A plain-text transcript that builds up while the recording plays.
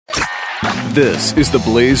This is the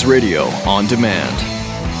Blaze Radio on demand.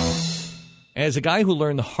 As a guy who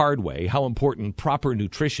learned the hard way how important proper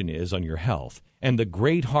nutrition is on your health and the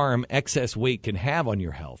great harm excess weight can have on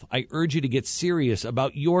your health, I urge you to get serious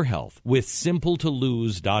about your health with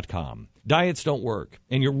SimpleToLose.com. Diets don't work,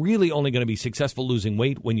 and you're really only going to be successful losing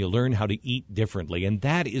weight when you learn how to eat differently. And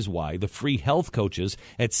that is why the free health coaches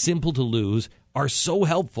at Simple to Lose are so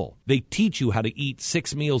helpful. They teach you how to eat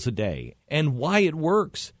 6 meals a day and why it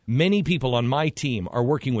works. Many people on my team are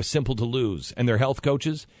working with Simple to Lose and their health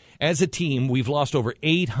coaches. As a team, we've lost over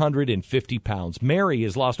 850 pounds. Mary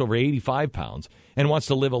has lost over 85 pounds and wants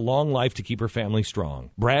to live a long life to keep her family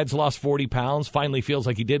strong. Brad's lost 40 pounds, finally feels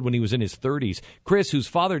like he did when he was in his 30s. Chris, whose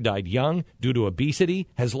father died young due to obesity,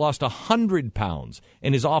 has lost 100 pounds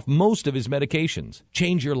and is off most of his medications.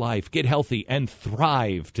 Change your life, get healthy, and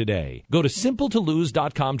thrive today. Go to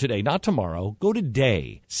SimpleToLose.com today, not tomorrow. Go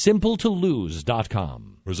today. SimpleToLose.com.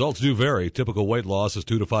 Results do vary. Typical weight loss is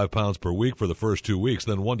 2 to 5 pounds per week for the first 2 weeks,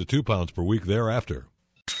 then 1 to 2 pounds per week thereafter.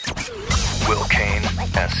 Will Kane,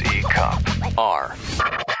 S.E. Cup, R.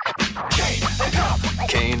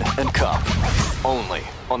 Kane and Cup, only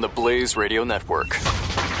on the Blaze Radio Network.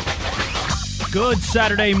 Good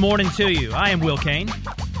Saturday morning to you. I am Will Kane.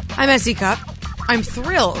 I'm S.E. Cup. I'm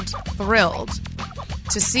thrilled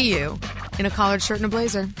to see you in a collared shirt and a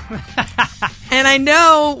blazer. And I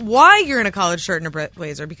know why you're in a collared shirt and a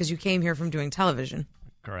blazer, because you came here from doing television.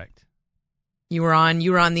 Correct. You were on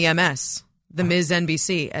the MS, the Ms.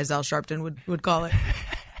 NBC, as Al Sharpton would call it.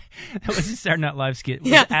 That was a Saturday Night Live skit. It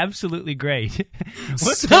was Yeah. absolutely great.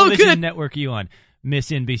 What So television good. network are you on?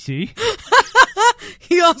 Miss NBC?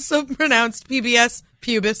 He also pronounced PBS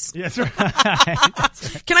pubis. Yes, right.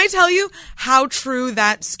 Can I tell you how true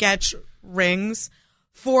that sketch rings?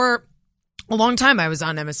 For a long time, I was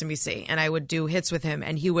on MSNBC, and I would do hits with him,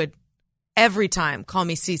 and he would every time call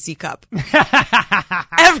me CC Cup.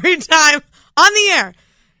 Every time on the air.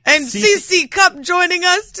 And CC Cup joining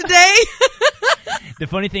us today. The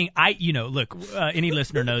funny thing, look, any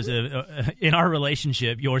listener knows in our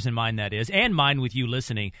relationship, yours and mine that is, and mine with you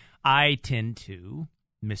listening, I tend to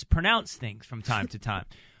mispronounce things from time to time.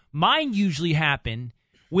 Mine usually happen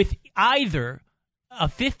with either a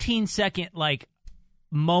 15-second,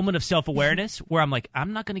 moment of self-awareness where I'm like,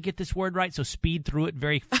 I'm not going to get this word right, so speed through it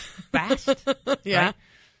very fast. Yeah. Right?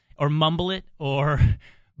 Or mumble it.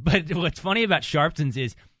 But what's funny about Sharpton's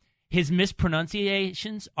is his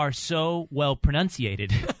mispronunciations are so well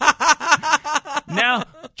pronunciated. Now,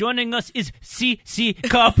 joining us is CC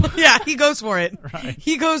Cup. Yeah, he goes for it. Right.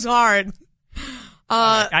 He goes hard.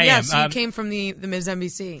 I am. So you came from the Ms.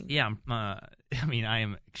 NBC. Yeah, I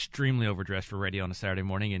am extremely overdressed for radio on a Saturday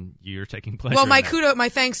morning, and you're taking pleasure. Well, in my that. my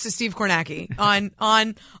thanks to Steve Kornacki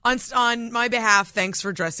on my behalf. Thanks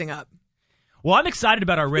for dressing up. Well, I'm excited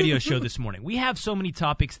about our radio show this morning. We have so many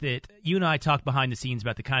topics that you and I talk behind the scenes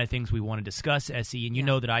about the kind of things we want to discuss, SE, and you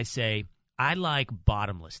know that I say I like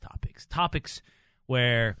bottomless topics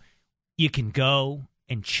where you can go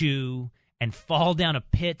and chew and fall down a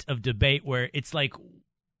pit of debate where it's like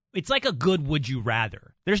a good would you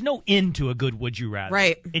rather. There's no end to a good would you rather.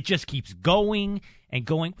 Right. It just keeps going and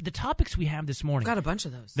going. The topics we have this morning. Got a bunch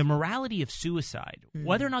of those. The morality of suicide,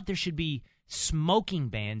 whether or not there should be smoking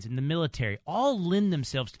bans in the military, all lend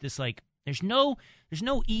themselves to this, there's no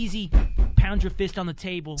easy pound your fist on the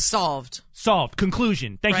table. Solved.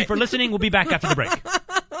 Conclusion. Thank you for listening. We'll be back after the break.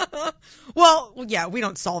 Well, yeah, we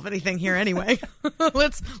don't solve anything here anyway.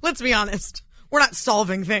 Let's be honest. We're not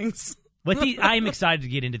solving things. But I am excited to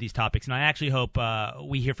get into these topics, and I actually hope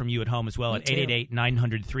we hear from you at home as well at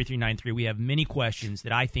 888-900-3393. We have many questions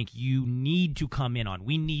that I think you need to come in on.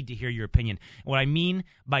 We need to hear your opinion. What I mean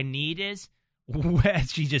by need is,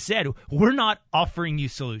 as she just said, we're not offering you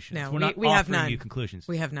solutions. No, we're not we have offering none. you conclusions.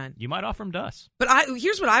 We have none. You might offer them to us. But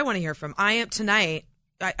here's what I want to hear from. Tonight,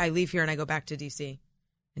 I leave here and I go back to D.C.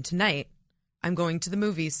 And tonight, I'm going to the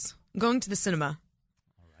movies. I'm going to the cinema.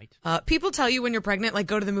 Right. People tell you when you're pregnant,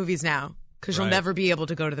 go to the movies now, because you'll Right. never be able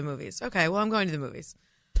to go to the movies. Okay, well, I'm going to the movies.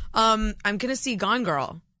 I'm going to see Gone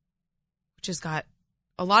Girl, which has got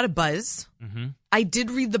a lot of buzz. Mm-hmm. I did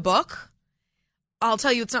read the book. I'll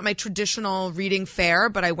tell you, it's not my traditional reading fare,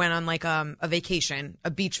 but I went on a vacation, a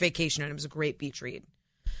beach vacation, and it was a great beach read.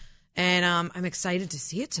 And I'm excited to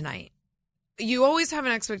see it tonight. You always have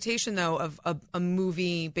an expectation, though, of a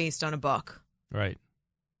movie based on a book. Right.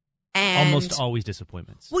 And Almost always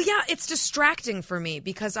disappointments. Well, yeah, it's distracting for me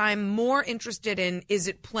because I'm more interested in, is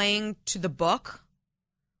it playing to the book,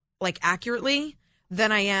 accurately,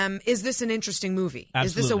 than I am, is this an interesting movie? Absolutely.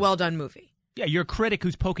 Is this a well-done movie? Yeah, you're a critic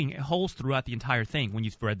who's poking holes throughout the entire thing when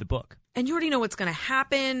you've read the book. And you already know what's going to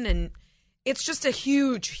happen, and it's just a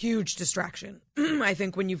huge, huge distraction. I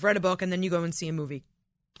think when you've read a book and then you go and see a movie,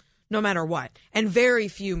 no matter what. And very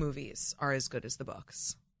few movies are as good as the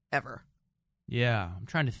books, ever. Yeah, I'm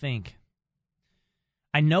trying to think.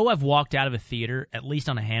 I know I've walked out of a theater, at least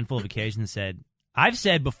on a handful of occasions, and said, I've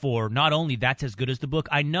said before, not only that's as good as the book,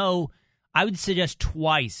 I know I would suggest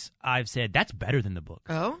twice I've said that's better than the book.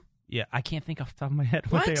 Oh? Yeah, I can't think off the top of my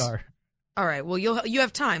head what they are. All right, well, you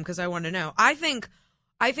have time because I want to know. I think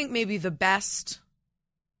maybe the best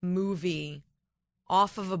movie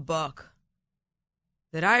off of a book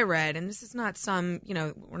that I read, and this is not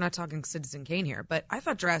we're not talking Citizen Kane here, but I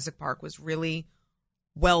thought Jurassic Park was really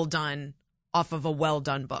well done off of a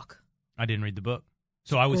well-done book. I didn't read the book.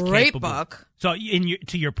 So I was Great capable. book. So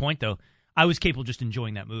to your point, though, I was capable of just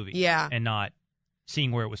enjoying that movie. Yeah. And not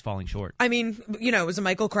seeing where it was falling short. I mean, it was a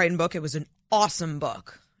Michael Crichton book. It was an awesome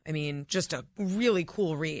book. I mean, just a really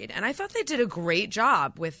cool read. And I thought they did a great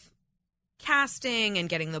job with casting and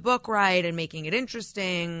getting the book right and making it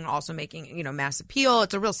interesting, also making, mass appeal.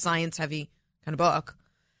 It's a real science-heavy kind of book.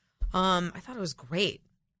 I thought it was great.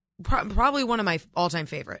 Probably one of my all-time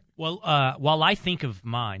favorite. Well, while I think of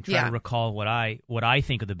mine, try to recall what I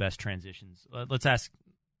think of the best transitions. Let's ask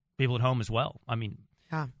people at home as well. I mean,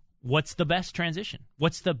 what's the best transition?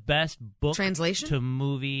 What's the best book translation to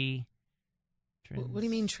movie? What do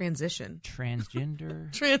you mean transition?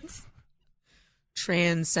 Transgender?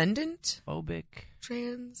 Transcendent? Phobic?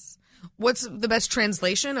 What's the best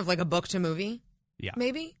translation of like a book to movie? Yeah.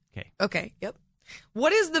 Maybe? Okay. Yep.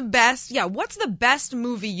 What's the best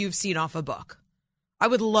movie you've seen off a book? I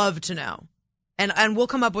would love to know. And we'll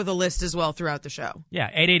come up with a list as well throughout the show.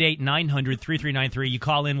 Yeah, 888-900-3393. You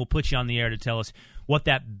call in, we'll put you on the air to tell us what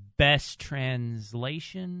that best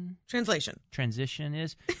transition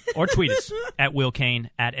is. Or tweet us at Will Kane,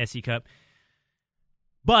 at SECup.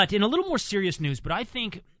 But in a little more serious news, but I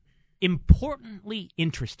think importantly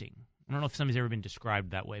interesting. I don't know if somebody's ever been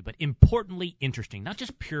described that way, but importantly interesting. Not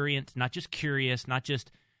just prurient, not just curious, not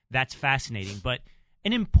just that's fascinating, but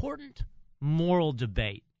an important moral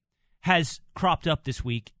debate has cropped up this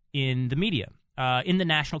week in the media, in the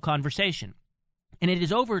national conversation. And it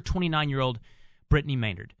is over 29-year-old Brittany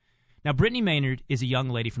Maynard. Now, Brittany Maynard is a young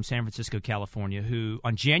lady from San Francisco, California, who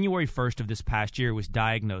on January 1st of this past year was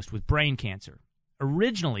diagnosed with brain cancer.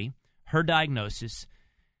 Originally, her diagnosis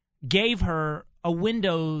gave her a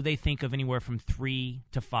window they think of anywhere from 3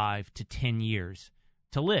 to 5 to 10 years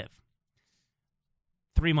to live.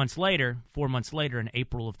 4 months later, in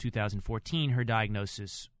April of 2014, her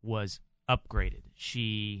diagnosis was upgraded.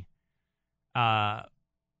 She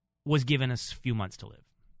was given a few months to live.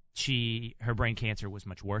 Her brain cancer was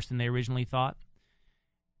much worse than they originally thought.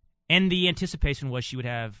 And the anticipation was she would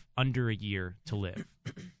have under a year to live.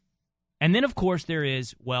 And then, of course, there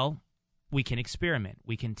is, we can experiment.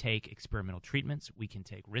 We can take experimental treatments. We can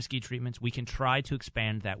take risky treatments. We can try to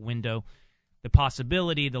expand that window. The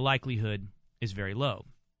possibility, the likelihood is very low.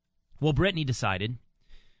 Well, Brittany decided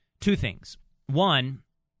two things. One,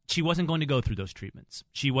 she wasn't going to go through those treatments.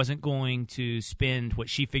 She wasn't going to spend what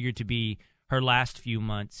she figured to be her last few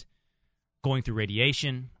months going through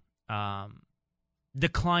radiation,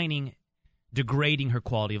 declining, degrading her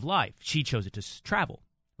quality of life. She chose it to travel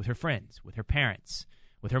with her friends, with her parents,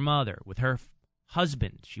 with her mother, with her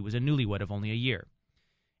husband. She was a newlywed of only a year.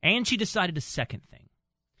 And she decided a second thing.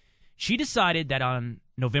 She decided that on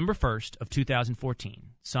November 1st of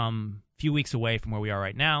 2014, some few weeks away from where we are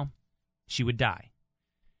right now, she would die.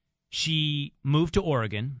 She moved to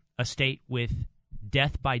Oregon, a state with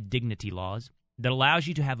death by dignity laws that allows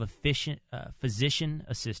you to have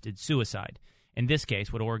physician-assisted suicide. In this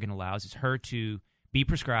case, what Oregon allows is her to be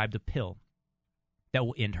prescribed a pill that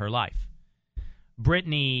will end her life.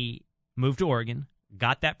 Brittany moved to Oregon,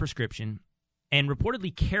 got that prescription, and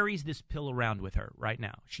reportedly carries this pill around with her right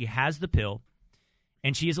now. She has the pill,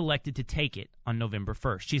 and she is elected to take it on November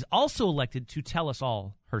 1st. She's also elected to tell us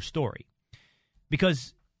all her story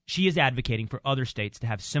because she is advocating for other states to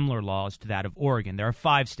have similar laws to that of Oregon. There are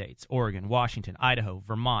 5 states, Oregon, Washington, Idaho,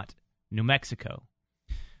 Vermont, New Mexico,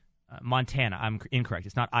 Montana. I'm incorrect.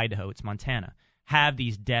 It's not Idaho. It's Montana. Have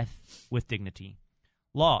these death with dignity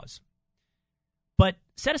laws. But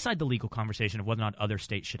set aside the legal conversation of whether or not other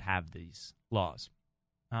states should have these laws.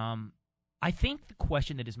 I think the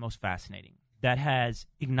question that is most fascinating, that has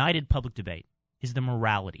ignited public debate, is the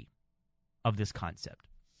morality of this concept.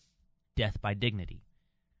 Death by dignity.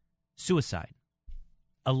 Suicide.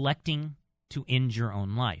 Electing to end your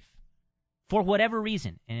own life. For whatever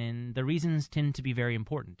reason, and the reasons tend to be very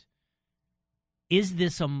important. Is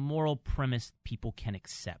this a moral premise people can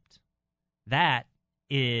accept? That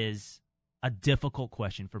is a difficult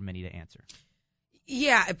question for many to answer.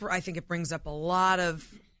 Yeah, I think it brings up a lot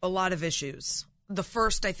of issues. The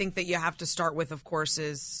first, I think that you have to start with, of course,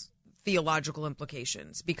 is theological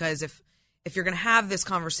implications. Because if you're going to have this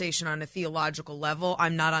conversation on a theological level,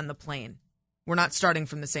 I'm not on the plane. We're not starting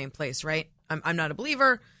from the same place, right? I'm not a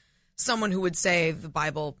believer. Someone who would say the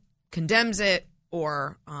Bible condemns it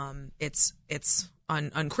or it's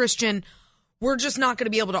unchristian. We're just not going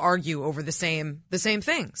to be able to argue over the same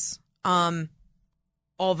things.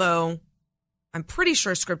 Although I'm pretty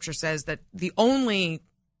sure Scripture says that the only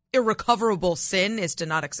irrecoverable sin is to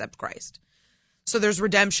not accept Christ. So there's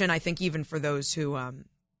redemption, I think, even for those who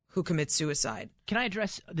commit suicide. Can I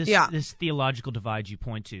address this this theological divide you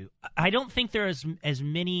point to? I don't think there are as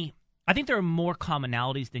many. I think there are more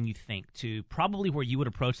commonalities than you think to probably where you would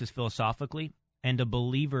approach this philosophically and a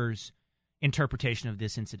believer's interpretation of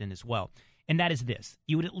this incident as well. And that is this.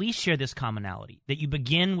 You would at least share this commonality, that you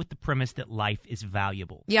begin with the premise that life is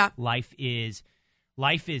valuable. Yeah. Life is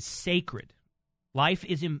sacred. Life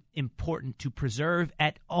is important to preserve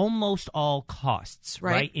at almost all costs,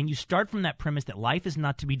 right? And you start from that premise that life is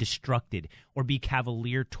not to be destructed or be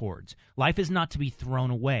cavalier towards. Life is not to be thrown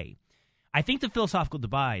away. I think the philosophical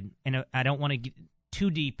divide, and I don't want to get too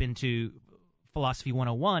deep into Philosophy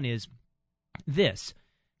 101, is this.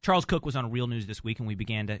 Charles Cook was on Real News this week, and we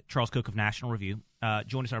began to, Charles Cook of National Review,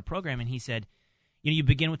 joined us on our program, and he said, you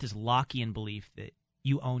begin with this Lockean belief that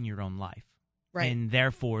you own your own life. Right. And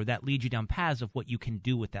therefore, that leads you down paths of what you can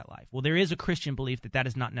do with that life. Well, there is a Christian belief that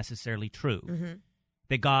is not necessarily true,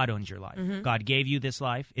 that God owns your life. God gave you this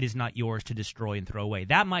life. It is not yours to destroy and throw away.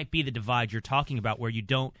 That might be the divide you're talking about, where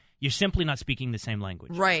you're simply not speaking the same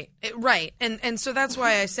language. Right. And so that's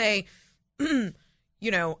why I say, if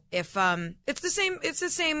it's the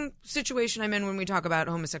same situation I'm in when we talk about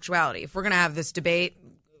homosexuality. If we're going to have this debate,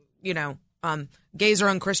 gays are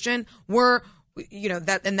unchristian,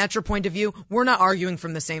 and that's your point of view. We're not arguing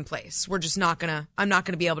from the same place. We're just I'm not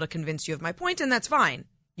gonna be able to convince you of my point, and that's fine.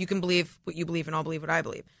 You can believe what you believe, and I'll believe what I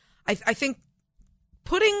believe. I think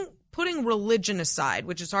putting religion aside,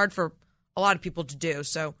 which is hard for a lot of people to do,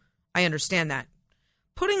 so I understand that.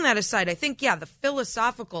 Putting that aside, I think, the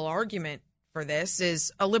philosophical argument for this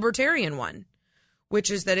is a libertarian one, which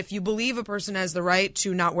is that if you believe a person has the right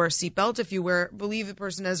to not wear a seatbelt, if you believe a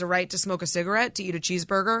person has a right to smoke a cigarette, to eat a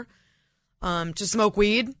cheeseburger, to smoke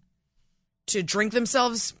weed, to drink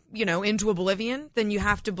themselves, into oblivion, then you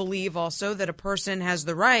have to believe also that a person has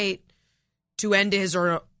the right to end his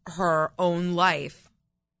or her own life.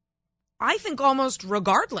 I think almost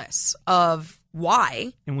regardless of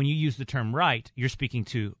why. And when you use the term right, you're speaking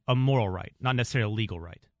to a moral right, not necessarily a legal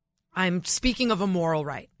right. I'm speaking of a moral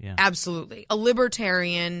right. Yeah. Absolutely. A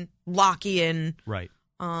libertarian, Lockean, right.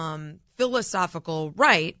 Philosophical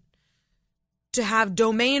right to have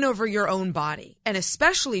domain over your own body, and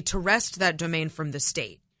especially to wrest that domain from the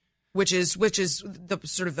state, which is the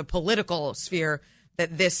sort of the political sphere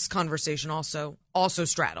that this conversation also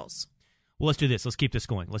straddles. Well, let's do this. Let's keep this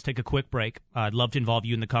going. Let's take a quick break. I'd love to involve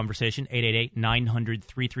you in the conversation.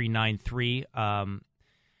 888-900-3393.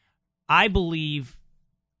 I believe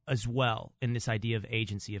as well in this idea of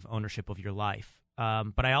agency, of ownership of your life.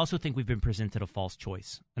 But I also think we've been presented a false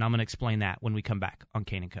choice, and I'm going to explain that when we come back on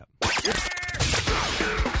Kane and Cup.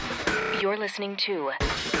 You're listening to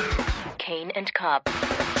Kane and Cup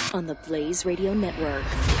on the Blaze Radio Network.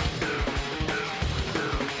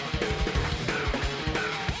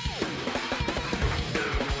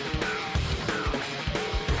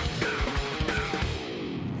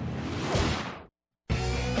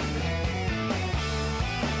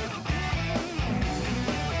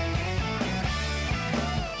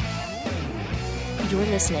 You're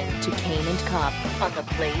listening to Kane and Cup on the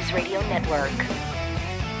Blaze Radio Network.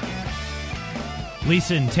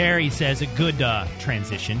 Lisa and Terry says a good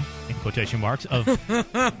transition, in quotation marks, of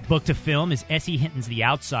book to film is S.E. Hinton's The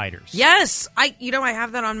Outsiders. Yes, I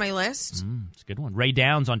have that on my list. It's a good one. Ray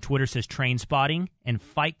Downs on Twitter says Trainspotting and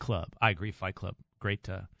Fight Club. I agree, Fight Club. Great.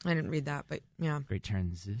 I didn't read that, but yeah. Great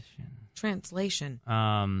translation.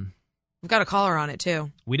 We've got a caller on it,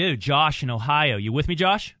 too. We do. Josh in Ohio. You with me,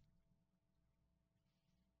 Josh?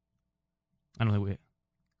 I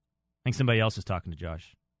think somebody else is talking to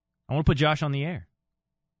Josh. I want to put Josh on the air.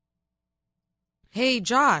 Hey,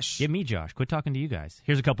 Josh. Get me, Josh. Quit talking to you guys.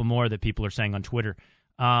 Here's a couple more that people are saying on Twitter.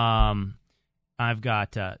 I've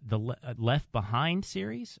got the Left Behind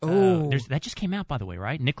series. That just came out, by the way,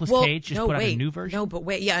 right? Nicolas Cage just put out a new version. No, but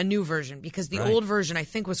wait, a new version, because the old version I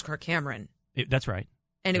think was Kirk Cameron. That's right,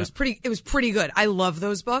 and it was pretty good. I love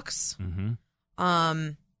those books.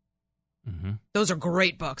 Those are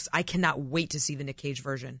great books. I cannot wait to see the Nick Cage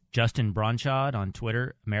version. Justin Bronchard on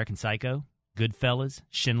Twitter, American Psycho. Goodfellas,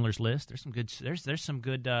 Schindler's List. There's some good. There's some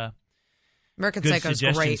good. American Good Psycho's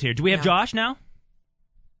suggestions great. here. Do we have Yeah. Josh now?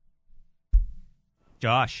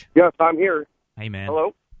 Josh. Yes, I'm here. Hey, man.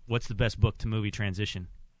 Hello. What's the best book to movie transition?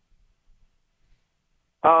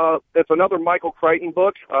 It's another Michael Crichton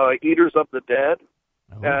book, Eaters of the Dead,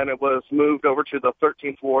 Oh. and it was moved over to the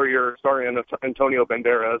 13th Warrior, starring Antonio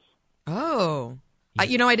Banderas. Oh. I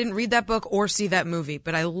didn't read that book or see that movie,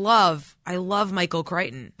 but I love Michael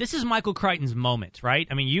Crichton. This is Michael Crichton's moment, right?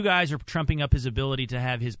 I mean, you guys are trumping up his ability to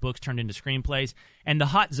have his books turned into screenplays, and The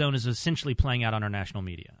Hot Zone is essentially playing out on our national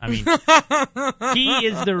media. I mean, he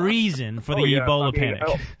is the reason for the Ebola panic.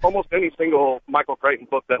 Almost any single Michael Crichton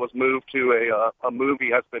book that was moved to a movie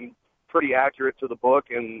has been pretty accurate to the book,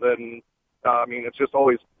 and then, it's just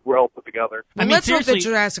always well put together. Well, let's hope that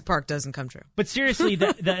Jurassic Park doesn't come true. But seriously, the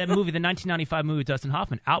movie, the 1995 movie with Dustin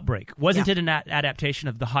Hoffman, Outbreak, wasn't it an adaptation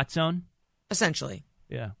of The Hot Zone? Essentially.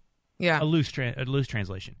 Yeah. Yeah. A loose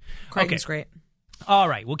translation. Crichton's great. All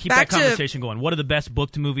right, we'll keep Back that conversation going. What are the best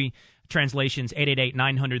book-to-movie translations?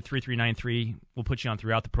 888-900-3393. We'll put you on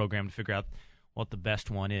throughout the program to figure out what the best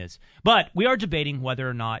one is. But we are debating whether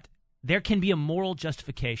or not there can be a moral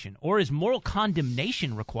justification, or is moral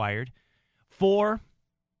condemnation required for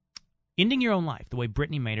ending your own life, the way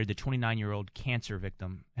Brittany Maynard, the 29-year-old cancer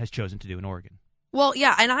victim, has chosen to do in Oregon. Well,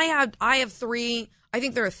 yeah, and I have three. I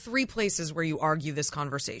think there are three places where you argue this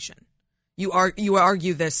conversation. You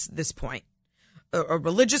argue this point: a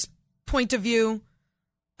religious point of view,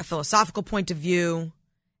 a philosophical point of view,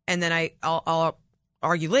 and then I'll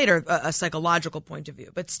argue later a psychological point of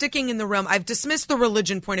view. But sticking in the realm, I've dismissed the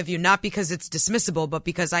religion point of view not because it's dismissible, but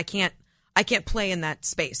because I can't play in that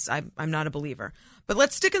space. I'm not a believer. But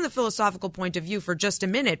let's stick in the philosophical point of view for just a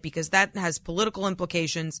minute, because that has political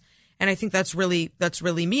implications, and I think that's really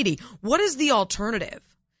meaty. What is the alternative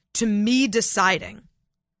to me deciding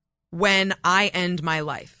when I end my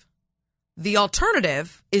life? The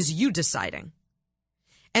alternative is you deciding.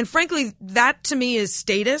 And frankly, that to me is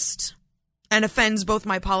statist and offends both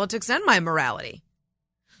my politics and my morality.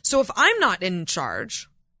 So if I'm not in charge,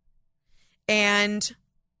 and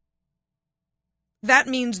that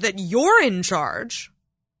means that you're in charge,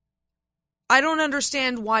 I don't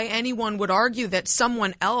understand why anyone would argue that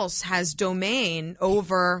someone else has domain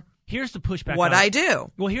over Here's the pushback. what I do.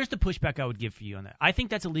 Well, here's the pushback I would give for you on that. I think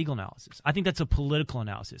that's a legal analysis. I think that's a political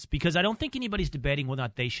analysis, because I don't think anybody's debating whether or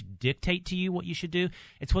not they should dictate to you what you should do.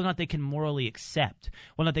 It's whether or not they can morally accept,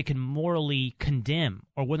 whether or not they can morally condemn,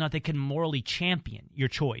 or whether or not they can morally champion your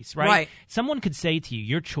choice, right? Right. Someone could say to you,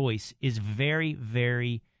 your choice is very,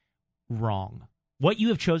 very wrong. What you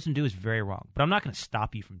have chosen to do is very wrong, but I'm not going to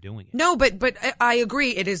stop you from doing it. No, but I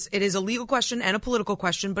agree. It is a legal question and a political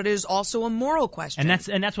question, but it is also a moral question.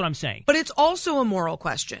 And that's what I'm saying. But it's also a moral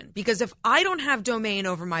question, because if I don't have domain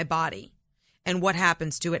over my body and what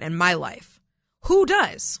happens to it in my life, who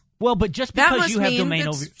does? Well, but just That because must you have mean domain that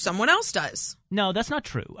over, someone else does. no, that's not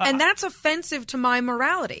true. And that's offensive to my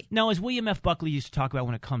morality. No, as William F. Buckley used to talk about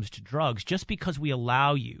when it comes to drugs, just because we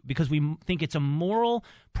allow you, because we think it's a moral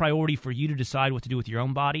priority for you to decide what to do with your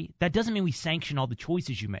own body, that doesn't mean we sanction all the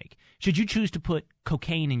choices you make. Should you choose to put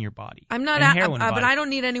cocaine in your body? I'm not, and heroin in your but body? I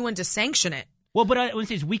don't need anyone to sanction it. Well, but what I'm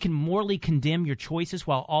saying is we can morally condemn your choices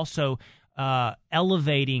while also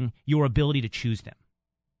elevating your ability to choose them.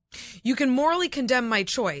 You can morally condemn my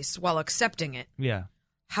choice while accepting it. Yeah.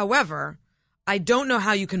 However, I don't know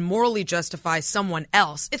how you can morally justify someone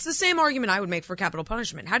else. It's the same argument I would make for capital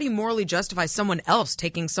punishment. How do you morally justify someone else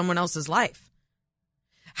taking someone else's life?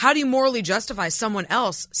 How do you morally justify someone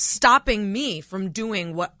else stopping me from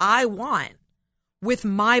doing what I want with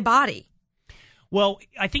my body? Well,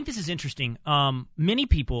 I think this is interesting. Many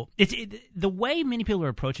people, the way many people are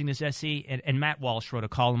approaching this, SC, and Matt Walsh wrote a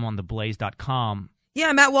column on theblaze.com.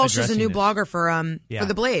 Yeah, Matt Walsh is a new Addressing blogger for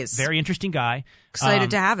The Blaze. Very interesting guy.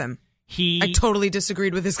 Excited to have him. I totally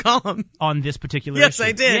disagreed with his column. On this particular Yes, issue.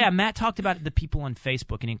 I did. Yeah, Matt talked about the people on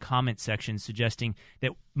Facebook and in comment sections suggesting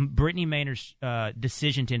that Brittany Maynard's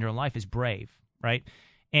decision to end her life is brave, right?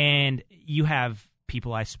 And you have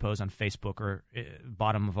people, I suppose, on Facebook or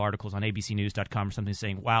bottom of articles on abcnews.com or something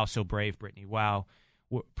saying, wow, so brave, Brittany. Wow,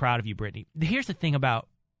 we're proud of you, Brittany. Here's the thing about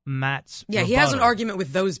Matt's Yeah, he rebuttal. has an argument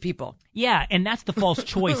with those people. Yeah, and that's the false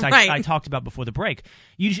choice Right. I talked about before the break.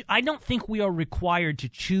 I don't think we are required to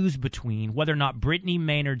choose between whether or not Brittany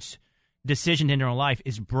Maynard's decision to end her life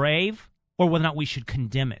is brave or whether or not we should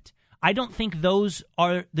condemn it. I don't think those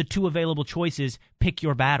are the two available choices. Pick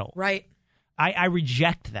your battle. Right. I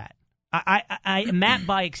reject that. Matt,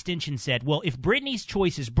 by extension, said, well, if Brittany's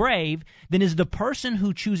choice is brave, then is the person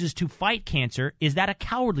who chooses to fight cancer, is that a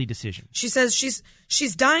cowardly decision? She says she's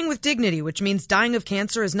dying with dignity, which means dying of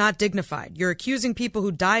cancer is not dignified. You're accusing people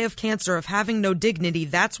who die of cancer of having no dignity.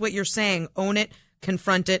 That's what you're saying. Own it,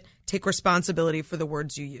 confront it, take responsibility for the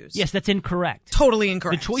words you use. Yes, that's incorrect. Totally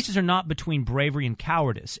incorrect. The choices are not between bravery and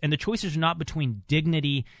cowardice, and the choices are not between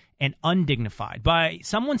dignity and undignified. By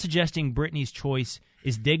someone suggesting Brittany's choice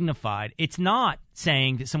is dignified, it's not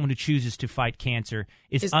saying that someone who chooses to fight cancer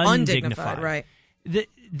is undignified. Right.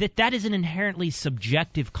 That is an inherently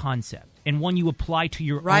subjective concept and one you apply to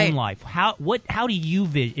your own life. How do you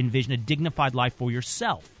envision a dignified life for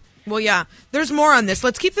yourself? Well, yeah, there's more on this.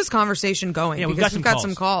 Let's keep this conversation going because we've got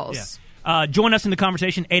some calls. Yeah. Join us in the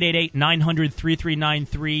conversation,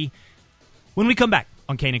 888-900-3393. When we come back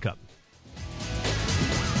on Kane and Cup.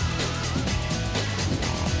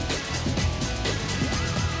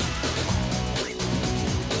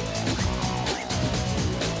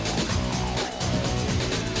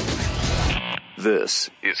 This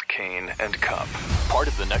is Kane and Cup, part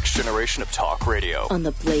of the next generation of talk radio. On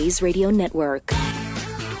the Blaze Radio Network.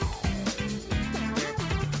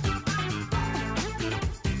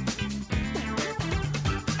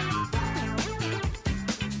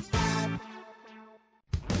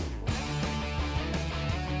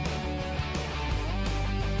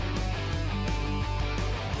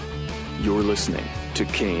 You're listening to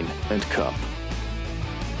Kane and Cup.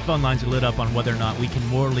 Phone lines are lit up on whether or not we can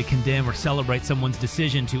morally condemn or celebrate someone's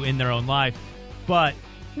decision to end their own life. But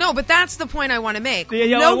no, but that's the point I want to make.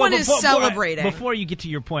 No one is celebrating. Before you get to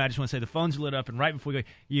your point, I just want to say the phones are lit up, and right before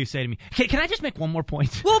you say to me, can I just make one more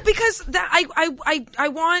point? Well, because I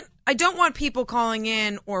don't want people calling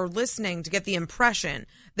in or listening to get the impression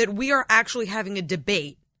that we are actually having a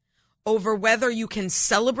debate over whether you can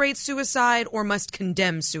celebrate suicide or must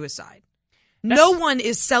condemn suicide. No one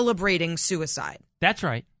is celebrating suicide. That's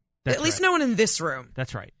right. At least no one in this room.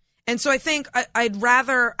 That's right. And so I think I'd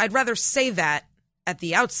rather say that at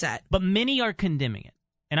the outset. But many are condemning it,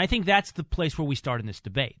 and I think that's the place where we start in this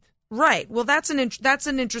debate. Right. Well, that's an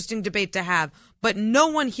interesting debate to have. But no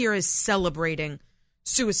one here is celebrating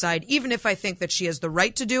suicide, even if I think that she has the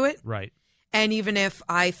right to do it. Right. And even if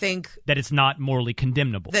I think that it's not morally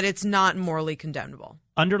condemnable.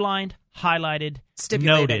 Underlined, highlighted,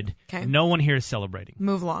 stipulated. Noted. Okay. No one here is celebrating.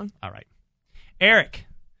 Move along. All right. Eric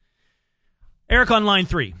on line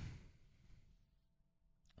 3.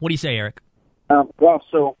 What do you say, Eric? Well,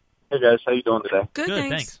 so, hey guys, how you doing today? Good,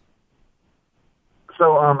 thanks.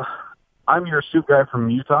 So, I'm your soup guy from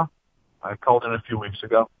Utah. I called in a few weeks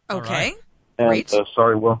ago. Okay. And, great.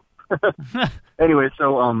 Sorry, Will. Anyway,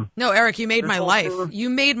 so, no, Eric, you made my life. You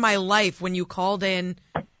made my life when you called in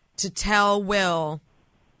to tell Will.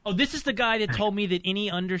 Oh, this is the guy that told me that any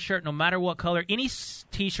undershirt, no matter what color, any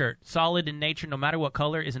T-shirt, solid in nature, no matter what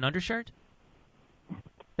color, is an undershirt?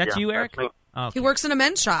 That's you, Eric? That's me. Okay. He works in a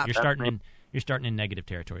men's shop. You're starting in negative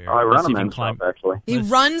territory, Eric. I run a men's shop, actually. He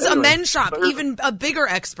runs a men's shop, even a bigger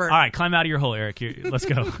expert. All right, climb out of your hole, Eric. Let's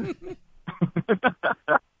go.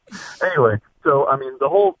 Anyway, so, I mean, the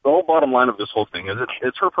whole bottom line of this whole thing is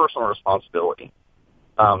it's her personal responsibility.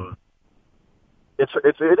 It is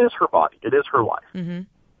her body. It is her life.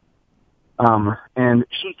 Mm-hmm. And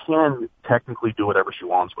she can technically do whatever she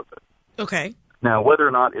wants with it. Okay. Now, whether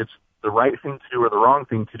or not it's the right thing to do or the wrong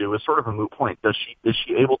thing to do is sort of a moot point. Is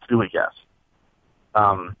she able to do it? Yes.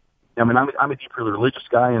 I mean, I'm a deeply religious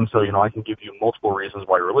guy, and so, I can give you multiple reasons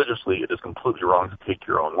why religiously it is completely wrong to take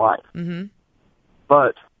your own life. Mm-hmm.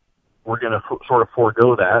 But we're going to sort of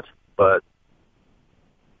forego that. But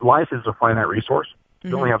life is a finite resource.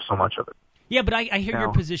 You only have so much of it. Yeah, but I hear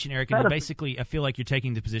your position, Eric, and basically I feel like you're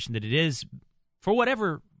taking the position that it is, for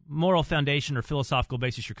whatever moral foundation or philosophical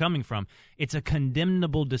basis you're coming from, it's a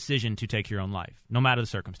condemnable decision to take your own life, no matter the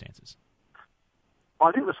circumstances. Well,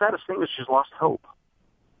 I think the saddest thing is she's lost hope.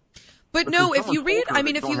 But no, if you read, I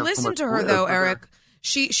mean, if you listen to her, though, Eric,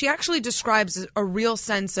 she actually describes a real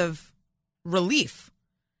sense of relief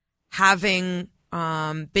having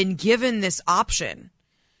been given this option.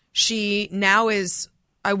 She now is,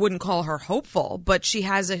 I wouldn't call her hopeful, but she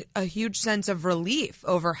has a huge sense of relief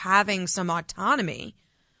over having some autonomy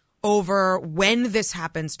over when this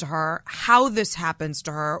happens to her, how this happens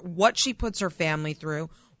to her, what she puts her family through,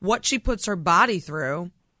 what she puts her body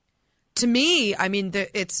through. To me, I mean,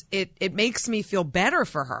 it makes me feel better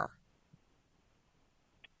for her.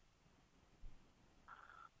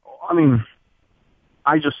 I mean,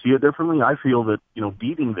 I just see it differently. I feel that,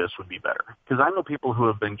 beating this would be better. Because I know people who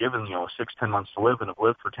have been given, 6-10 months to live and have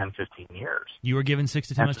lived for 10, 15 years. You were given 6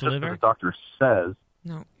 to 10 months to live, Eric? The doctor says.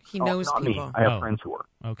 No, he knows not people. Me. I have friends who are.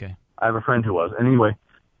 Okay. I have a friend who was. And anyway,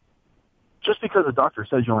 just because a doctor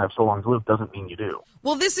says you only have so long to live doesn't mean you do.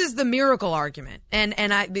 Well, this is the miracle argument. And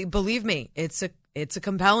I believe me, it's a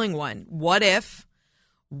compelling one. What if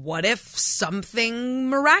something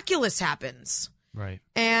miraculous happens? Right.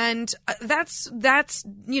 And that's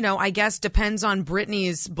I guess depends on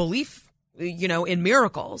Brittany's belief, in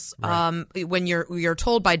miracles. Right. When you're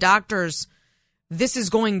told by doctors this is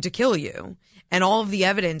going to kill you, and all of the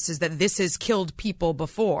evidence is that this has killed people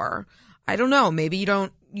before, I don't know, maybe you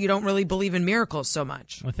don't really believe in miracles so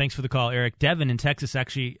much. Well, thanks for the call, Eric. Devin in Texas,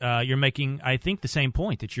 actually, you're making, I think, the same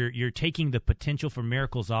point, that you're taking the potential for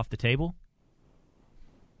miracles off the table.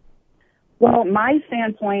 Well, my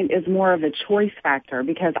standpoint is more of a choice factor,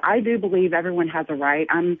 because I do believe everyone has a right.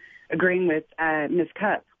 I'm agreeing with Ms.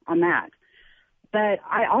 Cupp on that. But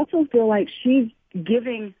I also feel like she's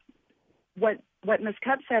giving what Ms.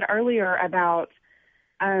 Cupp said earlier about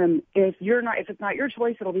if it's not your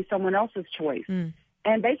choice, it'll be someone else's choice. Mm.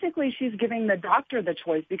 And basically, she's giving the doctor the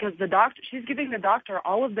choice, because she's giving the doctor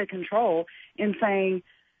all of the control in saying,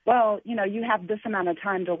 well, you have this amount of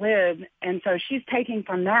time to live. And so she's taking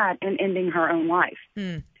from that and ending her own life.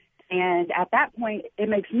 Mm. And at that point, it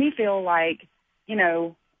makes me feel like,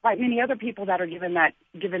 like many other people that are given that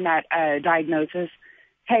diagnosis,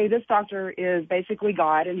 hey, this doctor is basically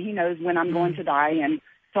God, and he knows when I'm going to die. And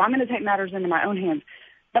so I'm going to take matters into my own hands.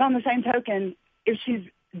 But on the same token, if she's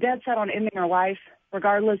dead set on ending her life,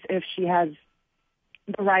 regardless if she has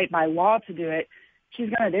the right by law to do it, she's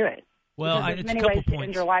going to do it. Well, there's it's many a couple ways points. to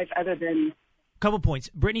end your life other than... Couple points.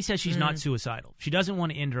 Brittany says she's not suicidal. She doesn't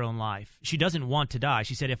want to end her own life. She doesn't want to die.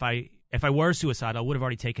 She said, if I were suicidal, I would have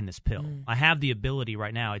already taken this pill. I have the ability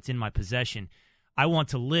right now. It's in my possession. I want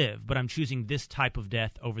to live, but I'm choosing this type of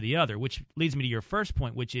death over the other, which leads me to your first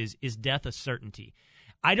point, which is death a certainty?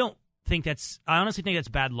 I honestly think that's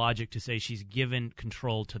bad logic to say she's given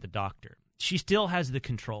control to the doctor. She still has the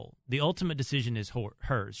control. The ultimate decision is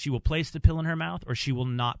hers. She will place the pill in her mouth, or she will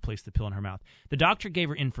not place the pill in her mouth. The doctor gave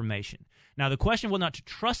her information. Now, the question of whether or not to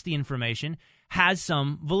trust the information has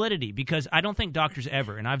some validity, because I don't think doctors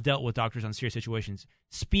ever, and I've dealt with doctors on serious situations,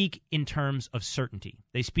 speak in terms of certainty.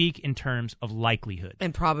 They speak in terms of likelihood.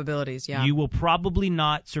 And probabilities, yeah. You will probably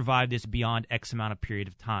not survive this beyond X amount of period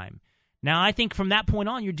of time. Now, I think from that point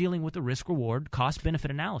on, you're dealing with a risk-reward,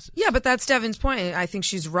 cost-benefit analysis. Yeah, but that's Devin's point. I think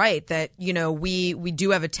she's right that, we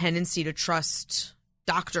do have a tendency to trust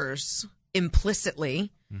doctors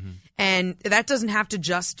implicitly. Mm-hmm. And that doesn't have to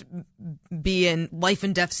just be in life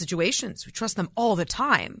and death situations. We trust them all the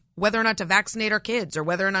time, whether or not to vaccinate our kids or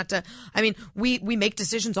whether or not to, we make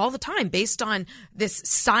decisions all the time based on this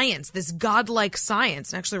science, this godlike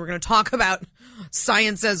science. And actually, we're going to talk about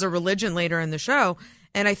science as a religion later in the show.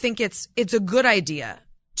 And I think it's a good idea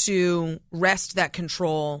to wrest that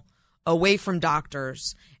control away from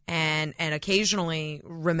doctors and occasionally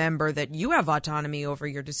remember that you have autonomy over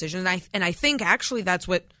your decision. And I think actually that's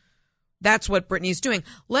what Brittany's doing.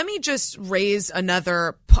 Let me just raise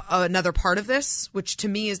another part of this, which to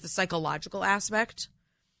me is the psychological aspect.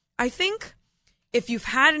 I think if you've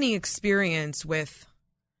had any experience with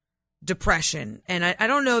depression, and I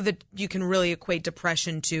don't know that you can really equate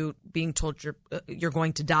depression to being told you're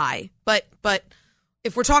going to die, but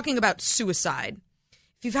if we're talking about suicide,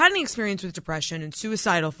 if you've had any experience with depression and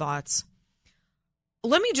suicidal thoughts,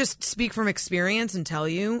 let me just speak from experience and tell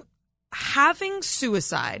you, having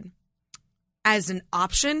suicide as an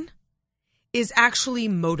option is actually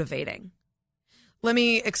motivating. Let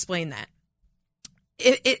me explain that.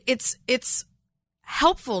 It's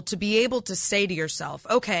helpful to be able to say to yourself,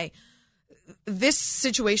 okay, this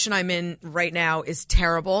situation I'm in right now is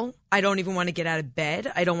terrible. I don't even want to get out of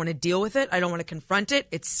bed. I don't want to deal with it. I don't want to confront it.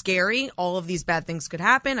 It's scary. All of these bad things could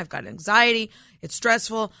happen. I've got anxiety. It's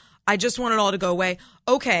stressful. I just want it all to go away.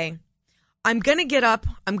 Okay, I'm going to get up.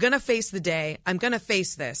 I'm going to face the day. I'm going to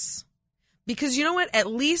face this. Because you know what? At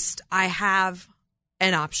least I have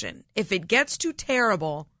an option. If it gets too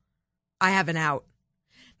terrible, I have an out.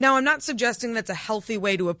 Now, I'm not suggesting that's a healthy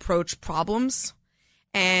way to approach problems.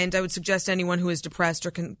 And I would suggest anyone who is depressed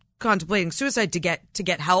or contemplating suicide to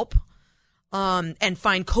get help and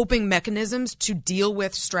find coping mechanisms to deal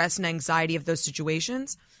with stress and anxiety of those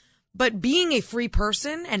situations. But being a free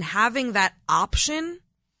person and having that option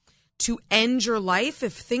to end your life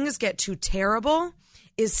if things get too terrible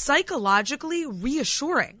is psychologically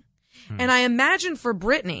reassuring. And I imagine for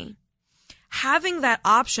Brittany, having that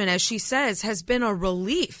option, as she says, has been a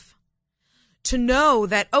relief to know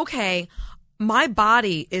that, okay, my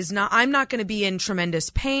body I'm not going to be in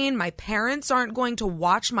tremendous pain. My parents aren't going to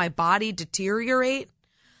watch my body deteriorate.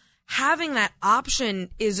 Having that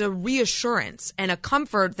option is a reassurance and a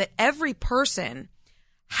comfort that every person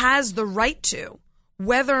has the right to,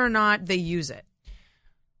 whether or not they use it.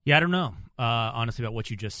 Yeah, I don't know, honestly, about what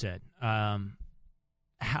you just said.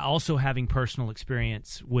 Also having personal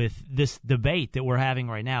experience with this debate that we're having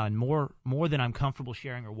right now, and more than I'm comfortable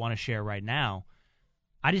sharing or want to share right now,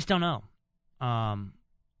 I just don't know.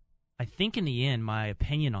 I think in the end, my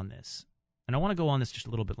opinion on this, and I want to go on this just a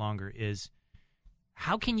little bit longer, is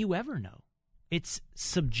how can you ever know? It's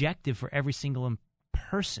subjective for every single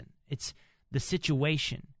person. It's the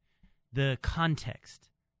situation, the context,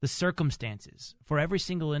 the circumstances for every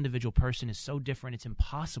single individual person is so different. It's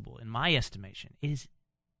impossible, in my estimation. It is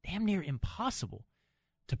damn near impossible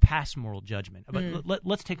to pass moral judgment. But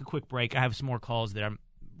let's take a quick break. I have some more calls that I'm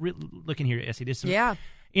looking here, Essie. There's some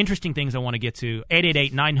interesting things I want to get to.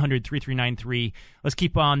 888-900-3393. Let's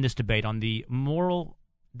keep on this debate on the moral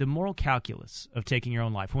calculus of taking your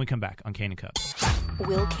own life when we come back on Kane and Cup.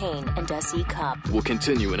 Will Kane and S.E. Cup. We'll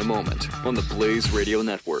continue in a moment on the Blaze Radio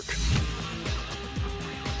Network.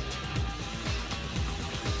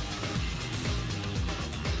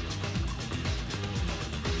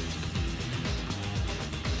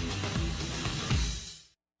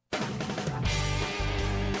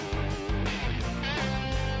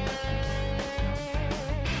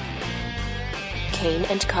 Kane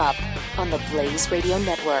and Cup on the Blaze Radio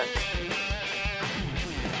Network.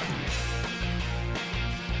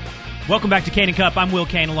 Welcome back to Kane and Cup. I'm Will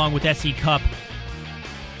Kane along with S.E. Cup.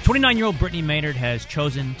 29-year-old Brittany Maynard has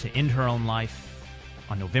chosen to end her own life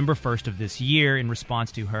on November 1st of this year in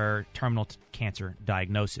response to her terminal cancer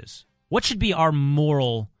diagnosis. What should be our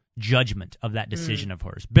moral judgment of that decision of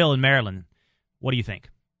hers? Bill in Maryland, what do you think?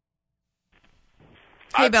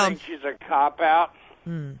 Hey, Bill. I think she's a cop-out.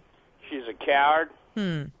 She's a coward.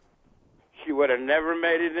 She would have never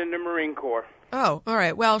made it in the Marine Corps. Oh, all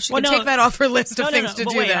right. Well, she can take that off her list of things to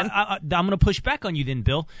do then. I'm going to push back on you then,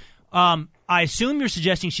 Bill. I assume you're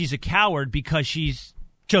suggesting she's a coward because she's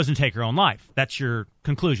chosen to take her own life. That's your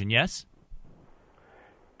conclusion, yes?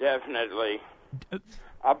 Definitely.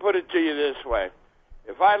 I'll put it to you this way.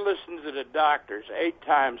 If I listened to the doctors 8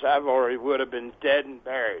 times, I already would have been dead and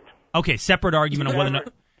buried. Okay, separate argument on whether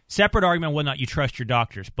or not you trust your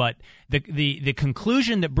doctors. But the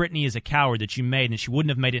conclusion that Brittany is a coward that you made and she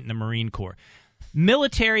wouldn't have made it in the Marine Corps.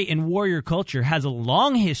 Military and warrior culture has a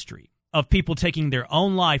long history of people taking their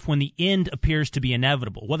own life when the end appears to be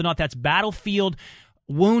inevitable. Whether or not that's battlefield,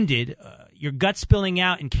 wounded, your gut spilling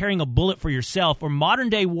out and carrying a bullet for yourself, or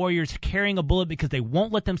modern-day warriors carrying a bullet because they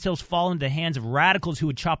won't let themselves fall into the hands of radicals who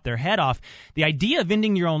would chop their head off. The idea of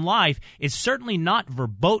ending your own life is certainly not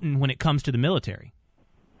verboten when it comes to the military.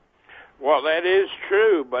 Well, that is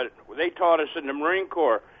true, but they taught us in the Marine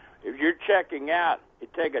Corps, if you're checking out, you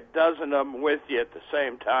take a dozen of them with you at the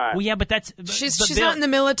same time. Well, yeah, but that's she's not in the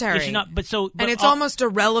military. Yeah, she's not, and it's almost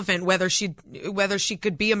irrelevant whether she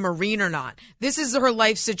could be a Marine or not. This is her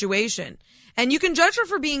life situation, and you can judge her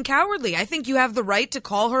for being cowardly. I think you have the right to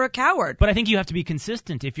call her a coward. But I think you have to be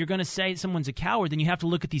consistent. If you're going to say someone's a coward, then you have to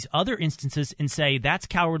look at these other instances and say that's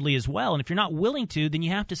cowardly as well. And if you're not willing to, then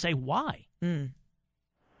you have to say why.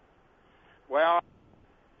 Well,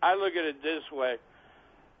 I look at it this way.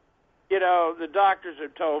 You know, the doctors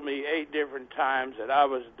have told me 8 different times that I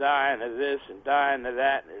was dying of this and dying of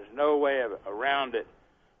that, and there's no way around it.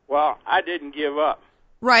 Well, I didn't give up.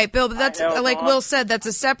 Right, Bill, but that's, like Will said, that's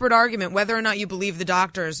a separate argument, whether or not you believe the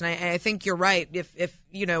doctors. And I think you're right.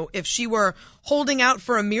 If she were holding out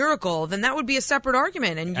for a miracle, then that would be a separate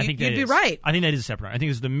argument, and you'd be right. I think that is a separate argument. I think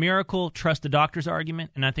there's the miracle, trust the doctors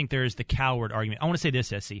argument, and I think there is the coward argument. I want to say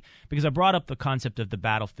this, Essie, because I brought up the concept of the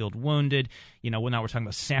battlefield wounded. You know, now we're talking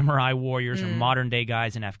about samurai warriors or modern-day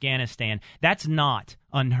guys in Afghanistan. That's not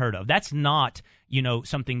unheard of. That's not,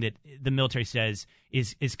 something that the military says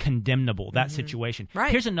is condemnable, that situation.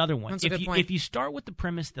 Right. Here's another one. That's a good point. If you start with the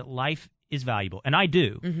premise that life is valuable, and I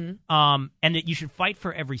do, and that you should fight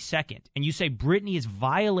for every second, and you say Brittany is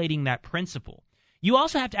violating that principle, you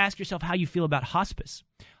also have to ask yourself how you feel about hospice.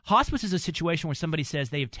 Hospice is a situation where somebody says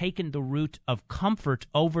they have taken the route of comfort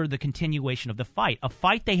over the continuation of the fight. A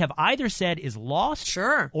fight they have either said is lost,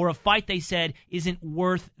 or a fight they said isn't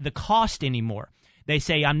worth the cost anymore. They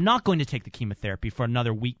say, I'm not going to take the chemotherapy for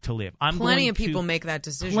another week to live. Plenty of people make that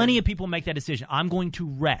decision. Plenty of people make that decision. I'm going to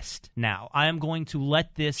rest now. I am going to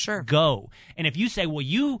let this go. And if you say, well,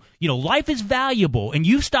 life is valuable and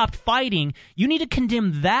you've stopped fighting, you need to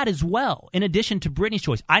condemn that as well, in addition to Brittany's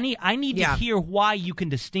choice. I need to hear why you can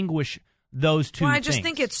distinguish those two things. I just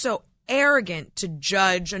think it's so arrogant to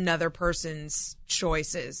judge another person's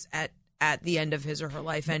choices at the end of his or her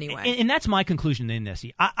life anyway. And that's my conclusion in this.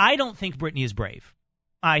 I don't think Brittany is brave.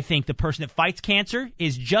 I think the person that fights cancer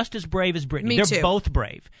is just as brave as Brittany. Me They're too. both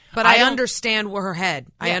brave. But I understand where her head.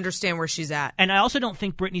 Yeah. I understand where she's at. And I also don't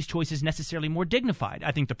think Brittany's choice is necessarily more dignified.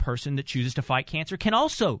 I think the person that chooses to fight cancer can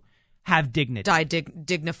also have dignity. Die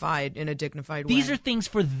dignified in a dignified way. These are things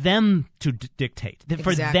for them to dictate,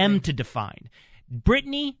 for them to define.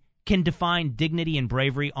 Brittany can define dignity and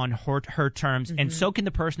bravery on her terms, and so can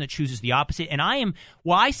the person that chooses the opposite. And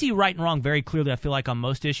I see right and wrong very clearly, I feel like, on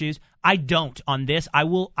most issues. I don't on this. I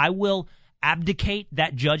will abdicate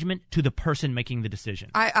that judgment to the person making the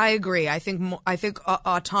decision. I agree. I think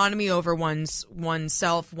autonomy over one's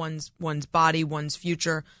self, one's body, one's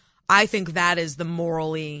future. I think that is the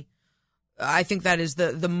morally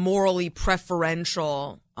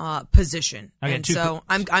preferential position. Okay, and so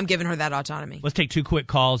I'm giving her that autonomy. Let's take two quick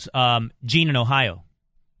calls. Gene in Ohio.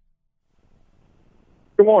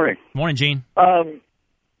 Good morning. Morning, Gene.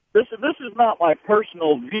 This is not my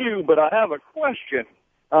personal view, but I have a question.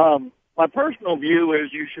 My personal view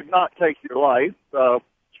is you should not take your life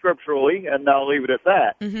scripturally, and I'll leave it at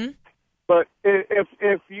that. Mm-hmm. But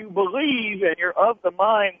if you believe and you're of the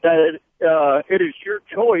mind that it is your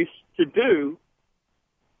choice to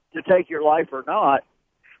take your life or not,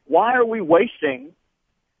 why are we wasting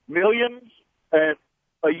millions a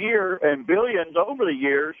year and billions over the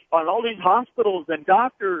years on all these hospitals and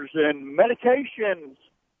doctors and medications?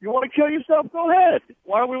 You want to kill yourself? Go ahead.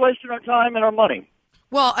 Why are we wasting our time and our money?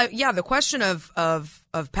 Well, the question of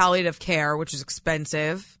palliative care, which is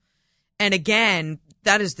expensive, and again,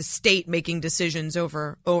 that is the state making decisions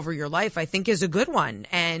over your life, I think is a good one.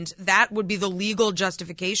 And that would be the legal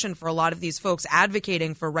justification for a lot of these folks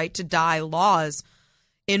advocating for right to die laws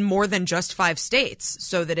in more than just 5 states.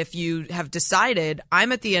 So that if you have decided,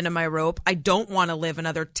 I'm at the end of my rope, I don't want to live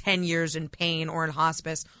another 10 years in pain or in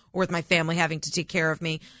hospice or with my family having to take care of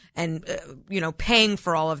me and, paying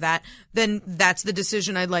for all of that, then that's the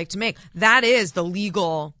decision I'd like to make. That is the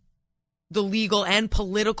legal and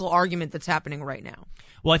political argument that's happening right now.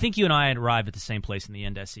 Well, I think you and I arrive at the same place in the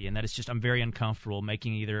end, SE, and that is just I'm very uncomfortable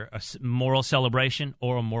making either a moral celebration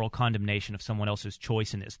or a moral condemnation of someone else's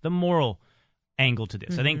choice in this. The moral angle to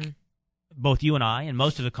this. I think both you and I and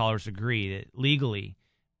most of the callers agree that legally,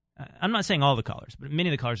 I'm not saying all the callers, but many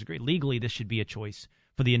of the callers agree, legally this should be a choice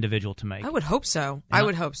for the individual to make. I would hope so.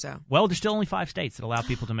 Well, there's still only 5 states that allow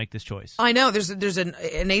people to make this choice. I know. There's an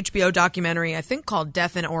HBO documentary, I think, called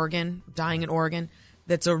Dying in Oregon,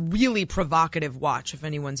 that's a really provocative watch if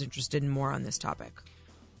anyone's interested in more on this topic.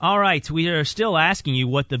 All right. We are still asking you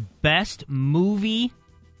what the best movie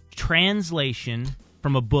translation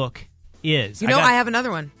from a book is. I have another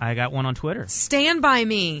one. I got one on Twitter. Stand By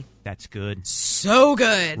Me. That's good. So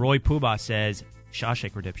good. Roy Poobah says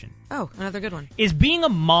Shawshank Redemption. Oh, another good one. Is being a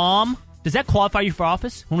mom, does that qualify you for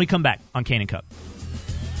office? When we come back on Kane and Cup.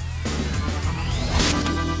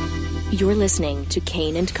 You're listening to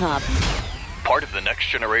Kane and Cup. Part of the next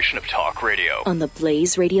generation of talk radio. On the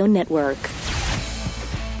Blaze Radio Network.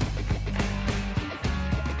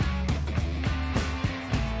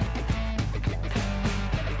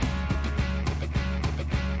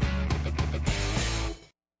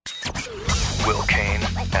 Will Kane,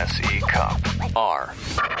 S.E. Cup, R.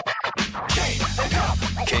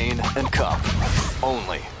 Kane and Cup.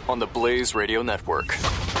 Only on the Blaze Radio Network.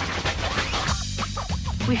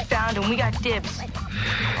 We found him. We got dibs.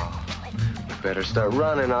 Better start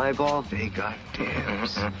running, Eyeball. They got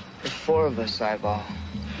dibs. The 4 of us, Eyeball.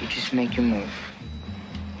 You just make your move.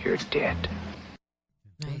 You're dead.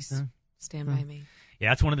 Nice. Stand By Me.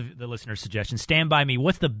 Yeah, that's one of the listener suggestions. Stand By Me.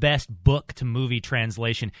 What's the best book to movie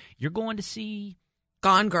translation? You're going to see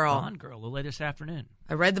Gone Girl. Gone Girl a little later this afternoon.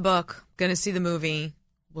 I read the book. Going to see the movie.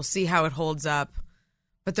 We'll see how it holds up.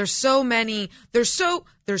 But there's so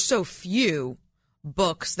few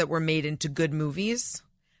books that were made into good movies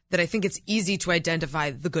that I think it's easy to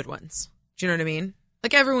identify the good ones. Do you know what I mean?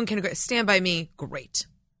 Like everyone can agree. Stand By Me, great.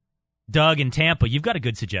 Doug in Tampa, you've got a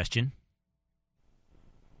good suggestion.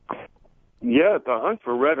 Yeah, The Hunt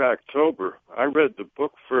for Red October. I read the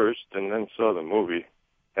book first and then saw the movie,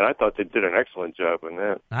 and I thought they did an excellent job on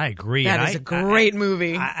that. I agree. That is a great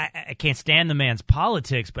movie. I can't stand the man's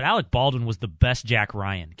politics, but Alec Baldwin was the best Jack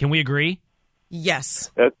Ryan. Can we agree?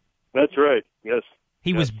 Yes. That's right, yes.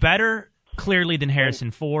 He was better, clearly, than Harrison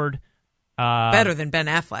Ford. Better than Ben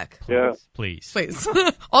Affleck. Please.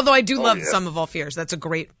 Although I do love Sum of All Fears. That's a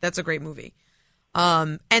great movie.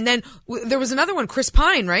 And then there was another one, Chris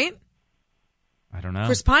Pine, right? I don't know.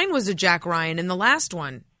 Chris Pine was a Jack Ryan in the last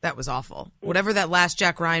one. That was awful. Whatever that last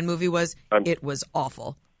Jack Ryan movie was, it was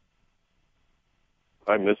awful.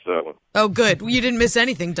 I missed that one. Oh, good. You didn't miss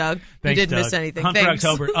anything, Doug. Thanks, you didn't Doug. miss anything. Hunt Thanks. for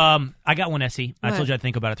October. I got one, Essie. I told you I'd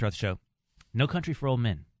think about it throughout the show. No Country for Old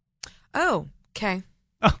Men. Oh, okay.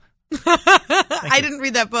 Oh. I didn't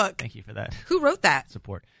read that book. Thank you for that. Who wrote that?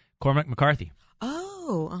 Support. Cormac McCarthy.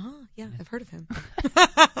 Oh, yeah, I've heard of him.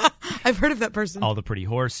 I've heard of that person. All the Pretty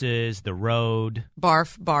Horses, The Road.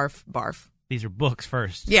 Barf, barf, barf. These are books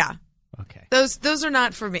first. Yeah. Okay. Those are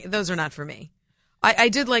not for me. Those are not for me. I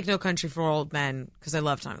did like No Country for Old Men because I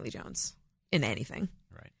love Tommy Lee Jones in anything.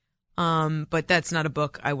 Right. But that's not a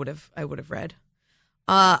book I would have read.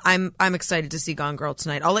 I'm excited to see Gone Girl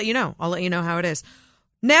tonight. I'll let you know. I'll let you know how it is.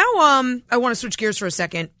 Now, I want to switch gears for a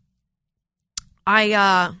second.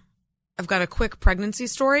 I've got a quick pregnancy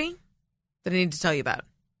story that I need to tell you about.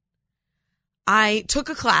 I took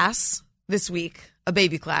a class this week, a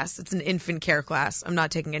baby class. It's an infant care class. I'm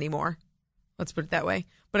not taking any more. Let's put it that way.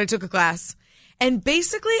 But I took a class. And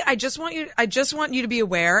basically, I just want you to be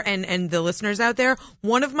aware, and the listeners out there,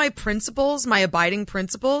 one of my principles, my abiding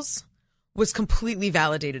principles, was completely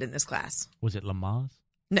validated in this class. Was it Lamaze?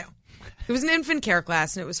 No. It was an infant care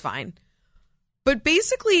class, and it was fine. But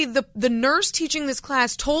basically, the nurse teaching this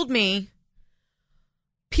class told me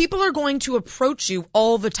people are going to approach you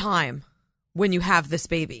all the time when you have this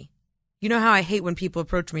baby. You know how I hate when people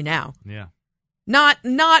approach me now. Yeah.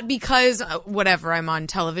 Not because, whatever, I'm on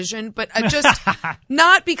television, but just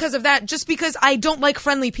not because of that, just because I don't like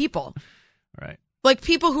friendly people. Right. Like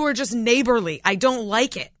people who are just neighborly. I don't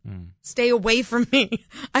like it. Stay away from me.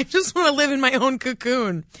 I just want to live in my own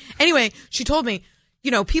cocoon. Anyway, she told me,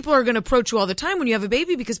 people are going to approach you all the time when you have a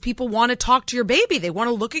baby because people want to talk to your baby. They want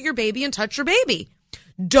to look at your baby and touch your baby.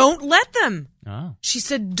 Don't let them. Oh. She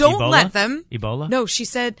said, don't let them. Ebola? No, she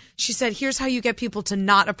said, here's how you get people to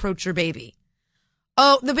not approach your baby.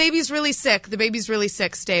 Oh, the baby's really sick. The baby's really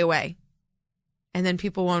sick. Stay away. And then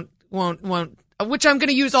people won't, which I'm going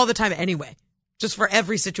to use all the time anyway, just for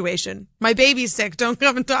every situation. My baby's sick. Don't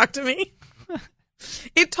come and talk to me.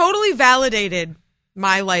 It totally validated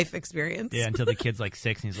my life experience. Yeah, until the kid's like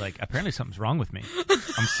 6 and he's like, apparently something's wrong with me.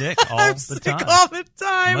 I'm sick all the time. All the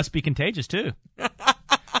time. Must be contagious too.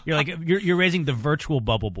 You're raising the virtual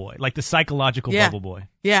bubble boy, like the psychological bubble boy.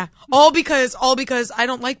 Yeah. All because I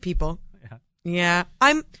don't like people. Yeah.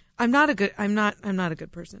 I'm not a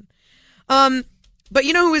good person. But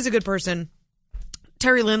you know who is a good person?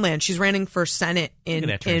 Terry Lindland. She's running for Senate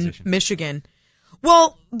in Michigan.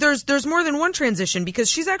 Well, there's more than one transition because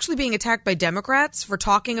she's actually being attacked by Democrats for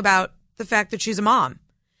talking about the fact that she's a mom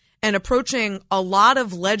and approaching a lot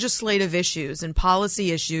of legislative issues and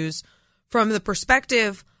policy issues from the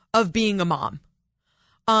perspective of being a mom.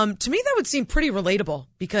 To me, that would seem pretty relatable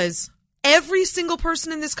because every single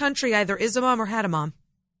person in this country either is a mom or had a mom.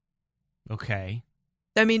 Okay.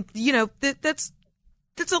 I mean, that's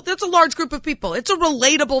a large group of people. It's a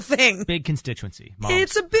relatable thing. Big constituency. Moms.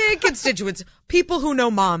 It's a big constituency. People who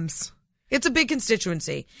know moms. It's a big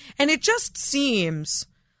constituency. And it just seems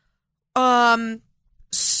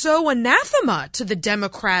so anathema to the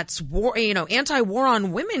Democrats' anti-war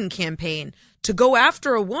on women campaign to go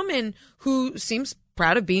after a woman who seems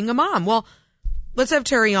proud of being a mom. Well, let's have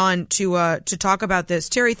Terry on to talk about this.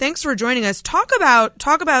 Terry, thanks for joining us. Talk about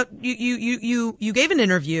you gave an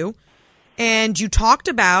interview and you talked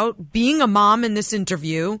about being a mom in this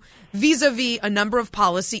interview vis-a-vis a number of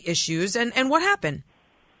policy issues and what happened.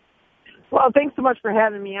 Well, thanks so much for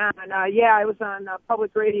having me on. I was on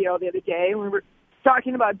public radio the other day and we were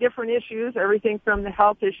talking about different issues, everything from the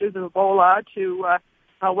health issues of Ebola to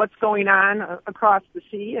what's going on across the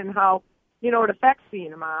sea and how it affects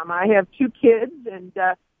being a mom. I have 2 kids, and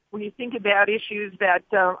when you think about issues that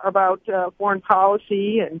about foreign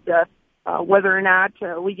policy and whether or not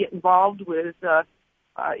we get involved with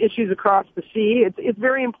issues across the sea, it's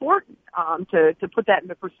very important to put that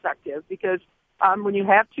into perspective because when you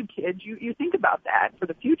have 2 kids, you think about that for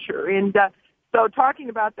the future. And so talking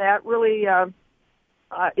about that really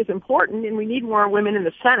is important, and we need more women in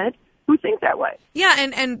the Senate who think that way. Yeah,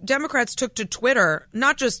 and Democrats took to Twitter,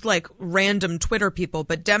 not just like random Twitter people,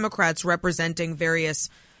 but Democrats representing various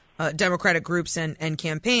Democratic groups and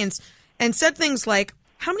campaigns, and said things like,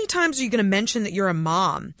 how many times are you going to mention that you're a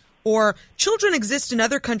mom? Or children exist in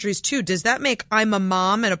other countries too. Does that make I'm a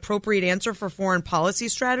mom an appropriate answer for foreign policy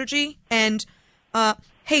strategy? And,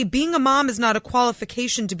 hey, being a mom is not a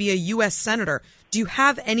qualification to be a U.S. senator. Do you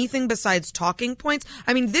have anything besides talking points?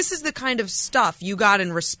 I mean, this is the kind of stuff you got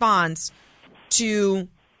in response to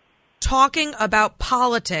talking about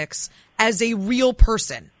politics as a real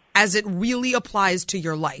person, as it really applies to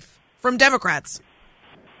your life from Democrats.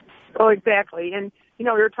 Oh, exactly. And, we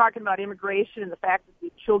were talking about immigration and the fact that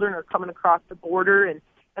these children are coming across the border. And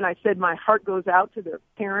I said my heart goes out to their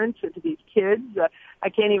parents and to these kids. I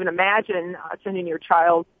can't even imagine sending your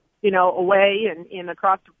child away and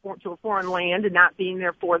across to a foreign land and not being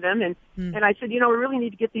there for them. And I said, we really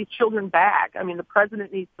need to get these children back. I mean, the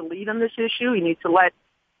president needs to lead on this issue. He needs to let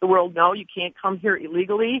the world know you can't come here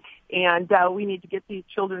illegally, and we need to get these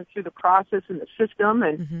children through the process and the system.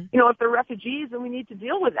 And, if they're refugees, then we need to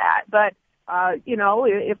deal with that. But,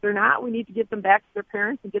 if they're not, we need to get them back to their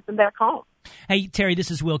parents and get them back home. Hey, Terry, this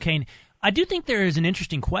is Will Cain. I do think there is an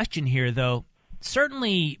interesting question here, though.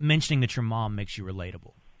 Certainly mentioning that your mom makes you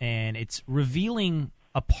relatable, and it's revealing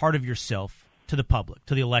a part of yourself to the public,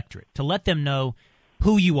 to the electorate, to let them know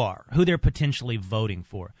who you are, who they're potentially voting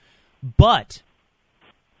for. But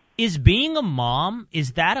is being a mom,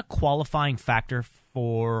 is that a qualifying factor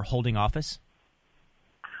for holding office?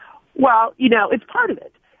 Well, it's part of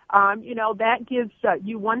it. That gives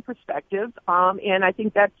you one perspective, and I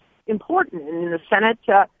think that's important. And in the Senate,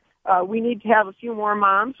 we need to have a few more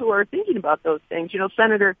moms who are thinking about those things.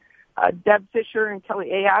 Senator Deb Fischer and Kelly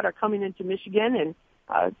Ayotte are coming into Michigan,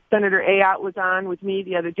 and Senator Ayotte was on with me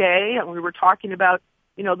the other day, and we were talking about,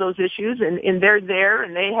 those issues, and they're there,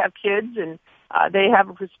 and they have kids, and they have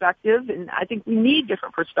a perspective, and I think we need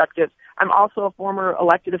different perspectives. I'm also a former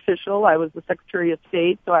elected official. I was the Secretary of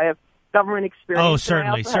State, so I have government experience. Oh,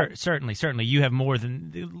 certainly. You have more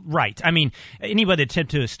than right. I mean, anybody that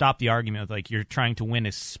attempt to stop the argument with you're trying to win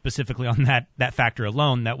is specifically on that factor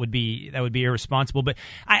alone, that would be irresponsible. But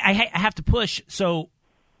I have to push. So,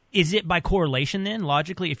 is it by correlation then?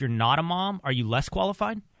 Logically, if you're not a mom, are you less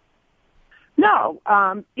qualified? No,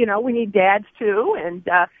 we need dads too, and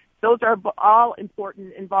those are all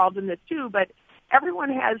important involved in this too. But everyone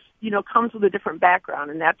has, comes with a different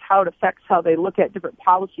background, and that's how it affects how they look at different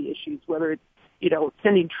policy issues, whether it's,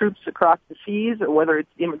 sending troops across the seas, or whether it's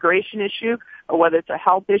the immigration issue, or whether it's a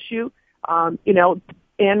health issue,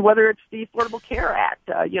 and whether it's the Affordable Care Act.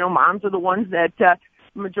 Moms are the ones that, the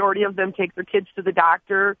majority of them take their kids to the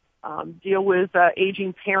doctor, deal with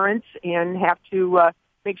aging parents, and have to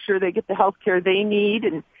make sure they get the health care they need,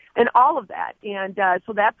 and all of that. And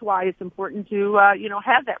so that's why it's important to,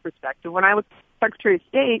 have that perspective. When I was Secretary of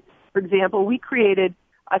State, for example, we created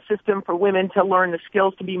a system for women to learn the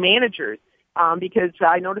skills to be managers, because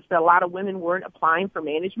I noticed that a lot of women weren't applying for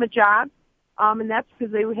management jobs, and that's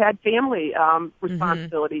because they had family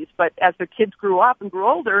responsibilities. But as their kids grew up and grew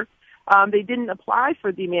older, they didn't apply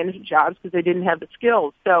for the management jobs because they didn't have the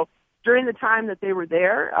skills. So during the time that they were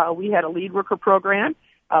there, we had a lead worker program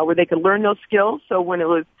where they could learn those skills. So when it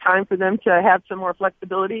was time for them to have some more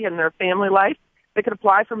flexibility in their family life, they could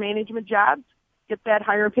apply for management jobs, get that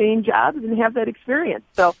higher paying jobs, and have that experience.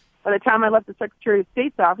 So by the time I left the Secretary of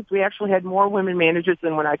State's office, we actually had more women managers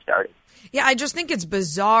than when I started. Yeah, I just think it's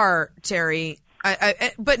bizarre, Terry,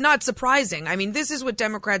 but not surprising. I mean, this is what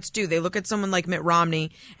Democrats do. They look at someone like Mitt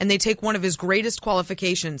Romney, and they take one of his greatest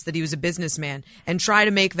qualifications, that he was a businessman, and try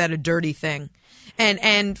to make that a dirty thing.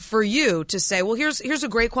 And for you to say, well, here's a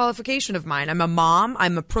great qualification of mine. I'm a mom.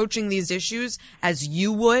 I'm approaching these issues as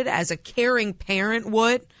you would, as a caring parent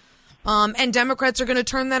would. And Democrats are going to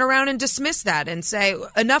turn that around and dismiss that and say,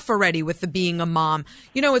 enough already with the being a mom.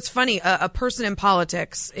 It's funny. A person in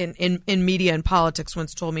politics, in media and politics,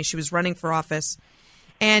 once told me she was running for office,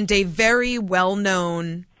 and a very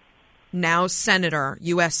well-known now senator,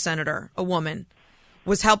 U.S. senator, a woman,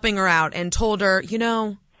 was helping her out and told her,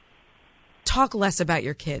 talk less about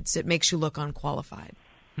your kids. It makes you look unqualified.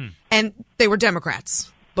 And they were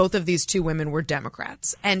Democrats. Both of these two women were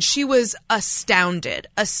Democrats. And she was astounded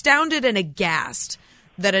and aghast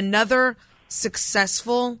that another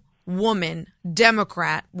successful woman,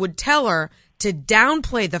 Democrat, would tell her to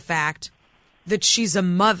downplay the fact that she's a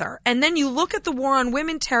mother. And then you look at the war on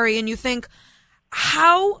women, Terry, and you think,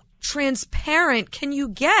 how transparent can you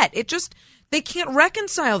get? They can't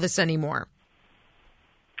reconcile this anymore.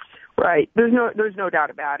 Right. There's no doubt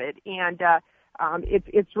about it. And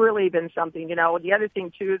it's really been something, The other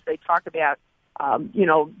thing, too, is they talk about,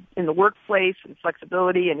 in the workplace and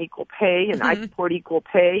flexibility and equal pay, and I support equal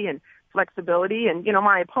pay and flexibility. And,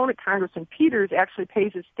 my opponent, Congressman Peters, actually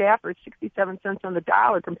pays his staffers 67 cents on the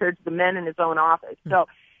dollar compared to the men in his own office. So,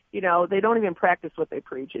 they don't even practice what they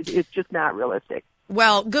preach. It's just not realistic.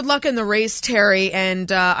 Well, good luck in the race, Terry,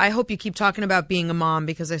 and I hope you keep talking about being a mom,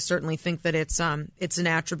 because I certainly think that it's an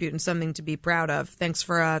attribute and something to be proud of. Thanks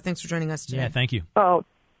for joining us today. Yeah, thank you. Oh,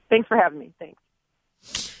 thanks for having me.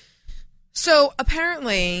 Thanks. So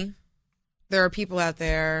apparently, there are people out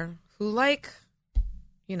there who like,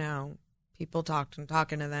 people talking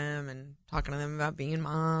to them and talking to them about being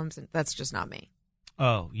moms, and that's just not me.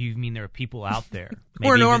 Oh, you mean there are people out there,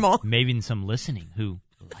 or normal, maybe even some listening, who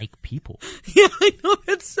like people. Yeah, I know.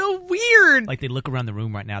 That's so weird. Like they look around the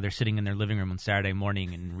room right now. They're sitting in their living room on Saturday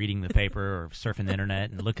morning and reading the paper or surfing the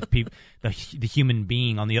internet and look at people, the human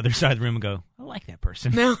being on the other side of the room and go, I like that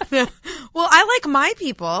person. No. Well, I like my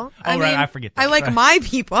people. Oh, right. I forget that. I like right. my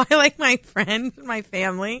people. I like my friend, my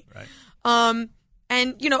family. Right.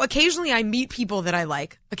 And, you know, occasionally I meet people that I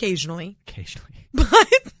like. Occasionally.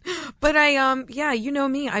 But I, yeah, you know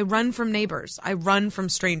me. I run from neighbors. I run from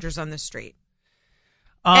strangers on the street.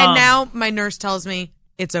 And now my nurse tells me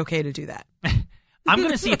it's okay to do that. I'm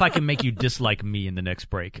going to see if I can make you dislike me in the next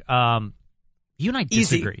break. You and I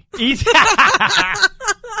disagree. Easy.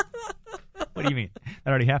 What do you mean? That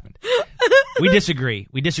already happened. We disagree.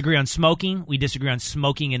 We disagree on smoking. We disagree on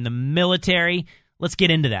smoking in the military. Let's get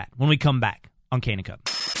into that when we come back on Kane and Cup.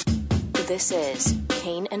 This is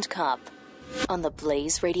Kane and Cup on the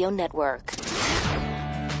Blaze Radio Network.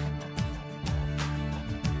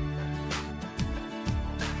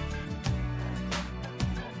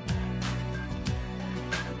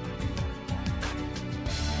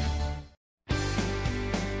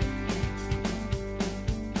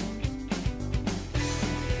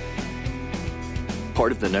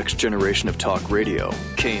 Part of the next generation of talk radio,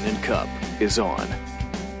 Kane and Cup, is on.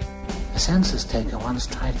 The census taker once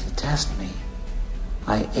tried to test me.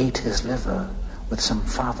 I ate his liver with some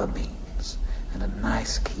fava beans and a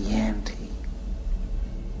nice Chianti.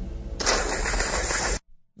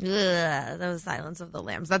 Ugh, those Silence of the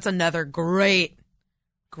Lambs. That's another great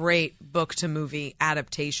book to movie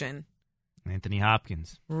adaptation. Anthony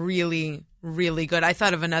Hopkins. Really, really good. I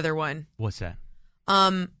thought of another one. What's that?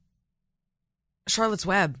 Charlotte's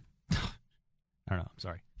Web. I don't know. I'm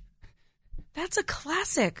sorry. That's a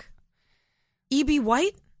classic. E.B.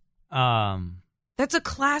 White? That's a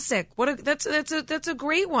classic. That's a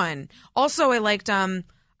great one. Also, I liked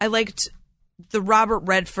the Robert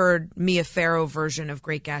Redford Mia Farrow version of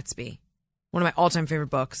Great Gatsby. One of my all-time favorite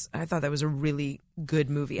books. I thought that was a really good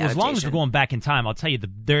movie adaptation. As long as we're going back in time, I'll tell you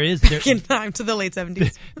there is back in time to the late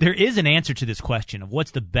 70s. There is an answer to this question of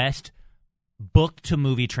what's the best book to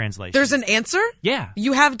movie translation. There's an answer? Yeah.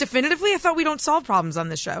 You have definitively? I thought we don't solve problems on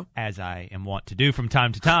this show. As I am wont to do from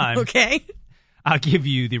time to time. Okay. I'll give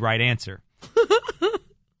you the right answer.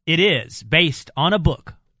 It is based on a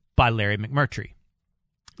book by Larry McMurtry.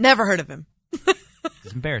 Never heard of him.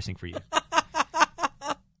 It's embarrassing for you.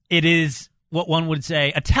 It is what one would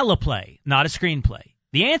say a teleplay, not a screenplay.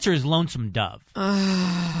 The answer is Lonesome Dove.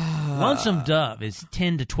 Lonesome Dove is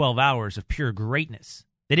 10 to 12 hours of pure greatness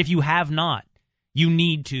that if you have not, you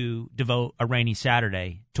need to devote a rainy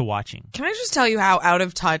Saturday to watching. Can I just tell you how out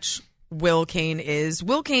of touch Will Kane is?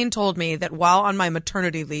 Will Kane told me that while on my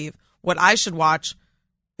maternity leave, what I should watch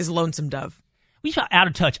is Lonesome Dove. We got out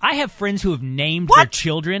of touch. I have friends who have named their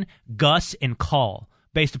children Gus and Call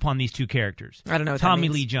based upon these two characters. I don't know what Tommy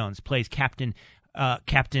that means. Lee Jones plays Captain,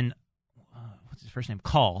 what's his first name?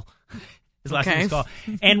 Call. His last name is Call.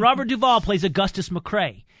 And Robert Duvall plays Augustus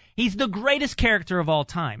McCrae. He's the greatest character of all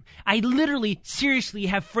time. I literally, seriously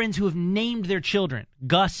have friends who have named their children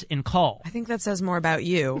Gus and Call. I think that says more about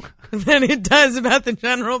you than it does about the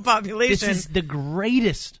general population. This is the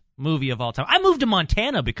greatest movie of all time. I moved to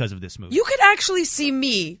Montana because of this movie. You could actually see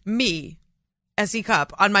me, S.E.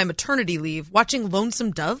 Cup, on my maternity leave watching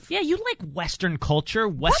Lonesome Dove. Yeah, you like Western culture,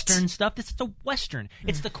 Western stuff. This is a Western.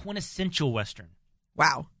 It's the quintessential Western.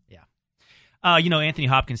 Wow. You know, Anthony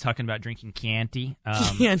Hopkins talking about drinking Chianti.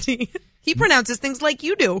 Chianti. He pronounces things like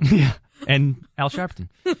you do. Yeah. And Al Sharpton.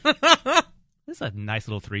 This is a nice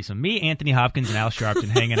little threesome. Me, Anthony Hopkins, and Al Sharpton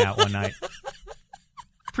hanging out one night.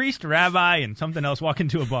 Priest, rabbi, and something else walk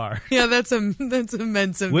into a bar. Yeah, that's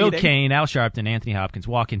immense. Will Kane, Al Sharpton, Anthony Hopkins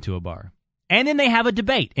walk into a bar. And then they have a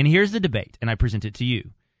debate. And here's the debate, and I present it to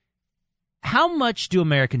you. How much do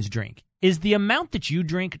Americans drink? Is the amount that you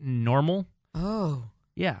drink normal? Oh.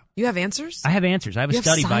 Yeah. You have answers? I have answers. I have a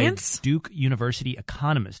study by a science? Duke University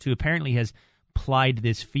economist who apparently has plied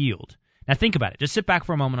this field. Now think about it. Just sit back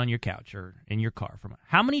for a moment on your couch or in your car.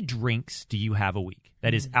 How many drinks do you have a week?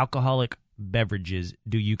 That is, alcoholic beverages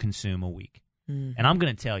do you consume a week? And I'm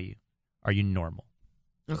going to tell you, are you normal?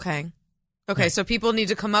 Okay, so people need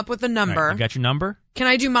to come up with a number. All right, you got your number? Can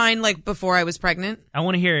I do mine like before I was pregnant? I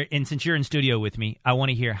want to hear, and since you're in studio with me, I want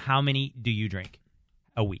to hear how many do you drink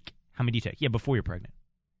a week? How many do you take? Yeah, before you're pregnant.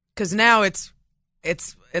 Because now it's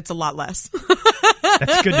a lot less.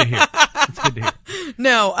 That's good to hear. That's good to hear.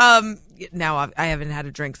 No, now I haven't had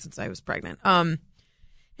a drink since I was pregnant. And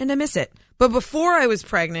I miss it. But before I was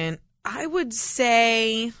pregnant, I would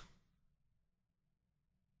say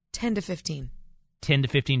 10 to 15. 10 to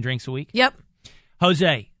 15 drinks a week? Yep.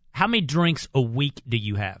 Jose, how many drinks a week do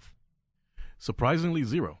you have? Surprisingly,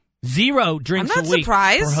 0. 0 drinks I'm not a week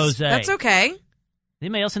surprised. for Jose. That's okay.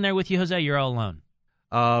 Anybody else in there with you, Jose? You're all alone.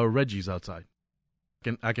 Reggie's outside.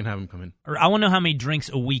 I can have him come in. I want to know how many drinks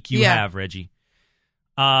a week you have, Reggie.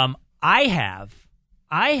 I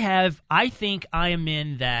think I am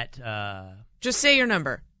in that. Just say your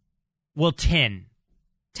number. Well, 10.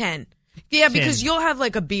 10. Yeah, 10. because you'll have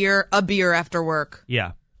like a beer after work.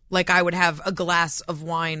 Yeah. Like I would have a glass of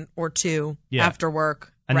wine or two after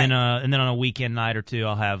work. And then on a weekend night or two,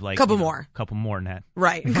 I'll have like couple more than that.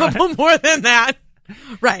 Right, a couple more than that.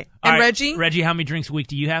 Right. And Reggie, how many drinks a week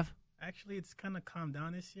do you have? Actually, it's kind of calmed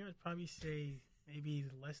down this year. I'd probably say maybe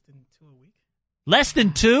less than 2 a week. Less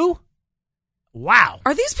than 2? Wow.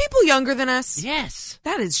 Are these people younger than us? Yes.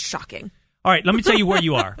 That is shocking. All right, let me tell you where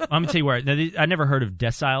you are. Let me tell you where. Now, I never heard of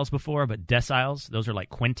deciles before, but deciles, those are like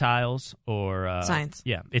quintiles or science.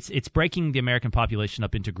 Yeah, it's breaking the American population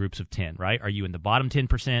up into groups of 10, right? Are you in the bottom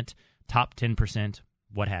 10%, top 10%,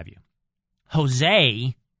 what have you?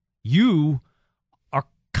 Jose, you are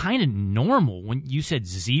kind of normal when you said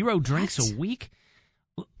 0 drinks a week.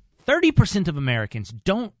 30% of Americans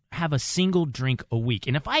don't have a single drink a week.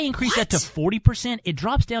 And if I increase that to 40%, it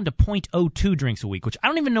drops down to 0.02 drinks a week, which I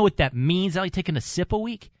don't even know what that means. I'm like taking a sip a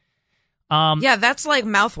week. Yeah, that's like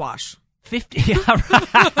mouthwash. 50. Yeah,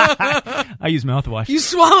 right. I use mouthwash. You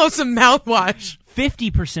swallow some mouthwash.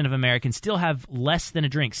 50% of Americans still have less than a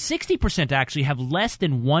drink. 60% actually have less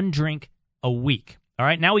than 1 drink a week. All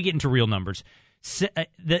right, now we get into real numbers.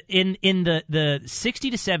 In the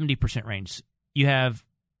 60 to 70% range, you have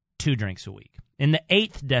 2 drinks a week. In the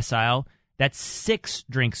 8th decile, that's 6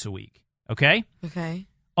 drinks a week. Okay? Okay.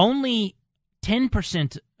 Only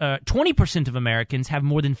 20% of Americans have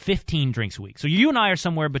more than 15 drinks a week. So you and I are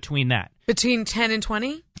somewhere between that. Between 10 and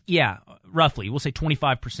 20? Yeah, roughly. We'll say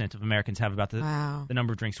 25% of Americans have about the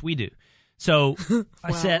number of drinks we do. So,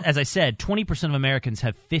 as I said, 20% of Americans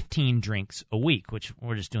have 15 drinks a week, which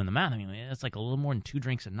we're just doing the math. I mean, that's like a little more than 2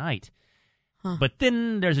 drinks a night. Huh. But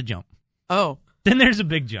then there's a jump. Oh. Then there's a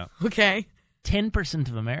big jump. Okay. 10%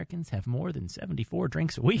 of Americans have more than 74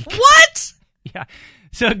 drinks a week. What? Yeah.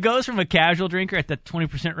 So it goes from a casual drinker at the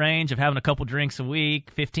 20% range of having a couple drinks a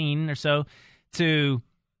week, 15 or so, to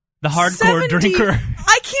the hardcore 70, drinker.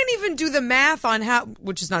 I can't even do the math on how,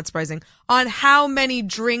 which is not surprising, on how many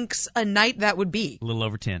drinks a night that would be. A little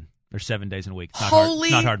over 10. There's 7 days in a week.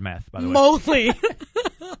 Not hard math, by the way. Moly.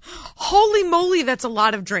 Holy moly, that's a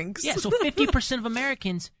lot of drinks. Yeah, so 50% of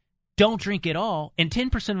Americans don't drink at all, and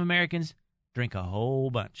 10% of Americans drink a whole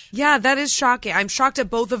bunch. Yeah, that is shocking. I'm shocked at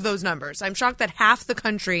both of those numbers. I'm shocked that half the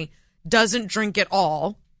country doesn't drink at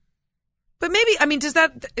all. But maybe, I mean, is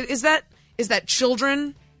that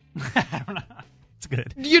children? I don't know. It's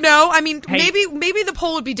good. You know, I mean, Hey, maybe the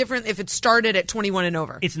poll would be different if it started at 21 and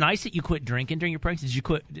over. It's nice that you quit drinking during your pregnancy. Did you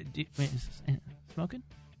quit smoking?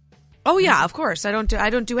 Oh yeah, of course. I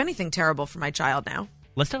don't do anything terrible for my child now.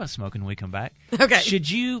 Let's talk about smoking when we come back. Okay.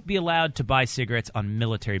 Should you be allowed to buy cigarettes on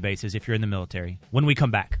military bases if you're in the military? When we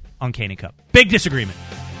come back on Kane and Cup. Big disagreement.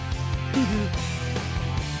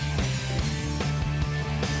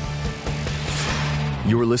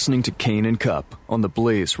 You're listening to Kane and Cup on the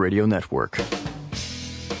Blaze Radio Network.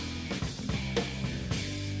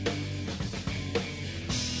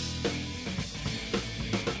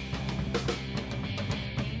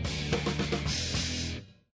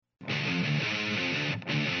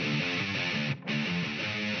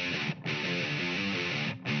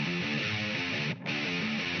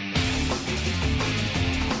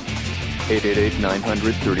 (888)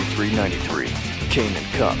 900-3393. Kane and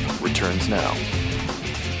Cup returns now.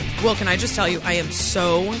 Will, can I just tell you, I am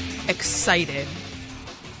so excited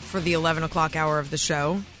for the 11 o'clock hour of the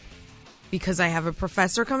show because I have a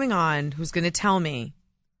professor coming on who's going to tell me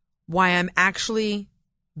why I'm actually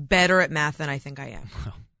better at math than I think I am.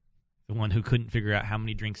 The one who couldn't figure out how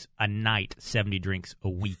many drinks a night 70 drinks a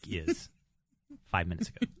week is 5 minutes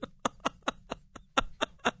ago.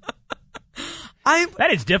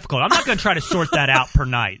 That is difficult. I'm not going to try to sort that out per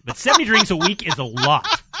night, but 70 drinks a week is a lot.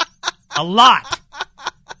 A lot.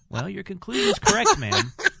 Well, your conclusion is correct, man.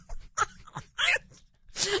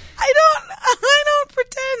 I don't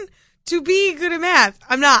pretend to be good at math.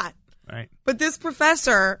 I'm not. Right. But this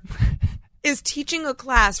professor is teaching a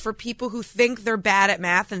class for people who think they're bad at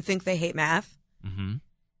math and think they hate math. Mm-hmm.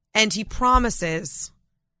 And he promises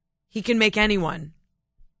he can make anyone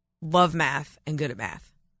love math and good at math.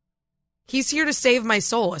 He's here to save my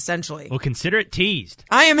soul, essentially. Well, consider it teased.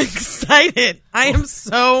 I am excited. I am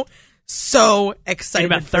so excited.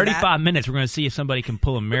 In about 35 minutes, we're going to see if somebody can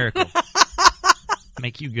pull a miracle.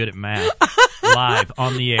 Make you good at math. Live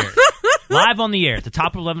on the air. Live on the air at the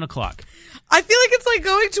top of 11 o'clock. I feel like it's like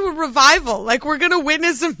going to a revival. Like we're going to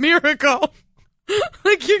witness a miracle.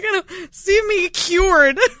 Like you're going to see me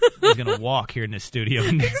cured. He's going to walk here in this studio.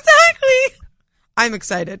 Exactly. I'm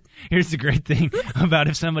excited. Here's the great thing about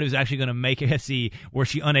if somebody was actually going to make a SE where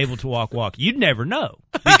she unable to walk, you'd never know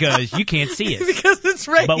because you can't see it. Because it's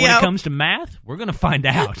radio. But when it comes to math, we're going to find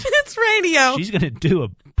out. It's radio. She's going to do a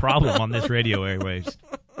problem on this radio airwaves.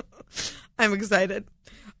 I'm excited.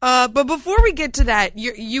 But before we get to that,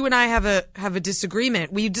 you and I have a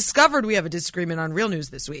disagreement. We discovered we have a disagreement on Real News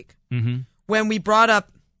this week when we brought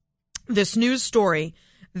up this news story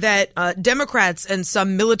that Democrats and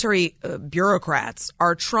some military bureaucrats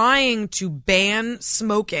are trying to ban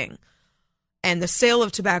smoking and the sale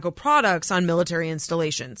of tobacco products on military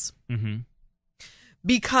installations.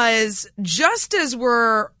 Because just as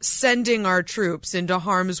we're sending our troops into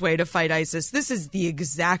harm's way to fight ISIS, this is the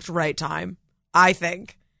exact right time, I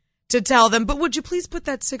think, to tell them, but would you please put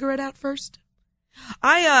that cigarette out first?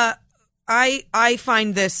 I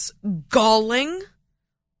find this galling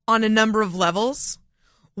on a number of levels.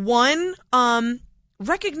 One,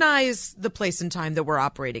 recognize the place and time that we're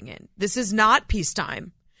operating in. This is not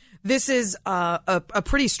peacetime. This is a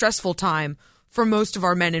pretty stressful time for most of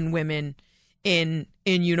our men and women in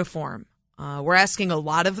uniform. We're asking a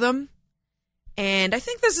lot of them, and I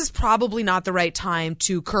think this is probably not the right time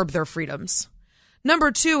to curb their freedoms.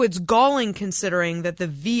 Number two, it's galling considering that the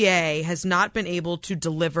VA has not been able to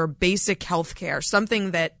deliver basic health care,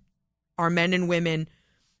 something that our men and women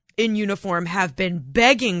in uniform have been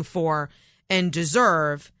begging for and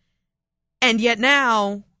deserve. And yet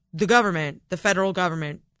now the government, the federal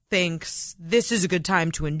government, thinks this is a good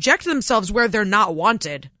time to inject themselves where they're not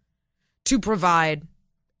wanted to provide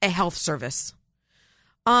a health service.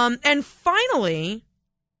 And finally,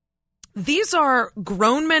 these are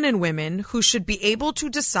grown men and women who should be able to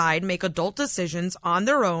decide, make adult decisions on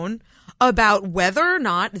their own about whether or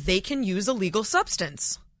not they can use a legal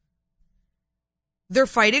substance. They're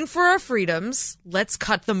fighting for our freedoms. Let's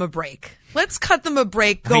cut them a break. Let's cut them a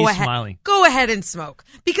break. Go ahead. Smiling? Go ahead and smoke.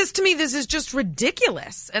 Because to me, this is just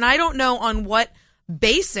ridiculous. And I don't know on what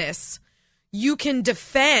basis you can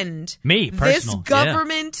defend this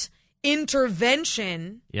government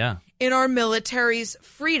intervention in our military's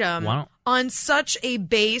freedom on such a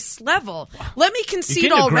base level. Let me concede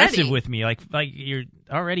you're getting already. Aggressive with me, like you're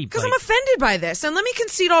already. Because I'm offended by this, and let me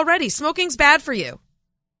concede already. Smoking's bad for you.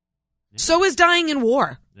 Yeah. So is dying in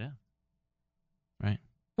war. Yeah. Right.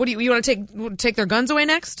 What do you want to take their guns away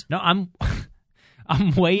next? No, I'm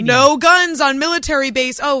waiting. No guns on military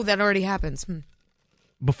base. Oh, that already happens.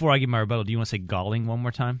 Before I give my rebuttal, do you want to say galling one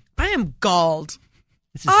more time? I am galled.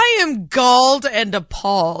 I am galled and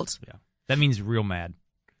appalled. Yeah. That means real mad.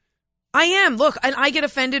 I am. Look, and I get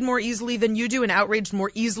offended more easily than you do and outraged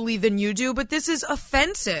more easily than you do, but this is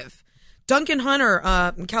offensive. Duncan Hunter,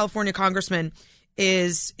 California congressman,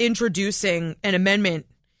 is introducing an amendment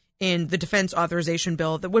in the defense authorization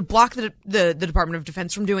bill that would block the Department of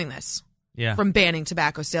Defense from doing this, from banning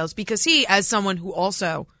tobacco sales, because he, as someone who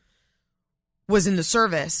also was in the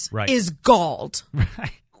service, is galled.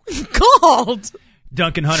 Galled.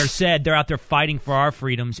 Duncan Hunter said they're out there fighting for our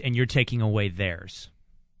freedoms and you're taking away theirs.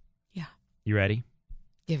 Yeah. You ready?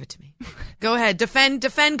 Give it to me. Go ahead. Defend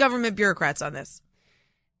government bureaucrats on this.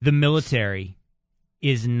 The military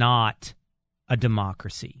is not a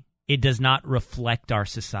democracy. It does not reflect our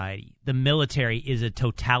society. The military is a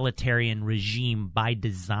totalitarian regime by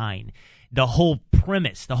design. The whole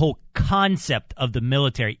premise, the whole concept of the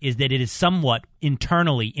military is that it is somewhat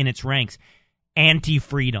internally in its ranks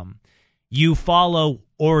anti-freedom. You follow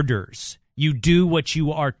orders. You do what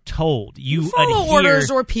you are told. You follow adhere orders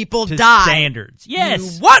or people to die. Standards.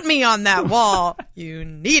 Yes. You want me on that wall. You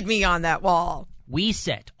need me on that wall. We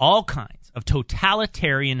set all kinds of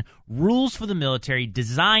totalitarian rules for the military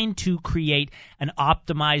designed to create an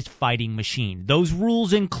optimized fighting machine. Those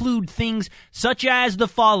rules include things such as the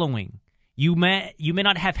following. You may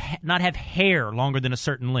not have hair longer than a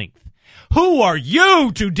certain length. Who are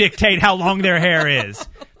you to dictate how long their hair is?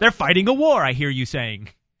 They're fighting a war, I hear you saying.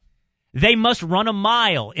 They must run a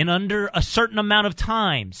mile in under a certain amount of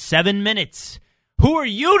time, 7 minutes. Who are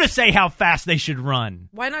you to say how fast they should run?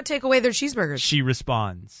 Why not take away their cheeseburgers? She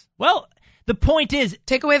responds. Well, the point is...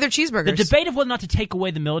 Take away their cheeseburgers. The debate of whether or not to take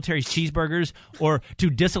away the military's cheeseburgers or to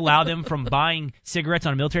disallow them from buying cigarettes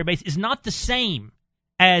on a military base is not the same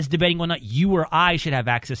as debating whether or not you or I should have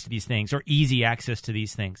access to these things or easy access to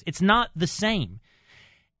these things. It's not the same.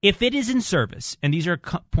 If it is in service, and these are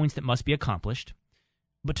points that must be accomplished,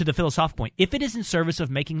 but to the philosophical point, if it is in service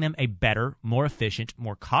of making them a better, more efficient,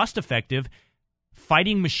 more cost-effective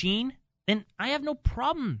fighting machine, then I have no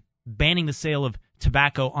problem banning the sale of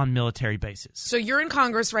tobacco on military bases. So you're in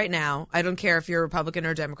Congress right now. I don't care if you're a Republican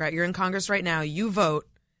or Democrat. You're in Congress right now. You vote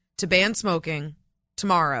to ban smoking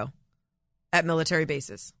tomorrow at military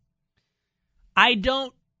bases. I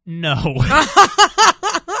don't know.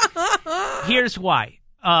 Here's why.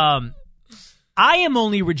 I am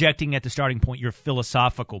only rejecting at the starting point your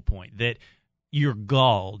philosophical point that you're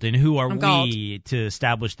galled, and who are we to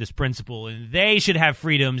establish this principle, and they should have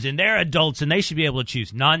freedoms, and they're adults, and they should be able to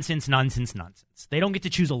choose. Nonsense. They don't get to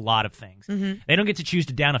choose a lot of things. Mm-hmm. They don't get to choose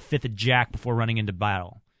to down a fifth of Jack before running into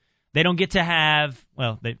battle. They don't get to have,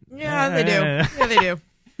 well, they do. Yeah, they do.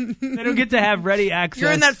 They don't get to have ready access.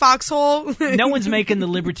 You're in that foxhole. No one's making the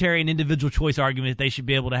libertarian individual choice argument that they should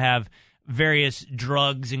be able to have various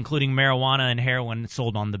drugs, including marijuana and heroin,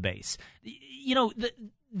 sold on the base. You know,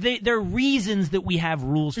 there are reasons that we have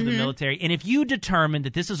rules for the military, and if you determine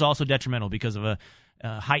that this is also detrimental because of a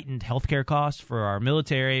heightened healthcare cost for our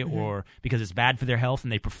military, or because it's bad for their health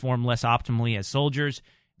and they perform less optimally as soldiers,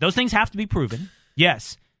 those things have to be proven.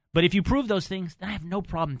 Yes, but if you prove those things, then I have no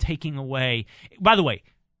problem taking away. By the way,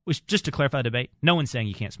 just to clarify the debate, no one's saying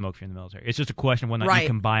you can't smoke if you're in the military. It's just a question of whether or not you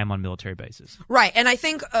can buy them on military bases. Right, and I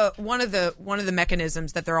think one of the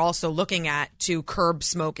mechanisms that they're also looking at to curb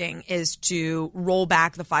smoking is to roll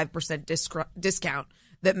back the 5% discount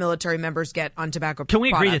that military members get on tobacco products. Can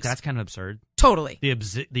we agree that that's kind of absurd? Totally.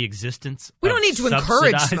 The existence. We don't need to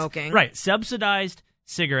encourage smoking. Right, subsidized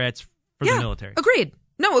cigarettes for the military. Agreed.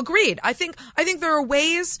 No, agreed. I think there are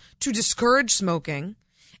ways to discourage smoking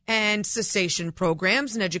and cessation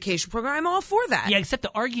programs and education programs. I'm all for that. Yeah, except the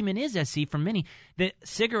argument is, SC, for many, that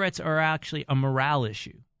cigarettes are actually a morale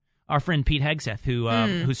issue. Our friend Pete Hegseth,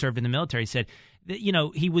 who served in the military, said that, you know,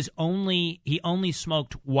 he only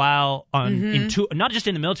smoked while on not just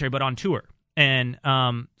in the military but on tour and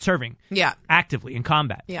serving actively in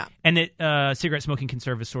combat. Yeah. And that cigarette smoking can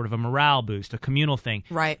serve as sort of a morale boost, a communal thing.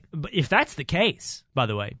 Right. But if that's the case, by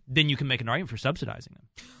the way, then you can make an argument for subsidizing them.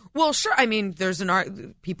 Well, sure. I mean, there's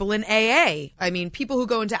people in AA. I mean, people who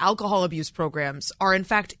go into alcohol abuse programs are, in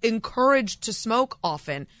fact, encouraged to smoke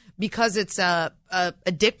often because it's a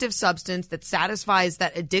addictive substance that satisfies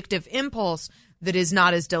that addictive impulse that is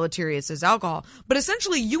not as deleterious as alcohol. But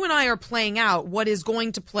essentially, you and I are playing out what is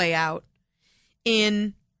going to play out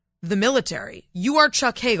in the military. You are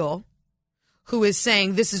Chuck Hagel, who is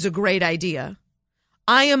saying this is a great idea.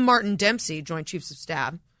 I am Martin Dempsey, Joint Chiefs of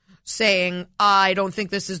Staff, saying, I don't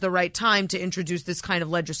think this is the right time to introduce this kind of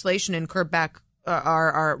legislation and curb back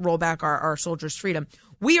roll back our soldiers' freedom.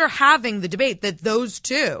 We are having the debate that those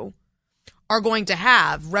two are going to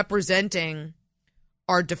have representing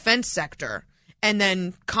our defense sector. And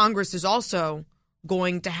then Congress is also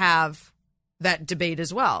going to have that debate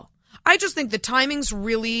as well. I just think the timing's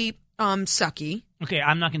really sucky. Okay,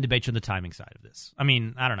 I'm not going to debate you on the timing side of this. I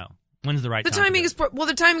mean, I don't know. When's the right time? The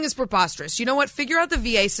timing is preposterous. You know what? Figure out the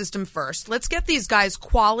VA system first. Let's get these guys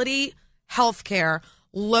quality health care,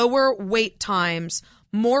 lower wait times,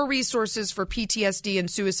 more resources for PTSD and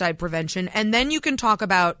suicide prevention, and then you can talk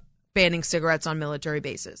about banning cigarettes on military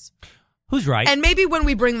bases. Who's right? And maybe when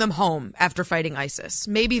we bring them home after fighting ISIS,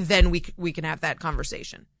 maybe then we can have that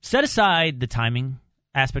conversation. Set aside the timing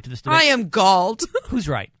aspect of this debate. I am galled. Who's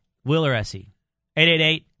right? Will or SE?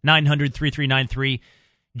 888-900-3393.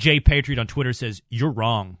 Jay Patriot on Twitter says, you're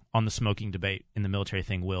wrong on the smoking debate in the military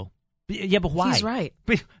thing, Will. Yeah, but why? He's right.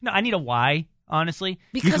 No, I need a why, honestly.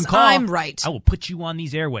 Because I'm right. I will put you on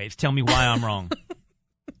these airwaves. Tell me why I'm wrong.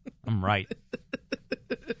 I'm right.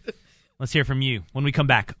 Let's hear from you when we come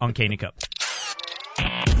back on Kane and Cup.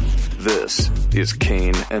 This is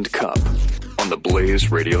Kane and Cup on the Blaze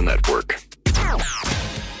Radio Network.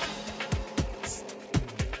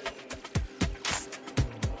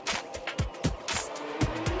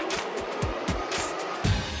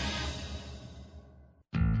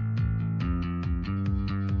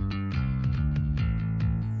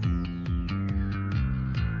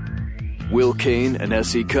 Will Kane and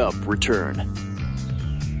S.E. Cup return.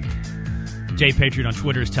 Jay Patriot on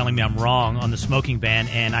Twitter is telling me I'm wrong on the smoking ban,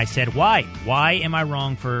 and I said, why? Why am I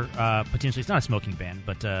wrong for potentially, it's not a smoking ban,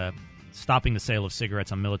 but stopping the sale of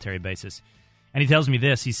cigarettes on military bases? And he tells me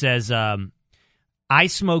this. He says, I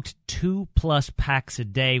smoked 2+ packs a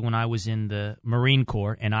day when I was in the Marine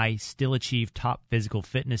Corps, and I still achieve top physical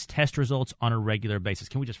fitness test results on a regular basis.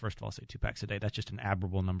 Can we just first of all say 2 packs a day? That's just an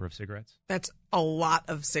admirable number of cigarettes. That's a lot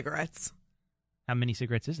of cigarettes. How many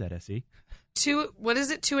cigarettes is that, SE?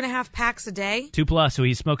 2.5 packs a day? 2+, so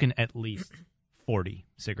he's smoking at least 40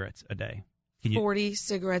 cigarettes a day. 40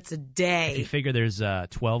 cigarettes a day. If you figure there's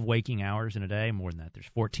 12 waking hours in a day, more than that, there's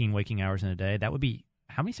 14 waking hours in a day, that would be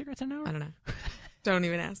how many cigarettes an hour? I don't know. Don't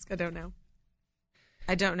even ask. I don't know.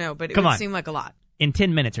 But it would seem like a lot. In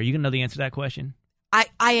 10 minutes, are you going to know the answer to that question? I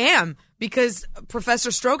am, because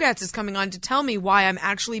Professor Strogatz is coming on to tell me why I'm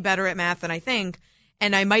actually better at math than I think,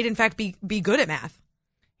 and I might, in fact, be good at math.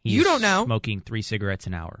 You don't know. Smoking 3 cigarettes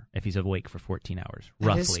an hour if he's awake for 14 hours, That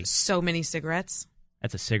roughly. is so many cigarettes.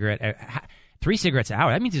 That's a cigarette. 3 cigarettes an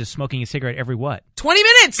hour. That means he's just smoking a cigarette every what? 20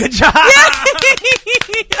 minutes. Good job.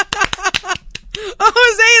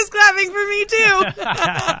 Jose is clapping for me, too.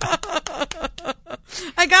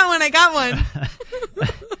 I got one.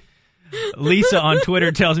 Lisa on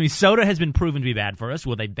Twitter tells me soda has been proven to be bad for us.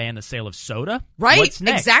 Will they ban the sale of soda? Right? What's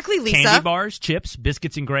next? Exactly, Lisa. Candy bars, chips,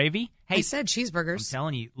 biscuits, and gravy. Hey, I said cheeseburgers. I'm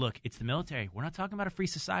telling you, look, it's the military. We're not talking about a free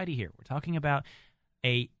society here. We're talking about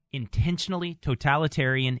a intentionally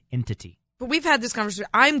totalitarian entity. But we've had this conversation.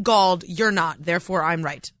 I'm galled. You're not. Therefore, I'm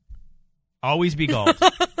right. Always be galled.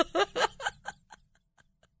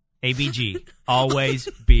 ABG. Always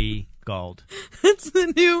be galled. That's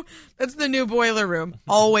the new boiler room.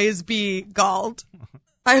 Always be galled.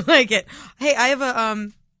 I like it. Hey, I have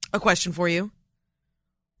a question for you.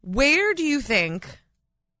 Where do you think,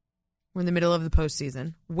 we're in the middle of the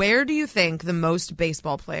postseason, where do you think the most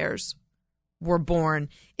baseball players were born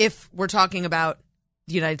if we're talking about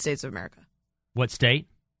the United States of America? What state?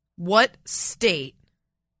 What state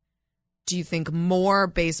do you think more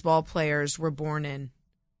baseball players were born in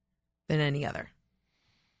than any other?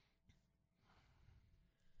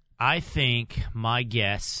 I think my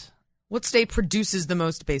guess. What state produces the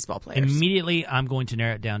most baseball players? Immediately, I'm going to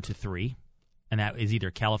narrow it down to 3, and that is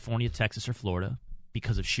either California, Texas, or Florida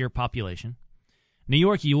because of sheer population. New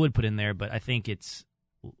York, you would put in there, but I think it's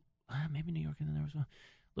maybe New York, and then there was a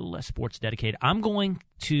little less sports dedicated. I'm going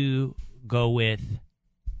to go with.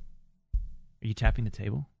 Are you tapping the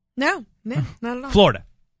table? No, not at all. Florida.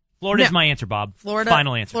 Florida is my answer, Bob.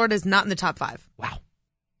 Final answer. Florida is not in the top 5. Wow.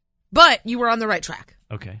 But you were on the right track.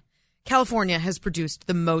 Okay. California has produced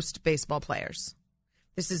the most baseball players.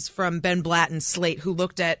 This is from Ben Blatt and Slate, who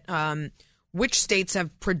looked at which states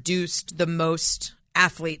have produced the most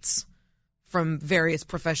athletes from various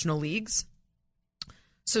professional leagues.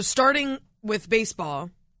 So starting with baseball,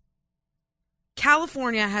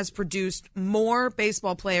 California has produced more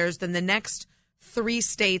baseball players than the next 3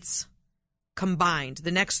 states combined.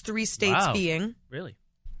 The next 3 states being really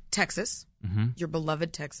Texas, your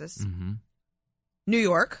beloved Texas, New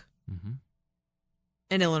York,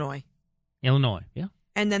 and Illinois. Illinois, yeah.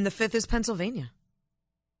 And then the 5th is Pennsylvania.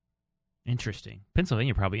 Interesting.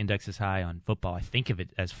 Pennsylvania probably indexes high on football. I think of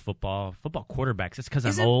it as football quarterbacks. It's because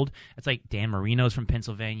I'm old. It's like Dan Marino's from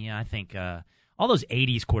Pennsylvania. I think all those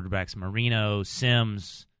 80s quarterbacks, Marino,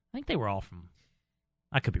 Sims, I think they were all from.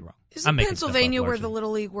 I could be wrong. Isn't Pennsylvania where the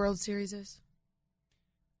Little League World Series is?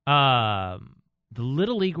 The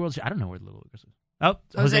Little League World Series. I don't know where the Little League World Series is. Oh,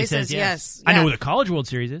 Jose says yes. Yeah. I know where the College World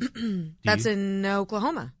Series is. That's in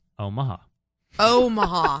Oklahoma. Omaha.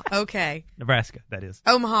 Okay. Nebraska, that is.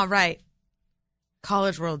 Omaha, right.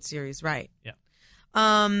 College World Series, right. Yeah.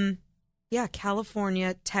 Yeah,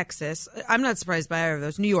 California, Texas. I'm not surprised by either of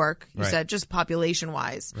those. New York, you Right. said, just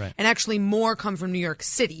population-wise. Right. And actually more come from New York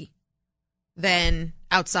City than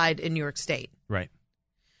outside in New York State. Right.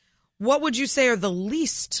 What would you say are the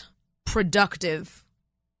least productive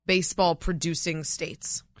baseball-producing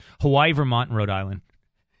states? Hawaii, Vermont, and Rhode Island.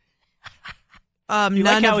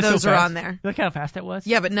 None of those are on there. You look how fast that was?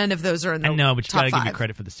 Yeah, but none of those are in the I know, but you top got to give me 5.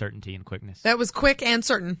 credit for the certainty and quickness. That was quick and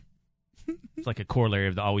certain. It's like a corollary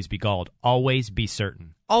of the always be galled. Always be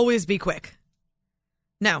certain. Always be quick.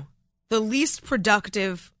 No. The least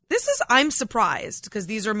productive. I'm surprised because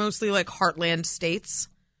these are mostly like heartland states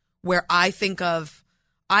where I think of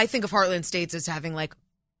heartland states as having like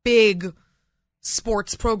big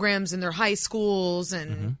sports programs in their high schools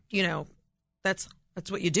and, that's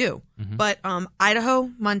what you do. But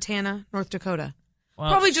Idaho, Montana, North Dakota. Well,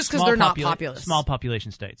 probably just because they're not populous. Small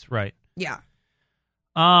population states, right. Yeah.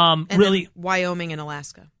 And really, Wyoming and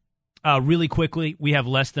Alaska. Really quickly, we have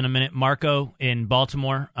less than a minute. Marco in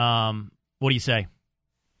Baltimore. What do you say?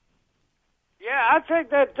 Yeah, I think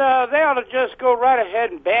that they ought to just go right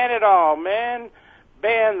ahead and ban it all, man.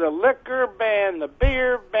 Ban the liquor, ban the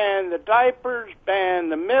beer, ban the diapers, ban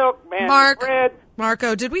the milk, ban the bread.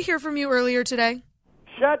 Marco, did we hear from you earlier today?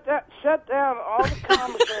 Shut down all the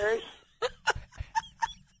commissaries.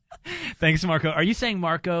 Thanks, Marco. Are you saying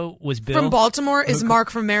Marco was Bill? From Baltimore is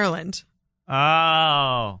Mark from Maryland.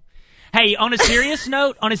 Oh. Hey, on a serious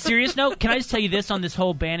note, can I just tell you this on this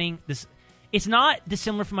whole banning this? it's not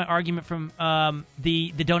dissimilar from my argument from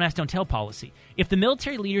the don't ask, don't tell policy. If the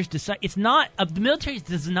military leaders decide, the military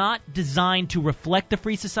is not designed to reflect the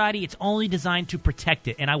free society. It's only designed to protect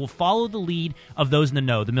it. And I will follow the lead of those in the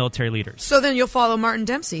know, the military leaders. So then you'll follow Martin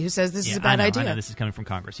Dempsey, who says this is a bad idea. I know this is coming from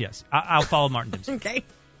Congress. Yes, I'll follow Martin Dempsey. Okay.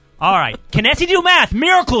 All right. Can Essie do math?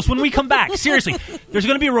 Miracles when we come back. Seriously, there's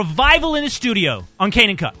going to be a revival in the studio on Kane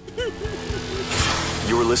and Cup.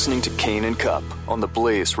 You're listening to Kane and Cup on the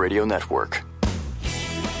Blaze Radio Network.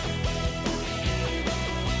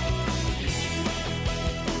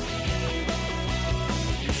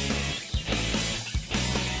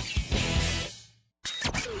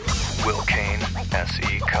 Will Kane,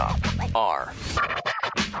 S.E. Cup, R.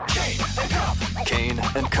 Kane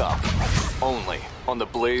and Cup, only on the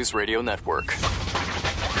Blaze Radio Network.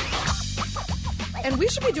 And we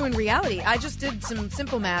should be doing reality. I just did some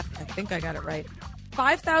simple math. I think I got it right.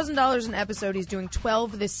 $5,000 an episode. He's doing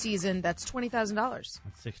 12 this season. That's $20,000.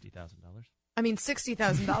 That's $60,000. I mean,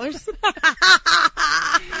 $60,000.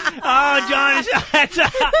 Oh, John.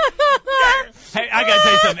 Hey, I got to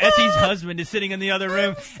tell you something. Essie's husband is sitting in the other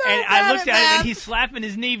room, and I looked at it, and he's slapping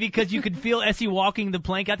his knee because you could feel Essie walking the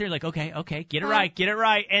plank out there like, okay, get it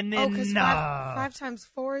right. And then, no. 5 times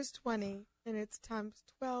 4 is 20, and it's times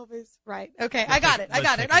 12 is right. Okay, I got it.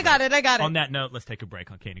 On that note, let's take a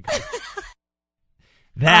break on Kane and Cup.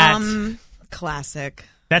 That's classic.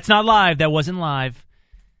 That's not live. That wasn't live.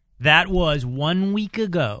 That was 1 week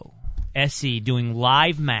ago. Essie doing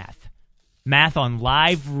live math on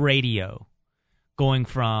live radio, going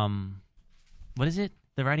from, what is it?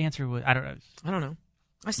 The right answer was, I don't know.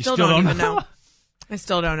 I still don't even know. I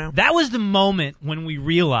still don't know. That was the moment when we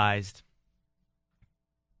realized,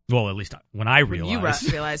 well, at least when I realized.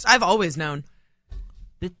 You realized. I've always known.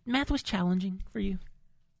 That math was challenging for you.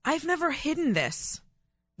 I've never hidden this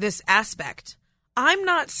aspect. I'm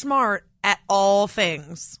not smart at all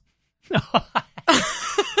things.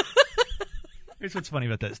 Here's what's funny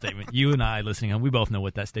about that statement. You and I listening on, we both know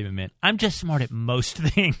what that statement meant. I'm just smart at most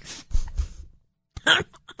things.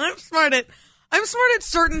 I'm smart at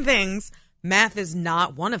certain things. Math is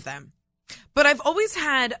not one of them. But I've always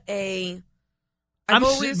had basically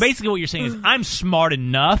what you're saying is I'm smart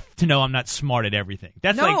enough to know I'm not smart at everything.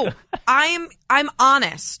 I'm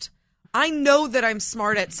honest. I know that I'm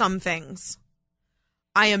smart at some things.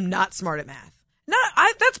 I am not smart at math.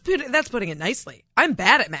 That's putting it nicely. I'm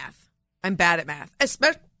bad at math.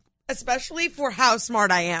 Especially for how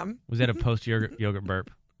smart I am. Was that a post-yogurt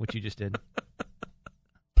burp, what you just did?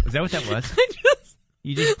 Is that what that was?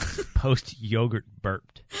 You just post-yogurt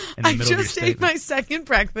burped in the middle of your statement. I just ate my second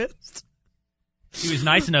breakfast. He was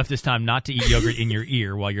nice enough this time not to eat yogurt in your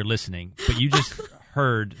ear while you're listening, but you just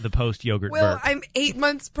heard the post-yogurt burp. I'm 8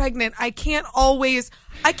 months pregnant. I can't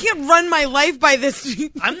run my life by this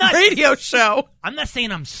radio show. I'm not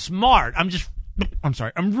saying I'm smart. I'm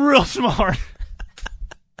real smart.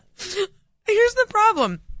 Here's the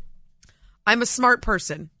problem. I'm a smart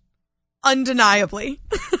person. Undeniably.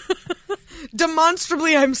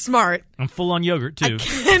 Demonstrably, I'm smart. I'm full on yogurt, too.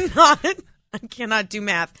 I cannot do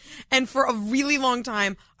math. And for a really long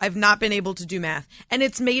time, I've not been able to do math. And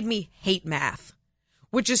it's made me hate math,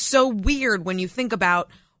 which is so weird when you think about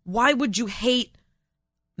why would you hate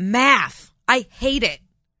math? I hate it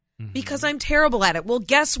because I'm terrible at it. Well,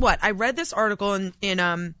 guess what? I read this article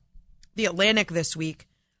in The Atlantic this week.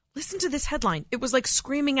 Listen to this headline. It was like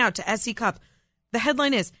screaming out to S.E. Cup. The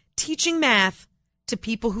headline is, Teaching Math to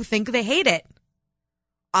People Who Think They Hate It.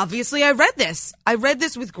 Obviously, I read this. I read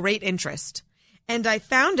this with great interest. And I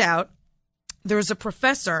found out there's a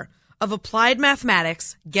professor of applied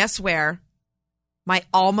mathematics, guess where? My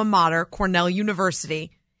alma mater, Cornell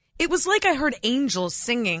University. It was like I heard angels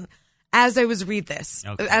singing as I was reading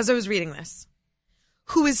this.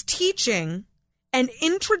 Who is teaching an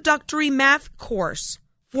introductory math course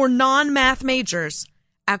for non-math majors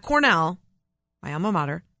at Cornell, my alma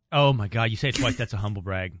mater. Oh my God, you say it twice, that's a humble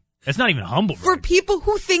brag. That's not even a humble brag. For people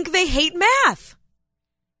who think they hate math.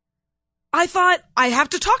 I thought, I have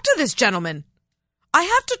to talk to this gentleman. I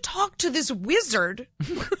have to talk to this wizard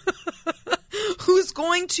who's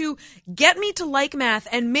going to get me to like math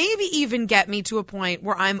and maybe even get me to a point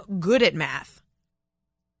where I'm good at math.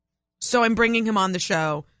 So I'm bringing him on the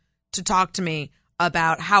show to talk to me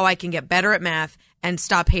about how I can get better at math and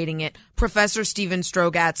stop hating it. Professor Steven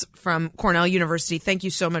Strogatz from Cornell University, thank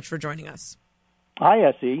you so much for joining us. Hi,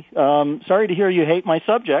 Essie. Sorry to hear you hate my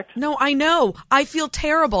subject. No, I know. I feel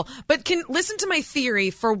terrible. But listen to my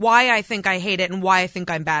theory for why I think I hate it and why I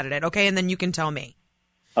think I'm bad at it, okay? And then you can tell me.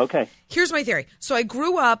 Okay. Here's my theory. So I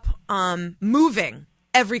grew up moving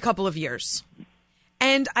every couple of years.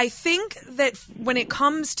 And I think that when it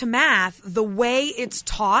comes to math, the way it's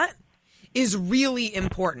taught is really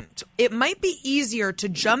important. It might be easier to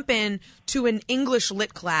jump in to an English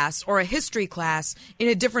lit class or a history class in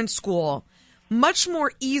a different school much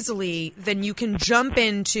more easily than you can jump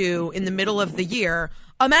into, in the middle of the year,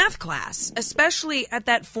 a math class, especially at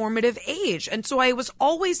that formative age. And so I was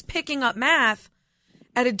always picking up math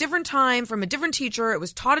at a different time from a different teacher. It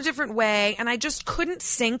was taught a different way, and I just couldn't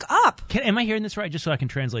sync up. Am I hearing this right? Just so I can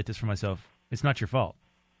translate this for myself. It's not your fault.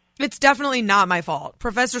 It's definitely not my fault.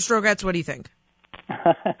 Professor Strogatz, what do you think?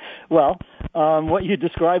 Well, what you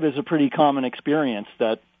describe is a pretty common experience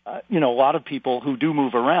that, a lot of people who do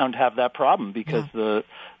move around have that problem because the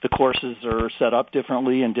courses are set up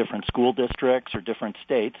differently in different school districts or different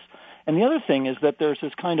states. And the other thing is that there's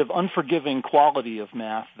this kind of unforgiving quality of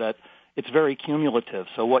math that it's very cumulative.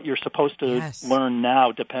 So what you're supposed to learn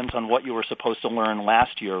now depends on what you were supposed to learn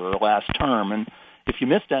last year or last term. And if you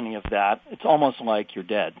missed any of that, it's almost like you're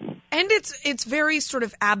dead. And it's very sort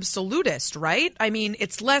of absolutist, right? I mean,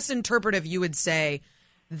 it's less interpretive, you would say,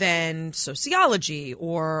 than sociology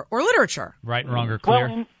or literature. Right and wrong are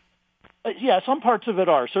clear. Well, some parts of it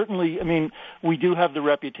are. Certainly, I mean, we do have the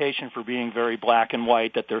reputation for being very black and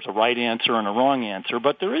white, that there's a right answer and a wrong answer,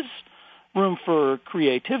 but there is room for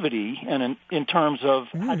creativity and in terms of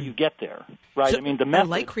how do you get there, right? So, I mean, the method I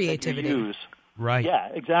like creativity. that you use. Right. Yeah,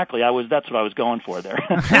 exactly. That's what I was going for there.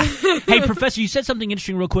 Hey, Professor, you said something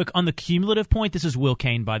interesting real quick on the cumulative point. This is Will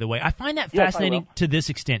Kane, by the way. I find that fascinating to this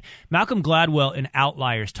extent. Malcolm Gladwell in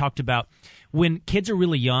Outliers talked about when kids are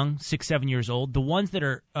really young, 6, 7 years old, the ones that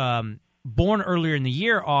are born earlier in the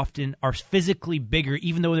year often are physically bigger,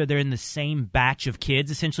 even though they're in the same batch of kids,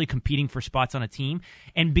 essentially competing for spots on a team.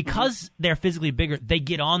 And because they're physically bigger, they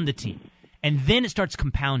get on the team. And then it starts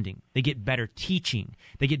compounding. They get better teaching.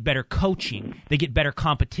 They get better coaching. They get better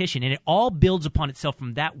competition. And it all builds upon itself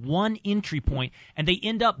from that one entry point, and they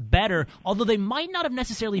end up better, although they might not have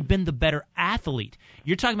necessarily been the better athlete.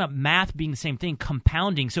 You're talking about math being the same thing,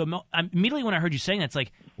 compounding. So immediately when I heard you saying that, it's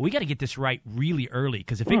like, we got to get this right really early,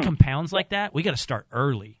 because if it compounds like that, we got to start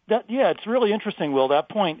early. It's really interesting, Will, that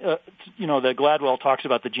point. That Gladwell talks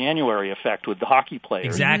about the January effect with the hockey players.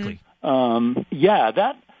 Exactly.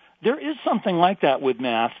 There is something like that with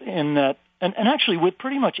math in that, and actually with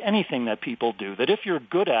pretty much anything that people do, that if you're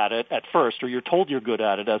good at it at first, or you're told you're good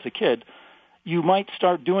at it as a kid, you might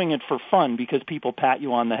start doing it for fun because people pat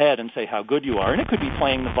you on the head and say how good you are. And it could be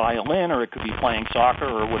playing the violin, or it could be playing soccer,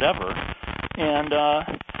 or whatever. And,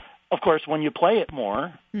 of course, when you play it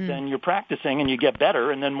more, then you're practicing and you get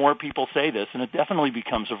better, and then more people say this, and it definitely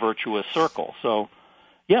becomes a virtuous circle. So,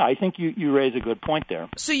 yeah, I think you raise a good point there.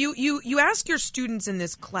 So you ask your students in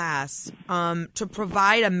this class to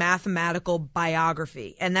provide a mathematical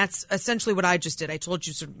biography, and that's essentially what I just did. I told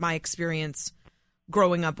you sort of my experience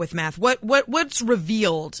growing up with math. What's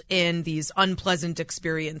revealed in these unpleasant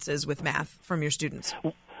experiences with math from your students?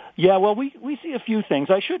 Yeah, well, we see a few things.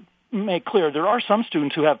 I should make clear there are some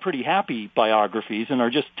students who have pretty happy biographies and are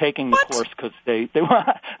just taking the course because they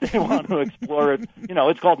want to explore it.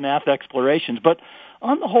 It's called Math Explorations, but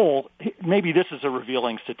on the whole, maybe this is a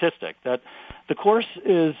revealing statistic, that the course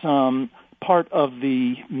is part of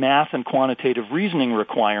the math and quantitative reasoning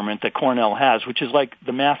requirement that Cornell has, which is like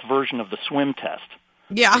the math version of the swim test.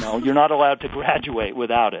 Yeah. You're not allowed to graduate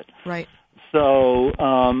without it. Right. So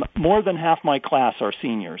more than half my class are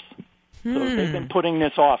seniors. So they've been putting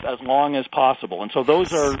this off as long as possible. And so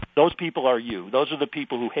those people are you. Those are the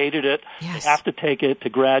people who hated it. Yes. They have to take it to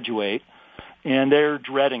graduate, and they're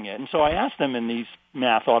dreading it. And so I asked them in these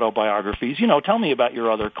math autobiographies, tell me about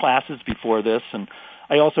your other classes before this. And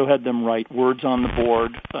I also had them write words on the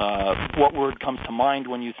board. What word comes to mind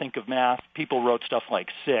when you think of math? People wrote stuff like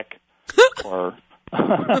sick or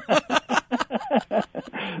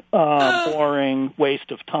boring,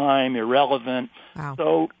 waste of time, irrelevant. Wow.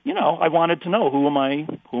 So, I wanted to know who am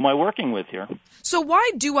I working with here? So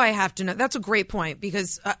why do I have to know? That's a great point,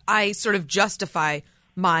 because I sort of justify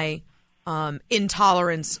my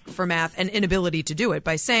intolerance for math and inability to do it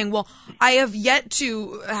by saying, well, I have yet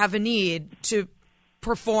to have a need to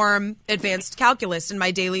perform advanced calculus in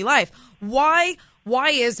my daily life. Why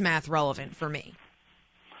is math relevant for me?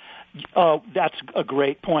 That's a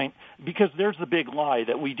great point, because there's the big lie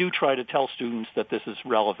that we do try to tell students that this is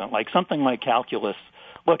relevant. Like something like calculus.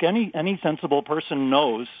 Look, any sensible person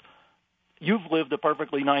knows you've lived a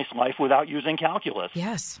perfectly nice life without using calculus.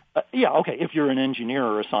 Yes. Okay, if you're an engineer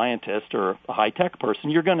or a scientist or a high-tech person,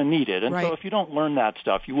 you're going to need it. And so if you don't learn that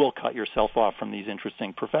stuff, you will cut yourself off from these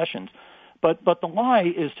interesting professions. But the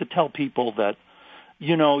lie is to tell people that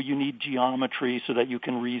you need geometry so that you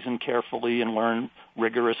can reason carefully and learn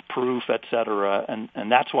rigorous proof, et cetera,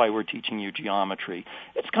 and that's why we're teaching you geometry.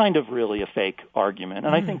 It's kind of really a fake argument,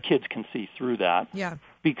 and I think kids can see through that. Yeah.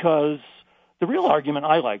 Because the real argument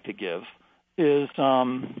I like to give is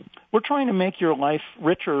we're trying to make your life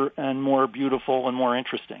richer and more beautiful and more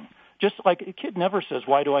interesting. Just like a kid never says,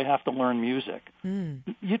 why do I have to learn music?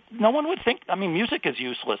 No one would think, music is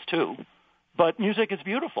useless too, but music is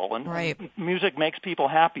beautiful, and music makes people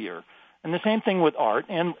happier. And the same thing with art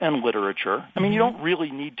and literature. You don't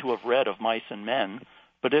really need to have read Of Mice and Men,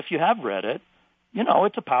 but if you have read it,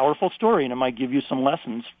 it's a powerful story, and it might give you some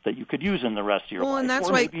lessons that you could use in the rest of your life. And that's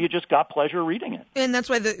or why maybe you just got pleasure reading it. And that's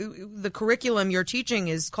why the curriculum you're teaching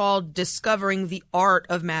is called Discovering the Art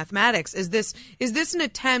of Mathematics. Is this an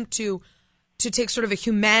attempt to take sort of a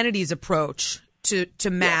humanities approach to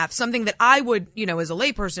math, something that I would, as a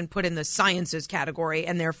layperson, put in the sciences category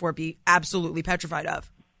and therefore be absolutely petrified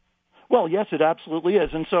of? Well, yes, it absolutely is.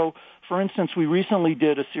 And so, for instance, we recently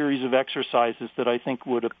did a series of exercises that I think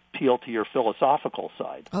would appeal to your philosophical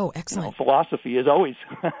side. Oh, excellent. Philosophy is always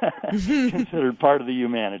considered part of the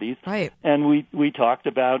humanities. Right. And we talked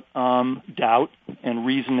about doubt and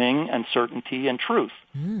reasoning and certainty and truth.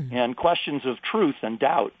 And questions of truth and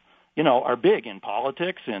doubt, are big in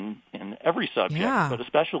politics and in every subject, but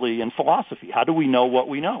especially in philosophy. How do we know what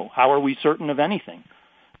we know? How are we certain of anything?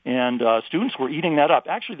 And students were eating that up.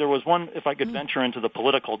 Actually, there was one, if I could venture into the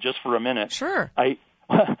political just for a minute. Sure.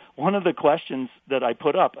 One of the questions that I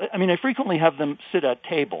put up, I frequently have them sit at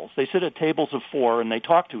tables. They sit at tables of 4 and they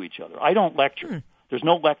talk to each other. I don't lecture. There's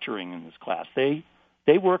no lecturing in this class. They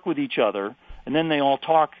work with each other, and then they all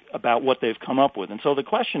talk about what they've come up with. And so the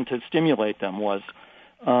question to stimulate them was,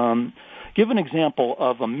 give an example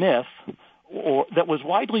of a myth that was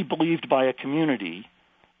widely believed by a community,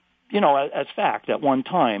 as fact at one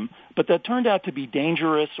time, but that turned out to be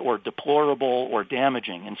dangerous or deplorable or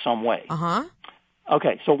damaging in some way.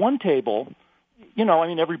 Okay, so one table,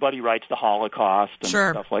 everybody writes the Holocaust and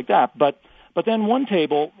stuff like that, but then one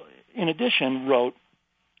table, in addition, wrote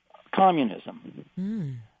communism.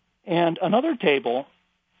 And another table,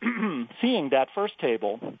 seeing that first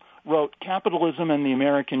table, wrote capitalism and the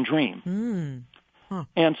American dream.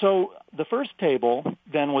 And so the first table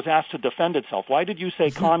then was asked to defend itself. Why did you say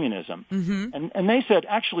communism? And they said,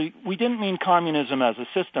 actually, we didn't mean communism as a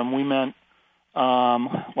system. We meant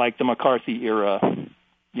like the McCarthy era,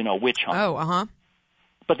 witch hunt.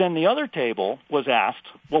 But then the other table was asked,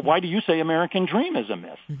 well, why do you say American dream is a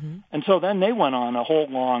myth? And so then they went on a whole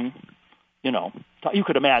long, you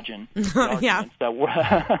could imagine the arguments that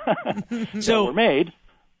were made.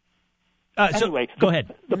 Anyway, go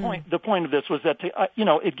ahead. The point of this was that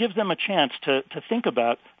it gives them a chance to think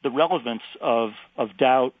about the relevance of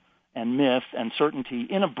doubt and myth and certainty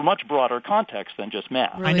in a much broader context than just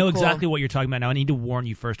math. Really I know exactly what you're talking about now. I need to warn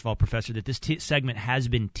you, first of all, Professor, that this segment has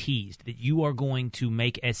been teased, that you are going to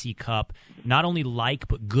make SE Cup not only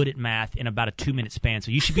but good at math in about a 2-minute span.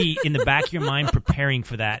 So you should be in the back of your mind preparing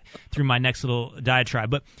for that through my next little diatribe.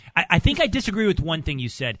 But I think I disagree with one thing you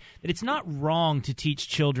said, that it's not wrong to teach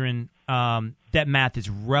children that math is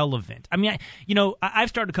relevant. I've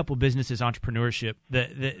started a couple of businesses, entrepreneurship.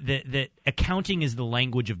 That accounting is the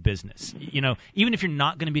language of business. Even if you're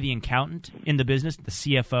not going to be the accountant in the business, the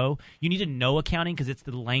CFO, you need to know accounting because it's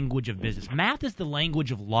the language of business. Math is the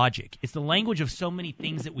language of logic. It's the language of so many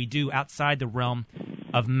things that we do outside the realm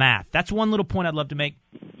of math. That's one little point I'd love to make.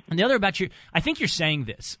 And the other about I think you're saying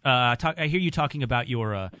this. I hear you talking about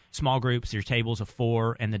your small groups, your tables of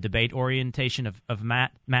 4, and the debate orientation of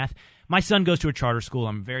math. My son goes to a charter school.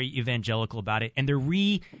 I'm very evangelical about it, and they're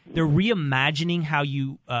reimagining how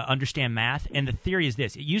you understand math. And the theory is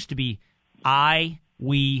this: it used to be I,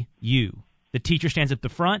 we, you. The teacher stands up the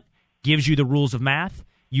front, gives you the rules of math.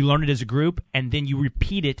 You learn it as a group, and then you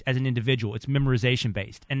repeat it as an individual. It's memorization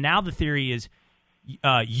based. And now the theory is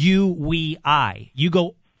you, we, I. You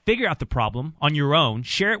go figure out the problem on your own,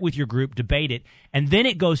 share it with your group, debate it, and then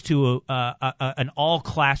it goes to an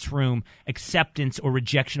all-classroom acceptance or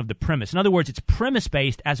rejection of the premise. In other words, it's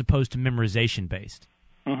premise-based as opposed to memorization-based.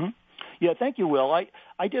 Yeah, thank you, Will.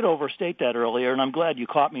 I did overstate that earlier, and I'm glad you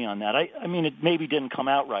caught me on that. It maybe didn't come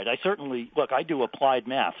out right. I do applied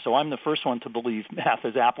math, so I'm the first one to believe math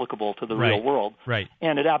is applicable to the real world. Right.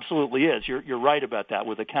 And it absolutely is. You're right about that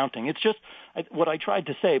with accounting. It's just what I tried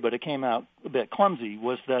to say, but it came out a bit clumsy,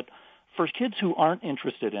 was that for kids who aren't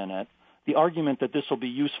interested in it, the argument that this will be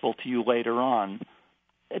useful to you later on,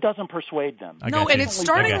 it doesn't persuade them. And it's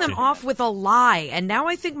starting them off with a lie, and now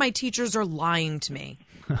I think my teachers are lying to me.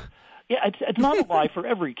 Yeah, it's not a lie for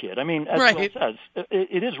every kid. I mean, as Right. Will says,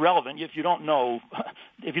 it is relevant. If you don't know,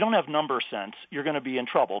 if you don't have number sense, you're going to be in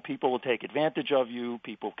trouble. People will take advantage of you.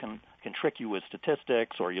 People can trick you with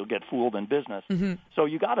statistics, or you'll get fooled in business. Mm-hmm. So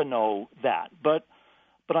you got to know that. But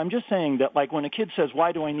I'm just saying that, like, when a kid says,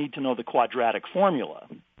 "Why do I need to know the quadratic formula?"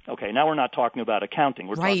 Okay, now we're not talking about accounting.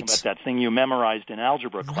 We're talking about that thing you memorized in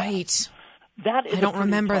algebra class. Right. That is I don't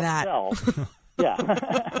remember that. Sell. Yeah,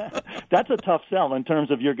 that's a tough sell in terms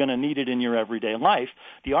of you're going to need it in your everyday life.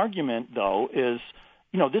 The argument, though, is,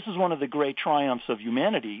 this is one of the great triumphs of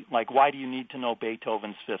humanity. Like, why do you need to know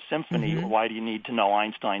Beethoven's Fifth Symphony, or why do you need to know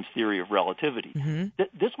Einstein's theory of relativity?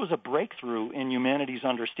 This was a breakthrough in humanity's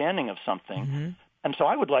understanding of something. And so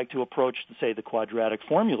I would like to approach, say, the quadratic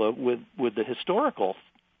formula with the historical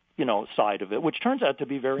side of it, which turns out to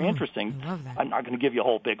be very interesting. I love that. I'm not going to give you a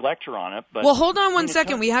whole big lecture on it. But Well, hold on one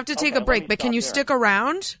second. We have to take a break, but can you stick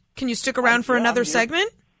around? Can you stick around for another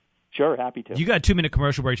segment? Sure, happy to. You got a 2-minute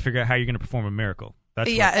commercial break to figure out how you're going to perform a miracle.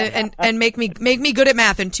 That's and make me good at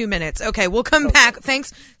math in 2 minutes. Okay, we'll come back.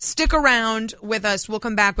 Thanks. Stick around with us. We'll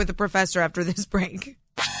come back with the professor after this break.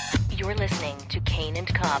 You're listening to Kane and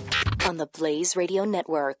Cup on the Blaze Radio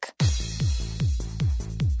Network.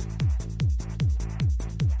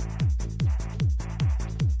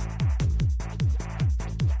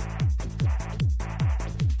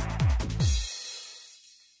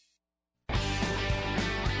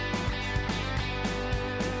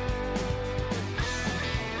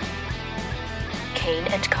 Kane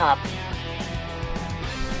and Cup.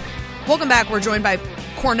 Welcome back. We're joined by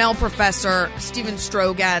Cornell professor Steven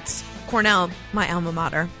Strogatz. Cornell, my alma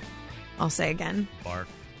mater. I'll say again. Barf.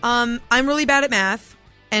 I'm really bad at math,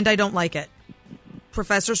 and I don't like it.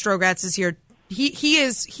 Professor Strogatz is here. He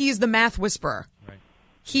is the math whisperer. Right.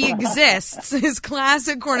 He exists. His class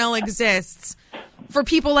at Cornell exists for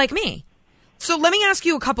people like me. So let me ask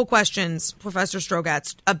you a couple questions, Professor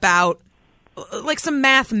Strogatz, about like some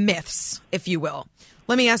math myths, if you will.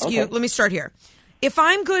 Let me ask you. Let me start here. If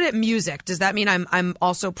I'm good at music, does that mean I'm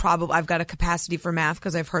also I've got a capacity for math?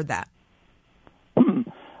 Because I've heard that.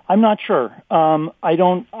 I'm not sure. I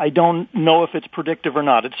don't know if it's predictive or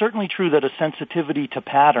not. It's certainly true that a sensitivity to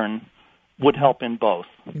pattern would help in both.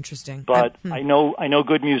 Interesting. But I know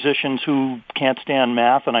good musicians who can't stand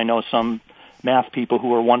math, and I know some math people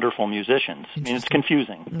who are wonderful musicians. I mean, it's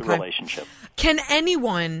confusing, the relationship. Can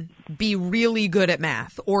anyone be really good at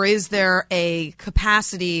math? Or is there a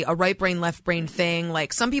capacity, a right brain, left brain thing?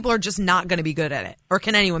 Like, some people are just not going to be good at it. Or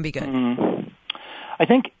can anyone be good? I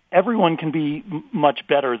think everyone can be much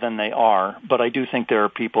better than they are, but I do think there are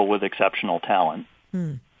people with exceptional talent.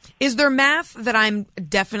 Is there math that I'm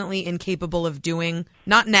definitely incapable of doing?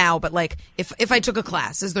 Not now, but like if I took a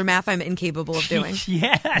class, is there math I'm incapable of doing?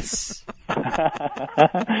 Yes.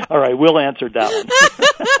 All right, Will answered that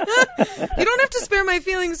one. You don't have to spare my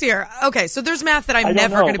feelings here. Okay, so there's math that I'm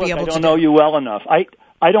never going to be able to do. I don't know you well enough.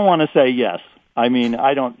 I don't want to say yes. I mean,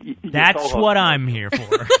 I don't. That's what I'm here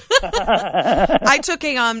for. I took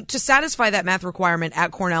to satisfy that math requirement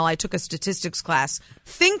at Cornell, I took a statistics class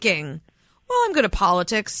thinking, well, I'm good at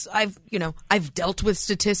politics. I've dealt with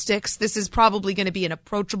statistics. This is probably going to be an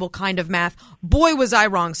approachable kind of math. Boy, was I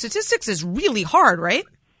wrong. Statistics is really hard, right?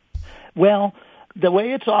 Well, the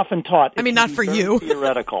way it's often taught, I mean, not for you.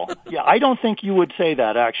 Theoretical. Yeah, I don't think you would say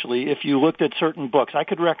that, actually. If you looked at certain books, I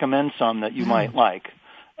could recommend some that you might like.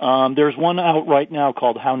 There's one out right now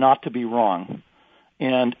called How Not to Be Wrong,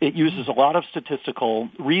 and it uses a lot of statistical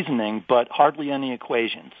reasoning, but hardly any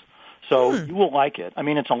equations. So you will like it. I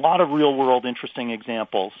mean, it's a lot of real-world interesting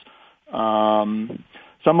examples,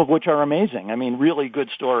 some of which are amazing. I mean, really good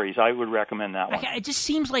stories. I would recommend that one. It just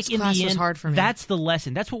seems like this in class the was end, hard for me. That's the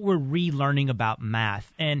lesson. That's what we're relearning about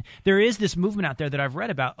math. And there is this movement out there that I've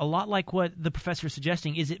read about, a lot like what the professor is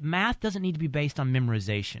suggesting, is that math doesn't need to be based on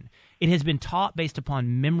memorization. It has been taught based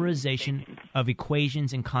upon memorization of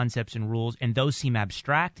equations and concepts and rules, and those seem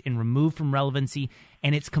abstract and removed from relevancy,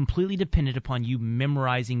 and it's completely dependent upon you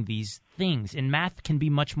memorizing these things. And math can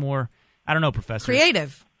be much more, I don't know, Professor.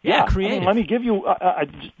 Creative. Yeah, creative. I mean, let me give you,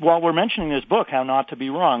 while we're mentioning this book, How Not to Be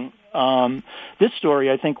Wrong, this story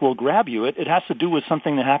I think will grab you. It has to do with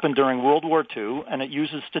something that happened during World War II, and it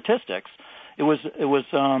uses statistics. It was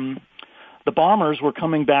the bombers were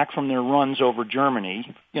coming back from their runs over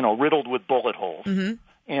Germany, riddled with bullet holes.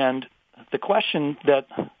 And the question that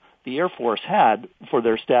the Air Force had for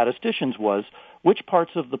their statisticians was, which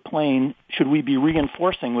parts of the plane should we be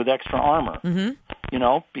reinforcing with extra armor?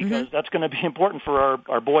 Because that's going to be important for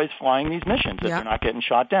our boys flying these missions if they're not getting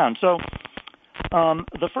shot down. So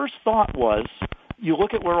the first thought was, you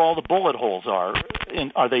look at where all the bullet holes are.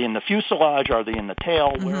 Are they in the fuselage? Are they in the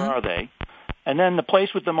tail? Where are they? and then the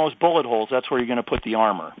place with the most bullet holes, that's where you're going to put the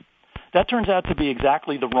armor. That turns out to be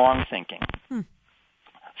exactly the wrong thinking.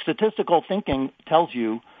 Statistical thinking tells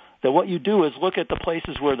you that what you do is look at the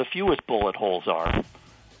places where the fewest bullet holes are,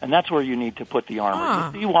 and that's where you need to put the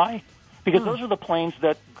armor. You see why? Because those are the planes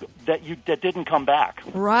that didn't come back.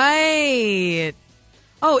 Right.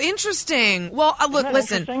 Oh, interesting. Well, look,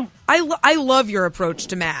 listen. I love your approach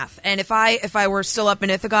to math, and if I were still up in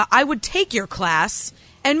Ithaca, I would take your class,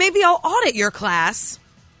 and maybe I'll audit your class.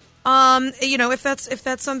 If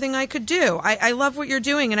that's something I could do. I love what you're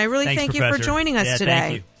doing, and I really thank you for joining us today.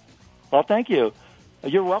 Thank you. Well, thank you.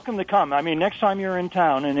 You're welcome to come. I mean, next time you're in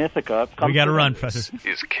town in Ithaca, come. We got to run, Professor.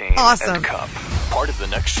 Is Kane and Cup, part of the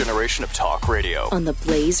next generation of talk radio on the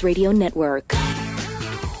Blaze Radio Network.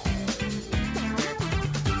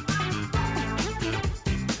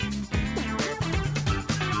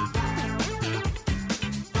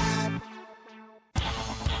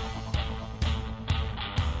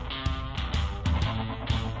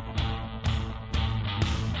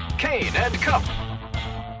 Kane and Cup.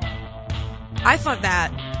 I thought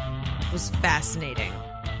that was fascinating.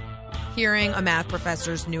 Hearing a math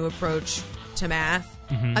professor's new approach to math,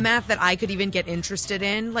 a math that I could even get interested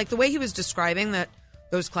in, like the way he was describing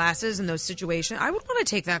those classes and those situations. I would want to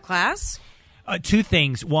take that class. Two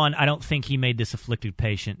things. One, I don't think he made this afflicted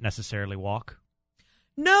patient necessarily walk.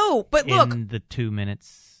 No, but look. In the 2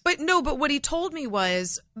 minutes. But what he told me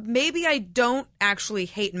was, maybe I don't actually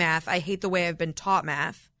hate math. I hate the way I've been taught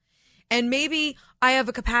math. And maybe I have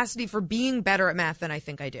a capacity for being better at math than I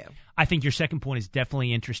think I do. I think your second point is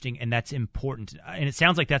definitely interesting, and that's important. And it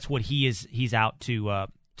sounds like that's what he's out to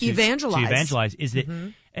evangelize. Is that?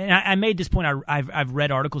 And I made this point. I've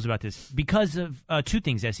read articles about this because of two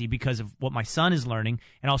things, Essie. Because of what my son is learning,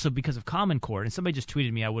 and also because of Common Core. And somebody just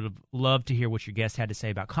tweeted me. I would have loved to hear what your guest had to say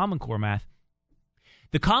about Common Core math.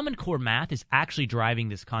 The Common Core math is actually driving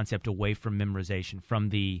this concept away from memorization, from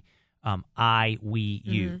the I, we,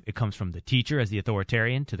 you. It comes from the teacher as the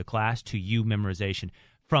authoritarian to the class to you memorization,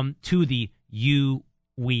 to the you,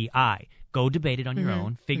 we, I. Go debate it on your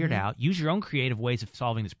own, figure it out, use your own creative ways of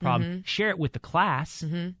solving this problem, share it with the class,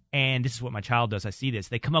 and this is what my child does. I see this.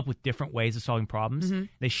 They come up with different ways of solving problems.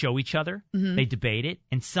 They show each other, they debate it,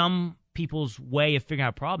 and some people's way of figuring out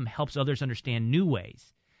a problem helps others understand new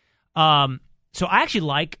ways. So I actually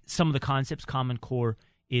like some of the concepts Common Core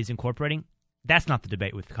is incorporating. That's not the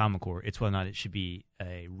debate with Common Core. It's whether or not it should be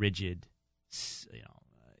a rigid,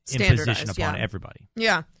 imposition upon everybody.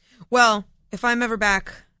 Yeah. Well, if I'm ever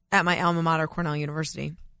back at my alma mater, Cornell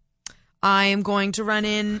University, I am going to run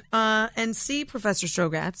in and see Professor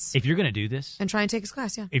Strogatz. If you're going to do this, and try and take his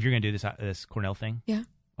class, If you're going to do this Cornell thing,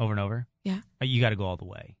 over and over, you got to go all the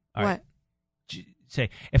way. All right.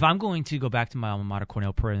 Say, if I'm going to go back to my alma mater,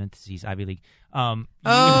 Cornell parentheses Ivy League.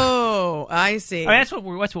 I see. That's what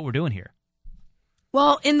we're doing here.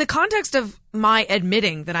 Well, in the context of my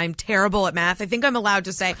admitting that I'm terrible at math, I think I'm allowed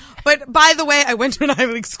to say, but by the way, I went to an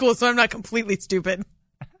Ivy League school, so I'm not completely stupid.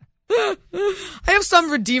 I have some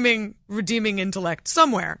redeeming intellect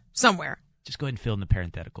somewhere. Just go ahead and fill in the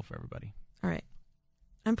parenthetical for everybody. All right.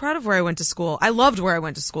 I'm proud of where I went to school. I loved where I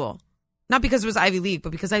went to school. Not because it was Ivy League,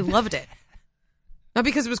 but because I loved it. Not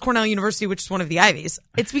because it was Cornell University, which is one of the Ivies.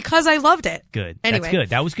 It's because I loved it. Good. Anyway. That's good.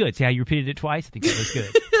 That was good. See how you repeated it twice? I think that was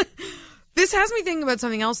good. This has me thinking about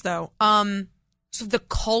something else, though. So the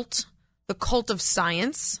cult of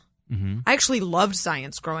science. I actually loved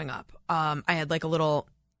science growing up. I had like a little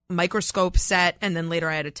microscope set, and then later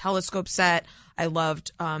I had a telescope set. I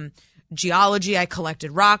loved geology. I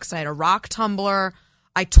collected rocks. I had a rock tumbler.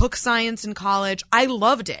 I took science in college. I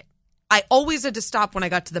loved it. I always had to stop when I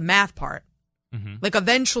got to the math part. Like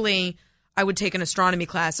eventually I would take an astronomy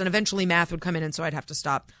class, and eventually math would come in, and so I'd have to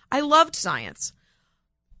stop. I loved science.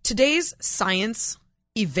 Today's science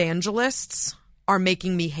evangelists are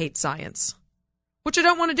making me hate science, which I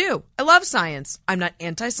don't want to do. I love science. I'm not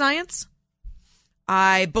anti-science.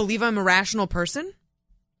 I believe I'm a rational person,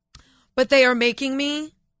 but they are making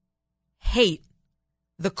me hate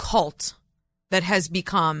the cult that has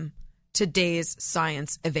become today's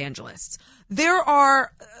science evangelists. There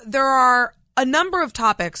are a number of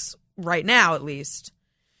topics right now, at least,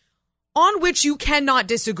 on which you cannot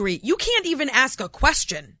disagree. You can't even ask a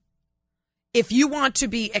question if you want to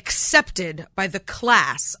be accepted by the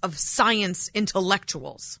class of science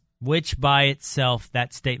intellectuals. Which by itself,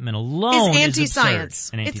 that statement alone is anti-science.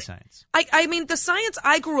 And anti-science. I mean, the science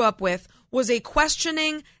I grew up with was a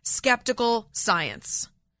questioning, skeptical science.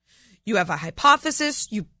 You have a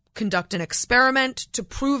hypothesis, you conduct an experiment to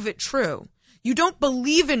prove it true. You don't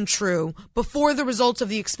believe in true before the results of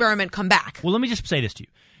the experiment come back. Well, let me just say this to you.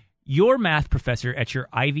 Your math professor at your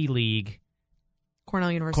Ivy League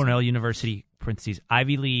Cornell University. Cornell University, parentheses,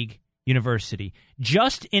 Ivy League University.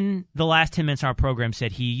 Just in the last 10 minutes of our program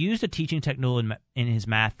said he used a teaching technique in his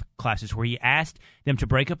math classes where he asked them to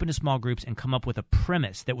break up into small groups and come up with a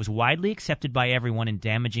premise that was widely accepted by everyone and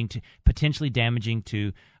potentially damaging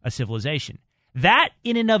to a civilization. That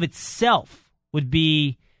in and of itself would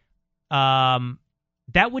be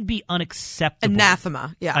unacceptable.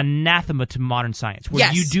 Anathema, yeah. Anathema to modern science, where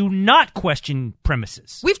Yes. you do not question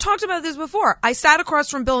premises. We've talked about this before. I sat across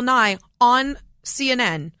from Bill Nye on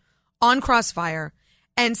CNN, on Crossfire,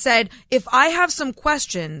 and said, if I have some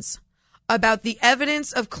questions about the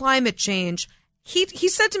evidence of climate change, he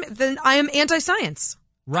said to me, then I am anti-science.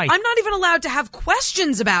 Right. I'm not even allowed to have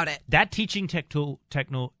questions about it. That teaching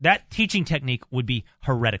technique would be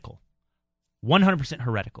heretical. 100%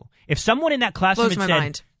 heretical. If someone in that classroom Blows had my said,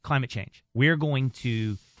 mind. climate change, we're going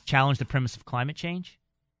to challenge the premise of climate change,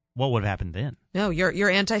 what would have happened then? No, you're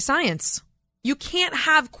anti-science. You can't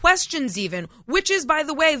have questions even, which is, by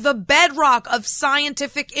the way, the bedrock of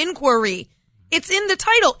scientific inquiry. It's in the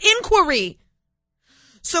title, inquiry.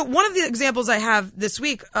 So one of the examples I have this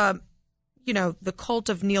week, the cult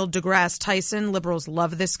of Neil deGrasse Tyson. Liberals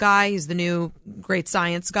love this guy. He's the new great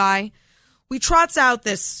science guy. He trots out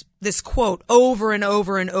this quote over and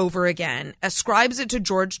over and over again, ascribes it to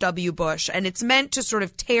George W. Bush, and it's meant to sort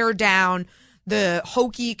of tear down the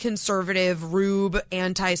hokey, conservative, rube,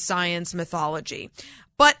 anti-science mythology.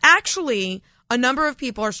 But actually, a number of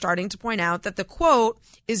people are starting to point out that the quote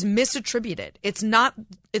is misattributed. It's not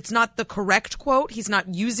the correct quote. He's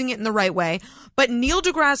not using it in the right way. But Neil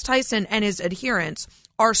deGrasse Tyson and his adherents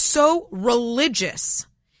are so religious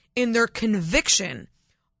in their conviction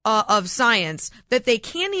of science that they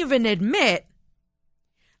can't even admit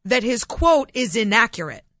that his quote is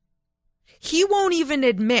inaccurate. He won't even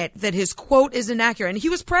admit that his quote is inaccurate. And he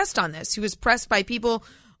was pressed on this. He was pressed by people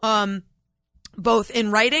both in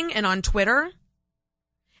writing and on Twitter.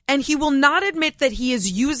 And he will not admit that he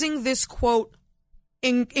is using this quote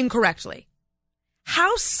incorrectly.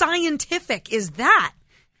 How scientific is that?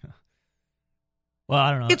 Well, I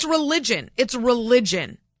don't know. It's religion. It's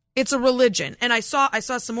religion. It's a religion. And I saw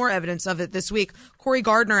some more evidence of it this week. Cory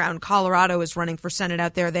Gardner out in Colorado is running for Senate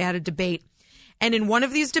out there. They had a debate. And in one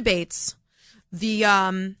of these debates,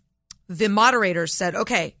 the moderators said,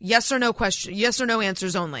 okay, yes or no question, yes or no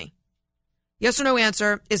answers only. Yes or no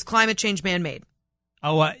answer, is climate change man-made?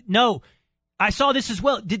 Oh, no. I saw this as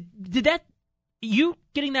well. Did that, you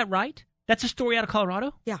getting that right? That's a story out of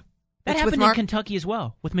Colorado? Yeah. That It's happened with in Kentucky as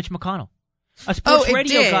well with Mitch McConnell. A sports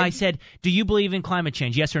radio guy said, do you believe in climate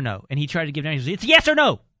change? Yes or no? And he tried to give an answer. It's yes or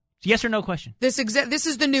no. It's yes or no question. This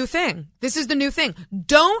is the new thing. This is the new thing.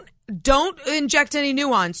 Don't inject any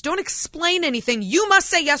nuance. Don't explain anything. You must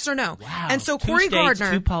say yes or no. Wow. And so Two Cory states,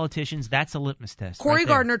 Gardner, two politicians, that's a litmus test. Cory right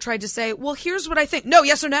there. Gardner tried to say, well, here's what I think. No,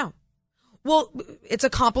 yes or no. Well, it's a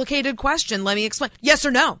complicated question. Let me explain. Yes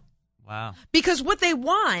or no. Wow. Because what they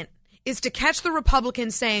want is to catch the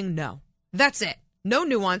Republicans saying no. That's it. No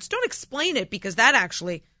nuance. Don't explain it, because that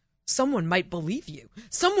actually, someone might believe you.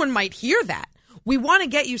 Someone might hear that. We want to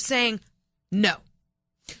get you saying no.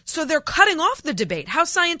 So they're cutting off the debate. How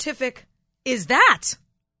scientific is that?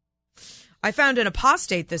 I found an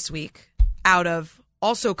apostate this week out of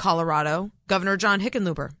also Colorado. Governor John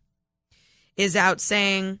Hickenlooper is out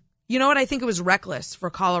saying, you know what? I think it was reckless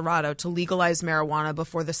for Colorado to legalize marijuana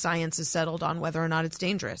before the science is settled on whether or not it's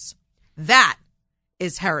dangerous. That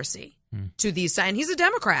is heresy to these, and he's a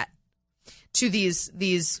Democrat, to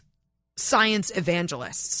these science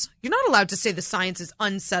evangelists. You're not allowed to say the science is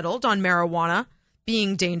unsettled on marijuana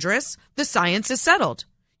being dangerous. The science is settled.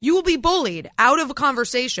 You will be bullied out of a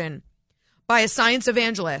conversation by a science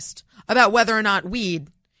evangelist about whether or not weed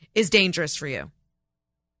is dangerous for you.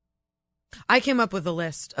 I came up with a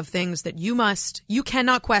list of things that you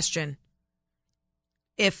cannot question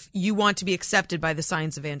if you want to be accepted by the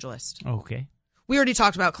science evangelist. Okay. We already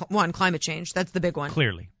talked about climate change. That's the big one.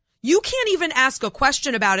 Clearly. You can't even ask a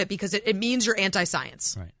question about it because it means you're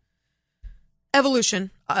anti-science. Right.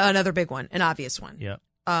 Evolution, another big one, an obvious one. Yeah.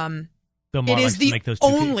 Bill Maher likes to make those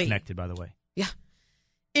two connected, by the way. Yeah.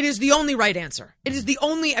 It is the only right answer. It is the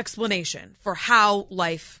only explanation for how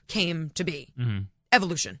life came to be. Mm-hmm.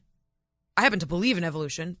 Evolution. I happen to believe in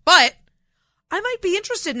evolution, but I might be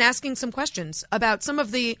interested in asking some questions about some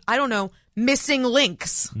of the, missing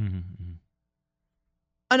links. Mm-hmm.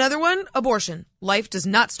 Another one, abortion. Life does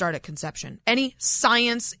not start at conception. Any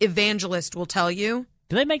science evangelist will tell you.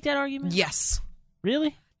 Do they make that argument? Yes.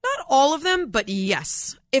 Really? Not all of them, but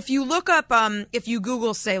yes. If you look up, if you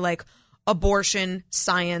Google, say, like, abortion,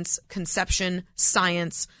 science, conception,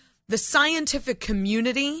 science, the scientific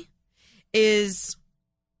community is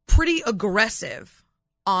pretty aggressive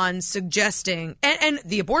on suggesting, and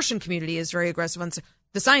the abortion community is very aggressive on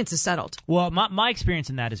the science is settled. Well, my experience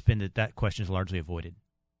in that has been that question is largely avoided.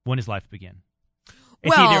 When does life begin?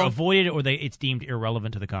 It's Well- either avoided or it's deemed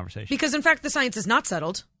irrelevant to the conversation. Because, in fact, the science is not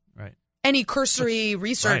settled. Right. Any cursory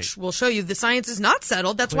research Right. will show you the science is not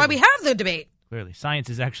settled. That's why Clearly. we have the debate. Clearly, science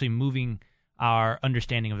is actually moving our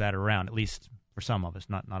understanding of that around, at least for some of us,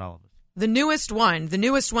 not all of us. The newest one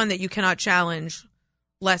that you cannot challenge,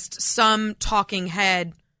 lest some talking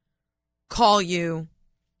head call you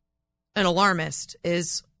an alarmist,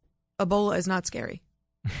 is Ebola is not scary.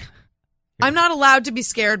 I'm not allowed to be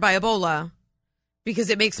scared by Ebola because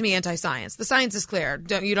it makes me anti-science. The science is clear.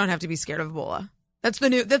 You don't have to be scared of Ebola. That's the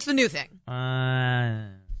new thing.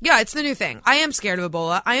 Yeah, it's the new thing. I am scared of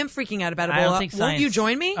Ebola. I am freaking out about Ebola. I don't think Won't you science-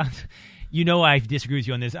 join me? You know I disagree with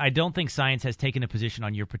you on this. I don't think science has taken a position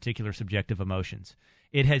on your particular subjective emotions.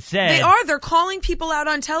 It has said They are. They're calling people out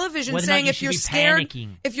on television Whether or not saying you if should you're be scared, panicking.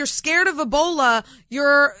 if you're scared of Ebola,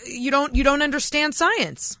 you don't understand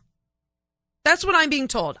science. That's what I'm being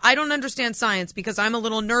told. I don't understand science because I'm a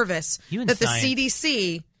little nervous You and that the science-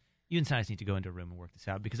 CDC. you and science need to go into a room and work this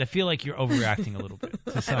out because I feel like you're overreacting a little bit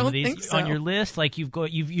to some don't of these think so. on your list. Like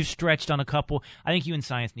you've stretched on a couple. I think you and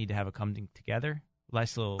science need to have a coming together.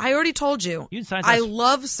 Nice little. I already told you. You and science. I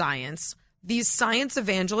love science. These science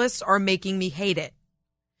evangelists are making me hate it.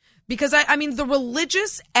 Because, I mean, the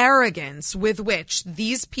religious arrogance with which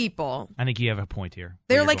these people, I think you have a point here.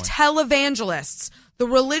 they're where like you're going. televangelists. The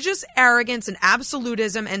religious arrogance and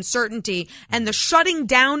absolutism and certainty and the shutting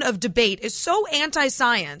down of debate is so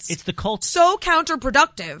anti-science. It's the cult. So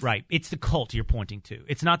counterproductive. Right. It's the cult you're pointing to.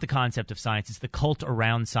 It's not the concept of science. It's the cult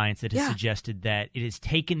around science that has Yeah. suggested that it has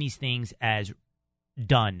taken these things as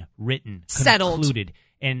done, written, Settled. concluded,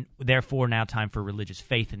 and therefore now time for religious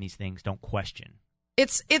faith in these things. Don't question.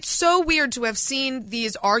 It's so weird to have seen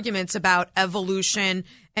these arguments about evolution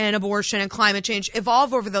and abortion and climate change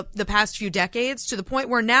evolve over the past few decades to the point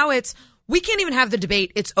where now we can't even have the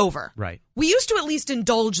debate. It's over. Right. We used to at least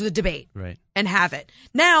indulge the debate Right. and have it.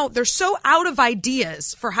 Now they're so out of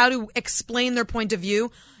ideas for how to explain their point of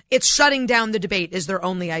view. It's shutting down the debate is their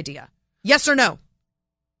only idea. Yes or no?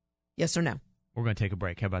 Yes or no? We're going to take a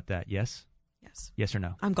break. How about that? Yes? Yes. Yes or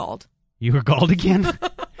no? I'm galled. You were galled again?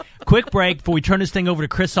 Quick break before we turn this thing over to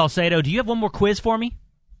Chris Salcedo. Do you have one more quiz for me?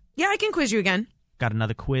 Yeah, I can quiz you again. Got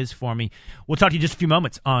another quiz for me. We'll talk to you in just a few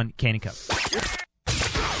moments on Kane and Cup.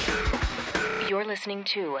 You're listening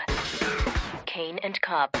to Kane and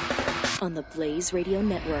Cup on the Blaze Radio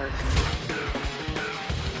Network.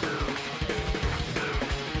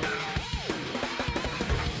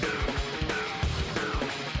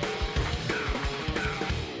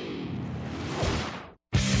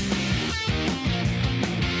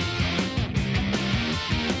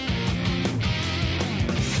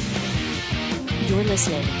 You're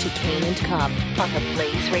listening to Kane and Cup on the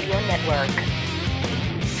Blaze Radio Network.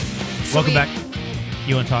 Welcome back.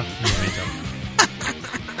 You want to talk? You want me to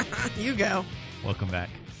talk? You go. Welcome back.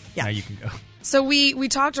 Yeah. Now you can go. So we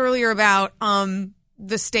talked earlier about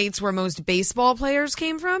the states where most baseball players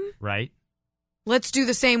came from. Right. Let's do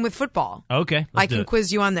the same with football. Okay. I can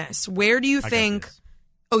quiz you on this. Where do you I got think? this.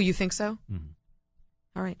 Oh, you think so? Mhm.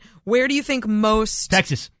 All right. Where do you think most?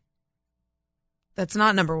 Texas. That's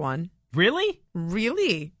not number one. Really?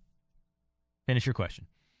 Really? Finish your question.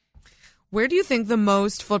 Where do you think the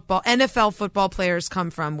most NFL football players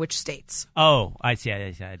come from? Which states? Oh, I see.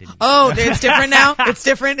 I didn't. Oh, it's different now? It's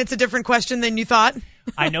different? It's a different question than you thought?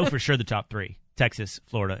 I know for sure the top three. Texas,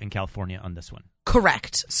 Florida, and California on this one.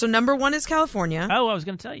 Correct. So number one is California. Oh, I was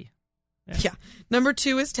going to tell you. Yeah. Number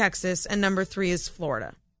two is Texas, and number three is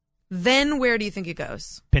Florida. Then where do you think it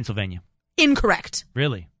goes? Pennsylvania. Incorrect.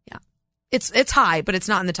 Really? Yeah. It's high, but it's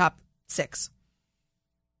not in the top 6.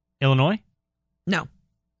 Illinois? No.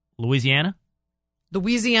 Louisiana?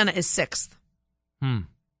 Louisiana is 6th.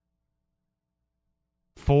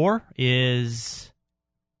 4 is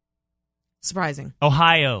Surprising.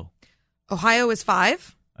 Ohio. Ohio is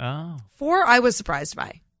 5. Oh. 4 I was surprised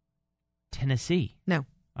by. Tennessee. No.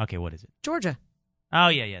 Okay, what is it? Georgia. Oh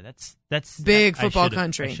yeah. That's Big I football should've-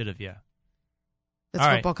 country. I should have, yeah. That's All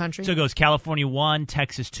right. football country. So it goes California 1,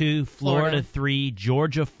 Texas 2, Florida 3,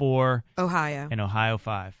 Georgia 4, Ohio. and Ohio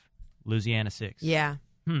 5. Louisiana 6. Yeah.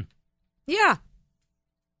 Hmm. Yeah.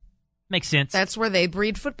 Makes sense. That's where they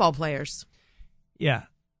breed football players. Yeah.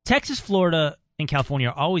 Texas, Florida, and California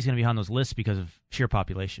are always going to be on those lists because of sheer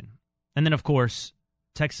population. And then, of course,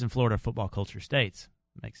 Texas and Florida are football culture states.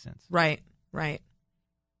 Makes sense. Right. What are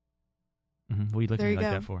you There looking you like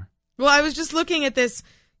go. that for? Well, I was just looking at this.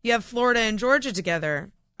 You have Florida and Georgia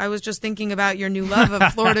together. I was just thinking about your new love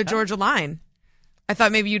of Florida-Georgia line. I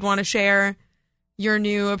thought maybe you'd want to share your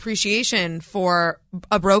new appreciation for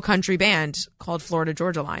a bro country band called Florida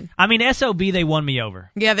Georgia Line. I mean, SOB, they won me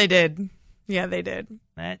over. Yeah, they did. Yeah, they did.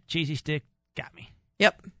 That cheesy stick got me.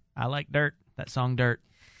 Yep. I like Dirt. That song Dirt.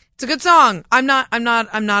 It's a good song. I'm not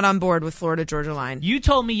on board with Florida Georgia Line. You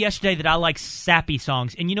told me yesterday that I like sappy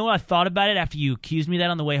songs, and you know what I thought about it after you accused me of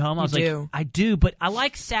that on the way home? I was like, I do, but I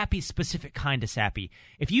like sappy, specific kind of sappy.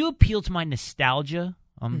 If you appeal to my nostalgia,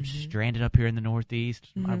 I'm stranded up here in the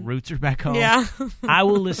Northeast. My roots are back home. Yeah. I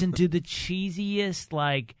will listen to the cheesiest,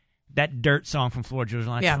 like that Dirt song from Florida Georgia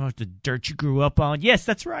Line. Yeah. The dirt you grew up on. Yes,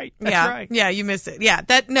 that's right. That's right. Yeah, you miss it. Yeah,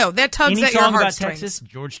 that tugs Any at your song about heartstrings. Texas?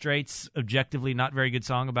 George Strait's objectively not very good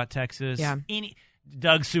song about Texas. Yeah.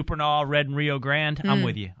 Doug Supernaw, Red and Rio Grande. I'm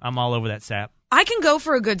with you. I'm all over that sap. I can go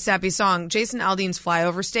for a good sappy song. Jason Aldean's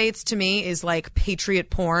Flyover States to me is like patriot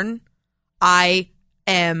porn. I'm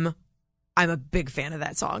a big fan of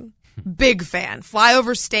that song. Big fan.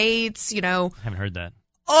 Flyover States, I haven't heard that.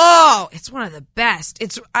 Oh, it's one of the best.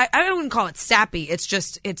 I wouldn't call it sappy.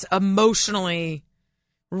 It's emotionally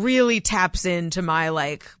really taps into my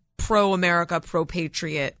like pro-America,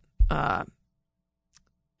 pro-patriot sort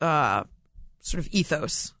of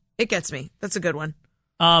ethos. It gets me. That's a good one.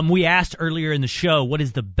 We asked earlier in the show, what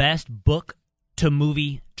is the best book to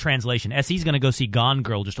movie translation? Essie's going to go see Gone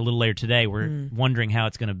Girl just a little later today. We're wondering how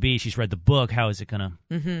it's going to be. She's read the book. How is it going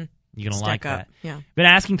to... You're going to like that. Yeah. Been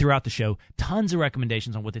asking throughout the show, tons of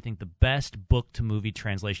recommendations on what they think the best book-to-movie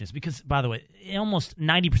translation is. Because, by the way, almost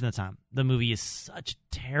 90% of the time, the movie is such a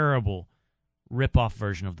terrible rip-off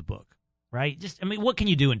version of the book, right? What can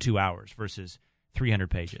you do in 2 hours versus 300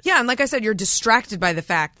 pages? Yeah, and like I said, you're distracted by the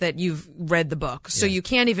fact that you've read the book. So you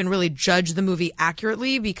can't even really judge the movie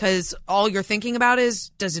accurately because all you're thinking about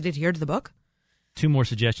is, does it adhere to the book? 2 more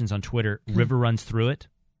suggestions on Twitter. River Runs Through It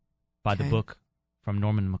by the book from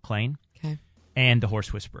Norman MacLean, and The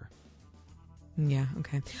Horse Whisperer. Yeah,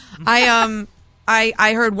 okay. I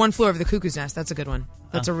heard One Flew Over the Cuckoo's Nest. That's a good one.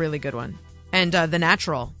 That's a really good one. And The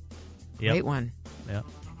Natural, great one. Yep.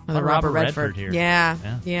 The Robert Redford here.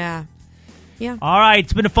 Yeah. All right,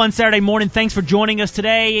 it's been a fun Saturday morning. Thanks for joining us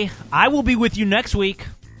today. I will be with you next week.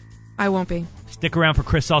 I won't be. Stick around for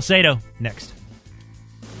Chris Salcedo next.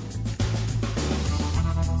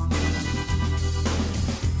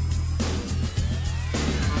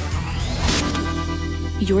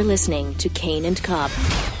 You're listening to Kane and Cobb.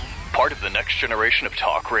 Part of the next generation of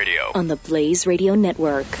talk radio. On the Blaze Radio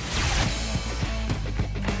Network.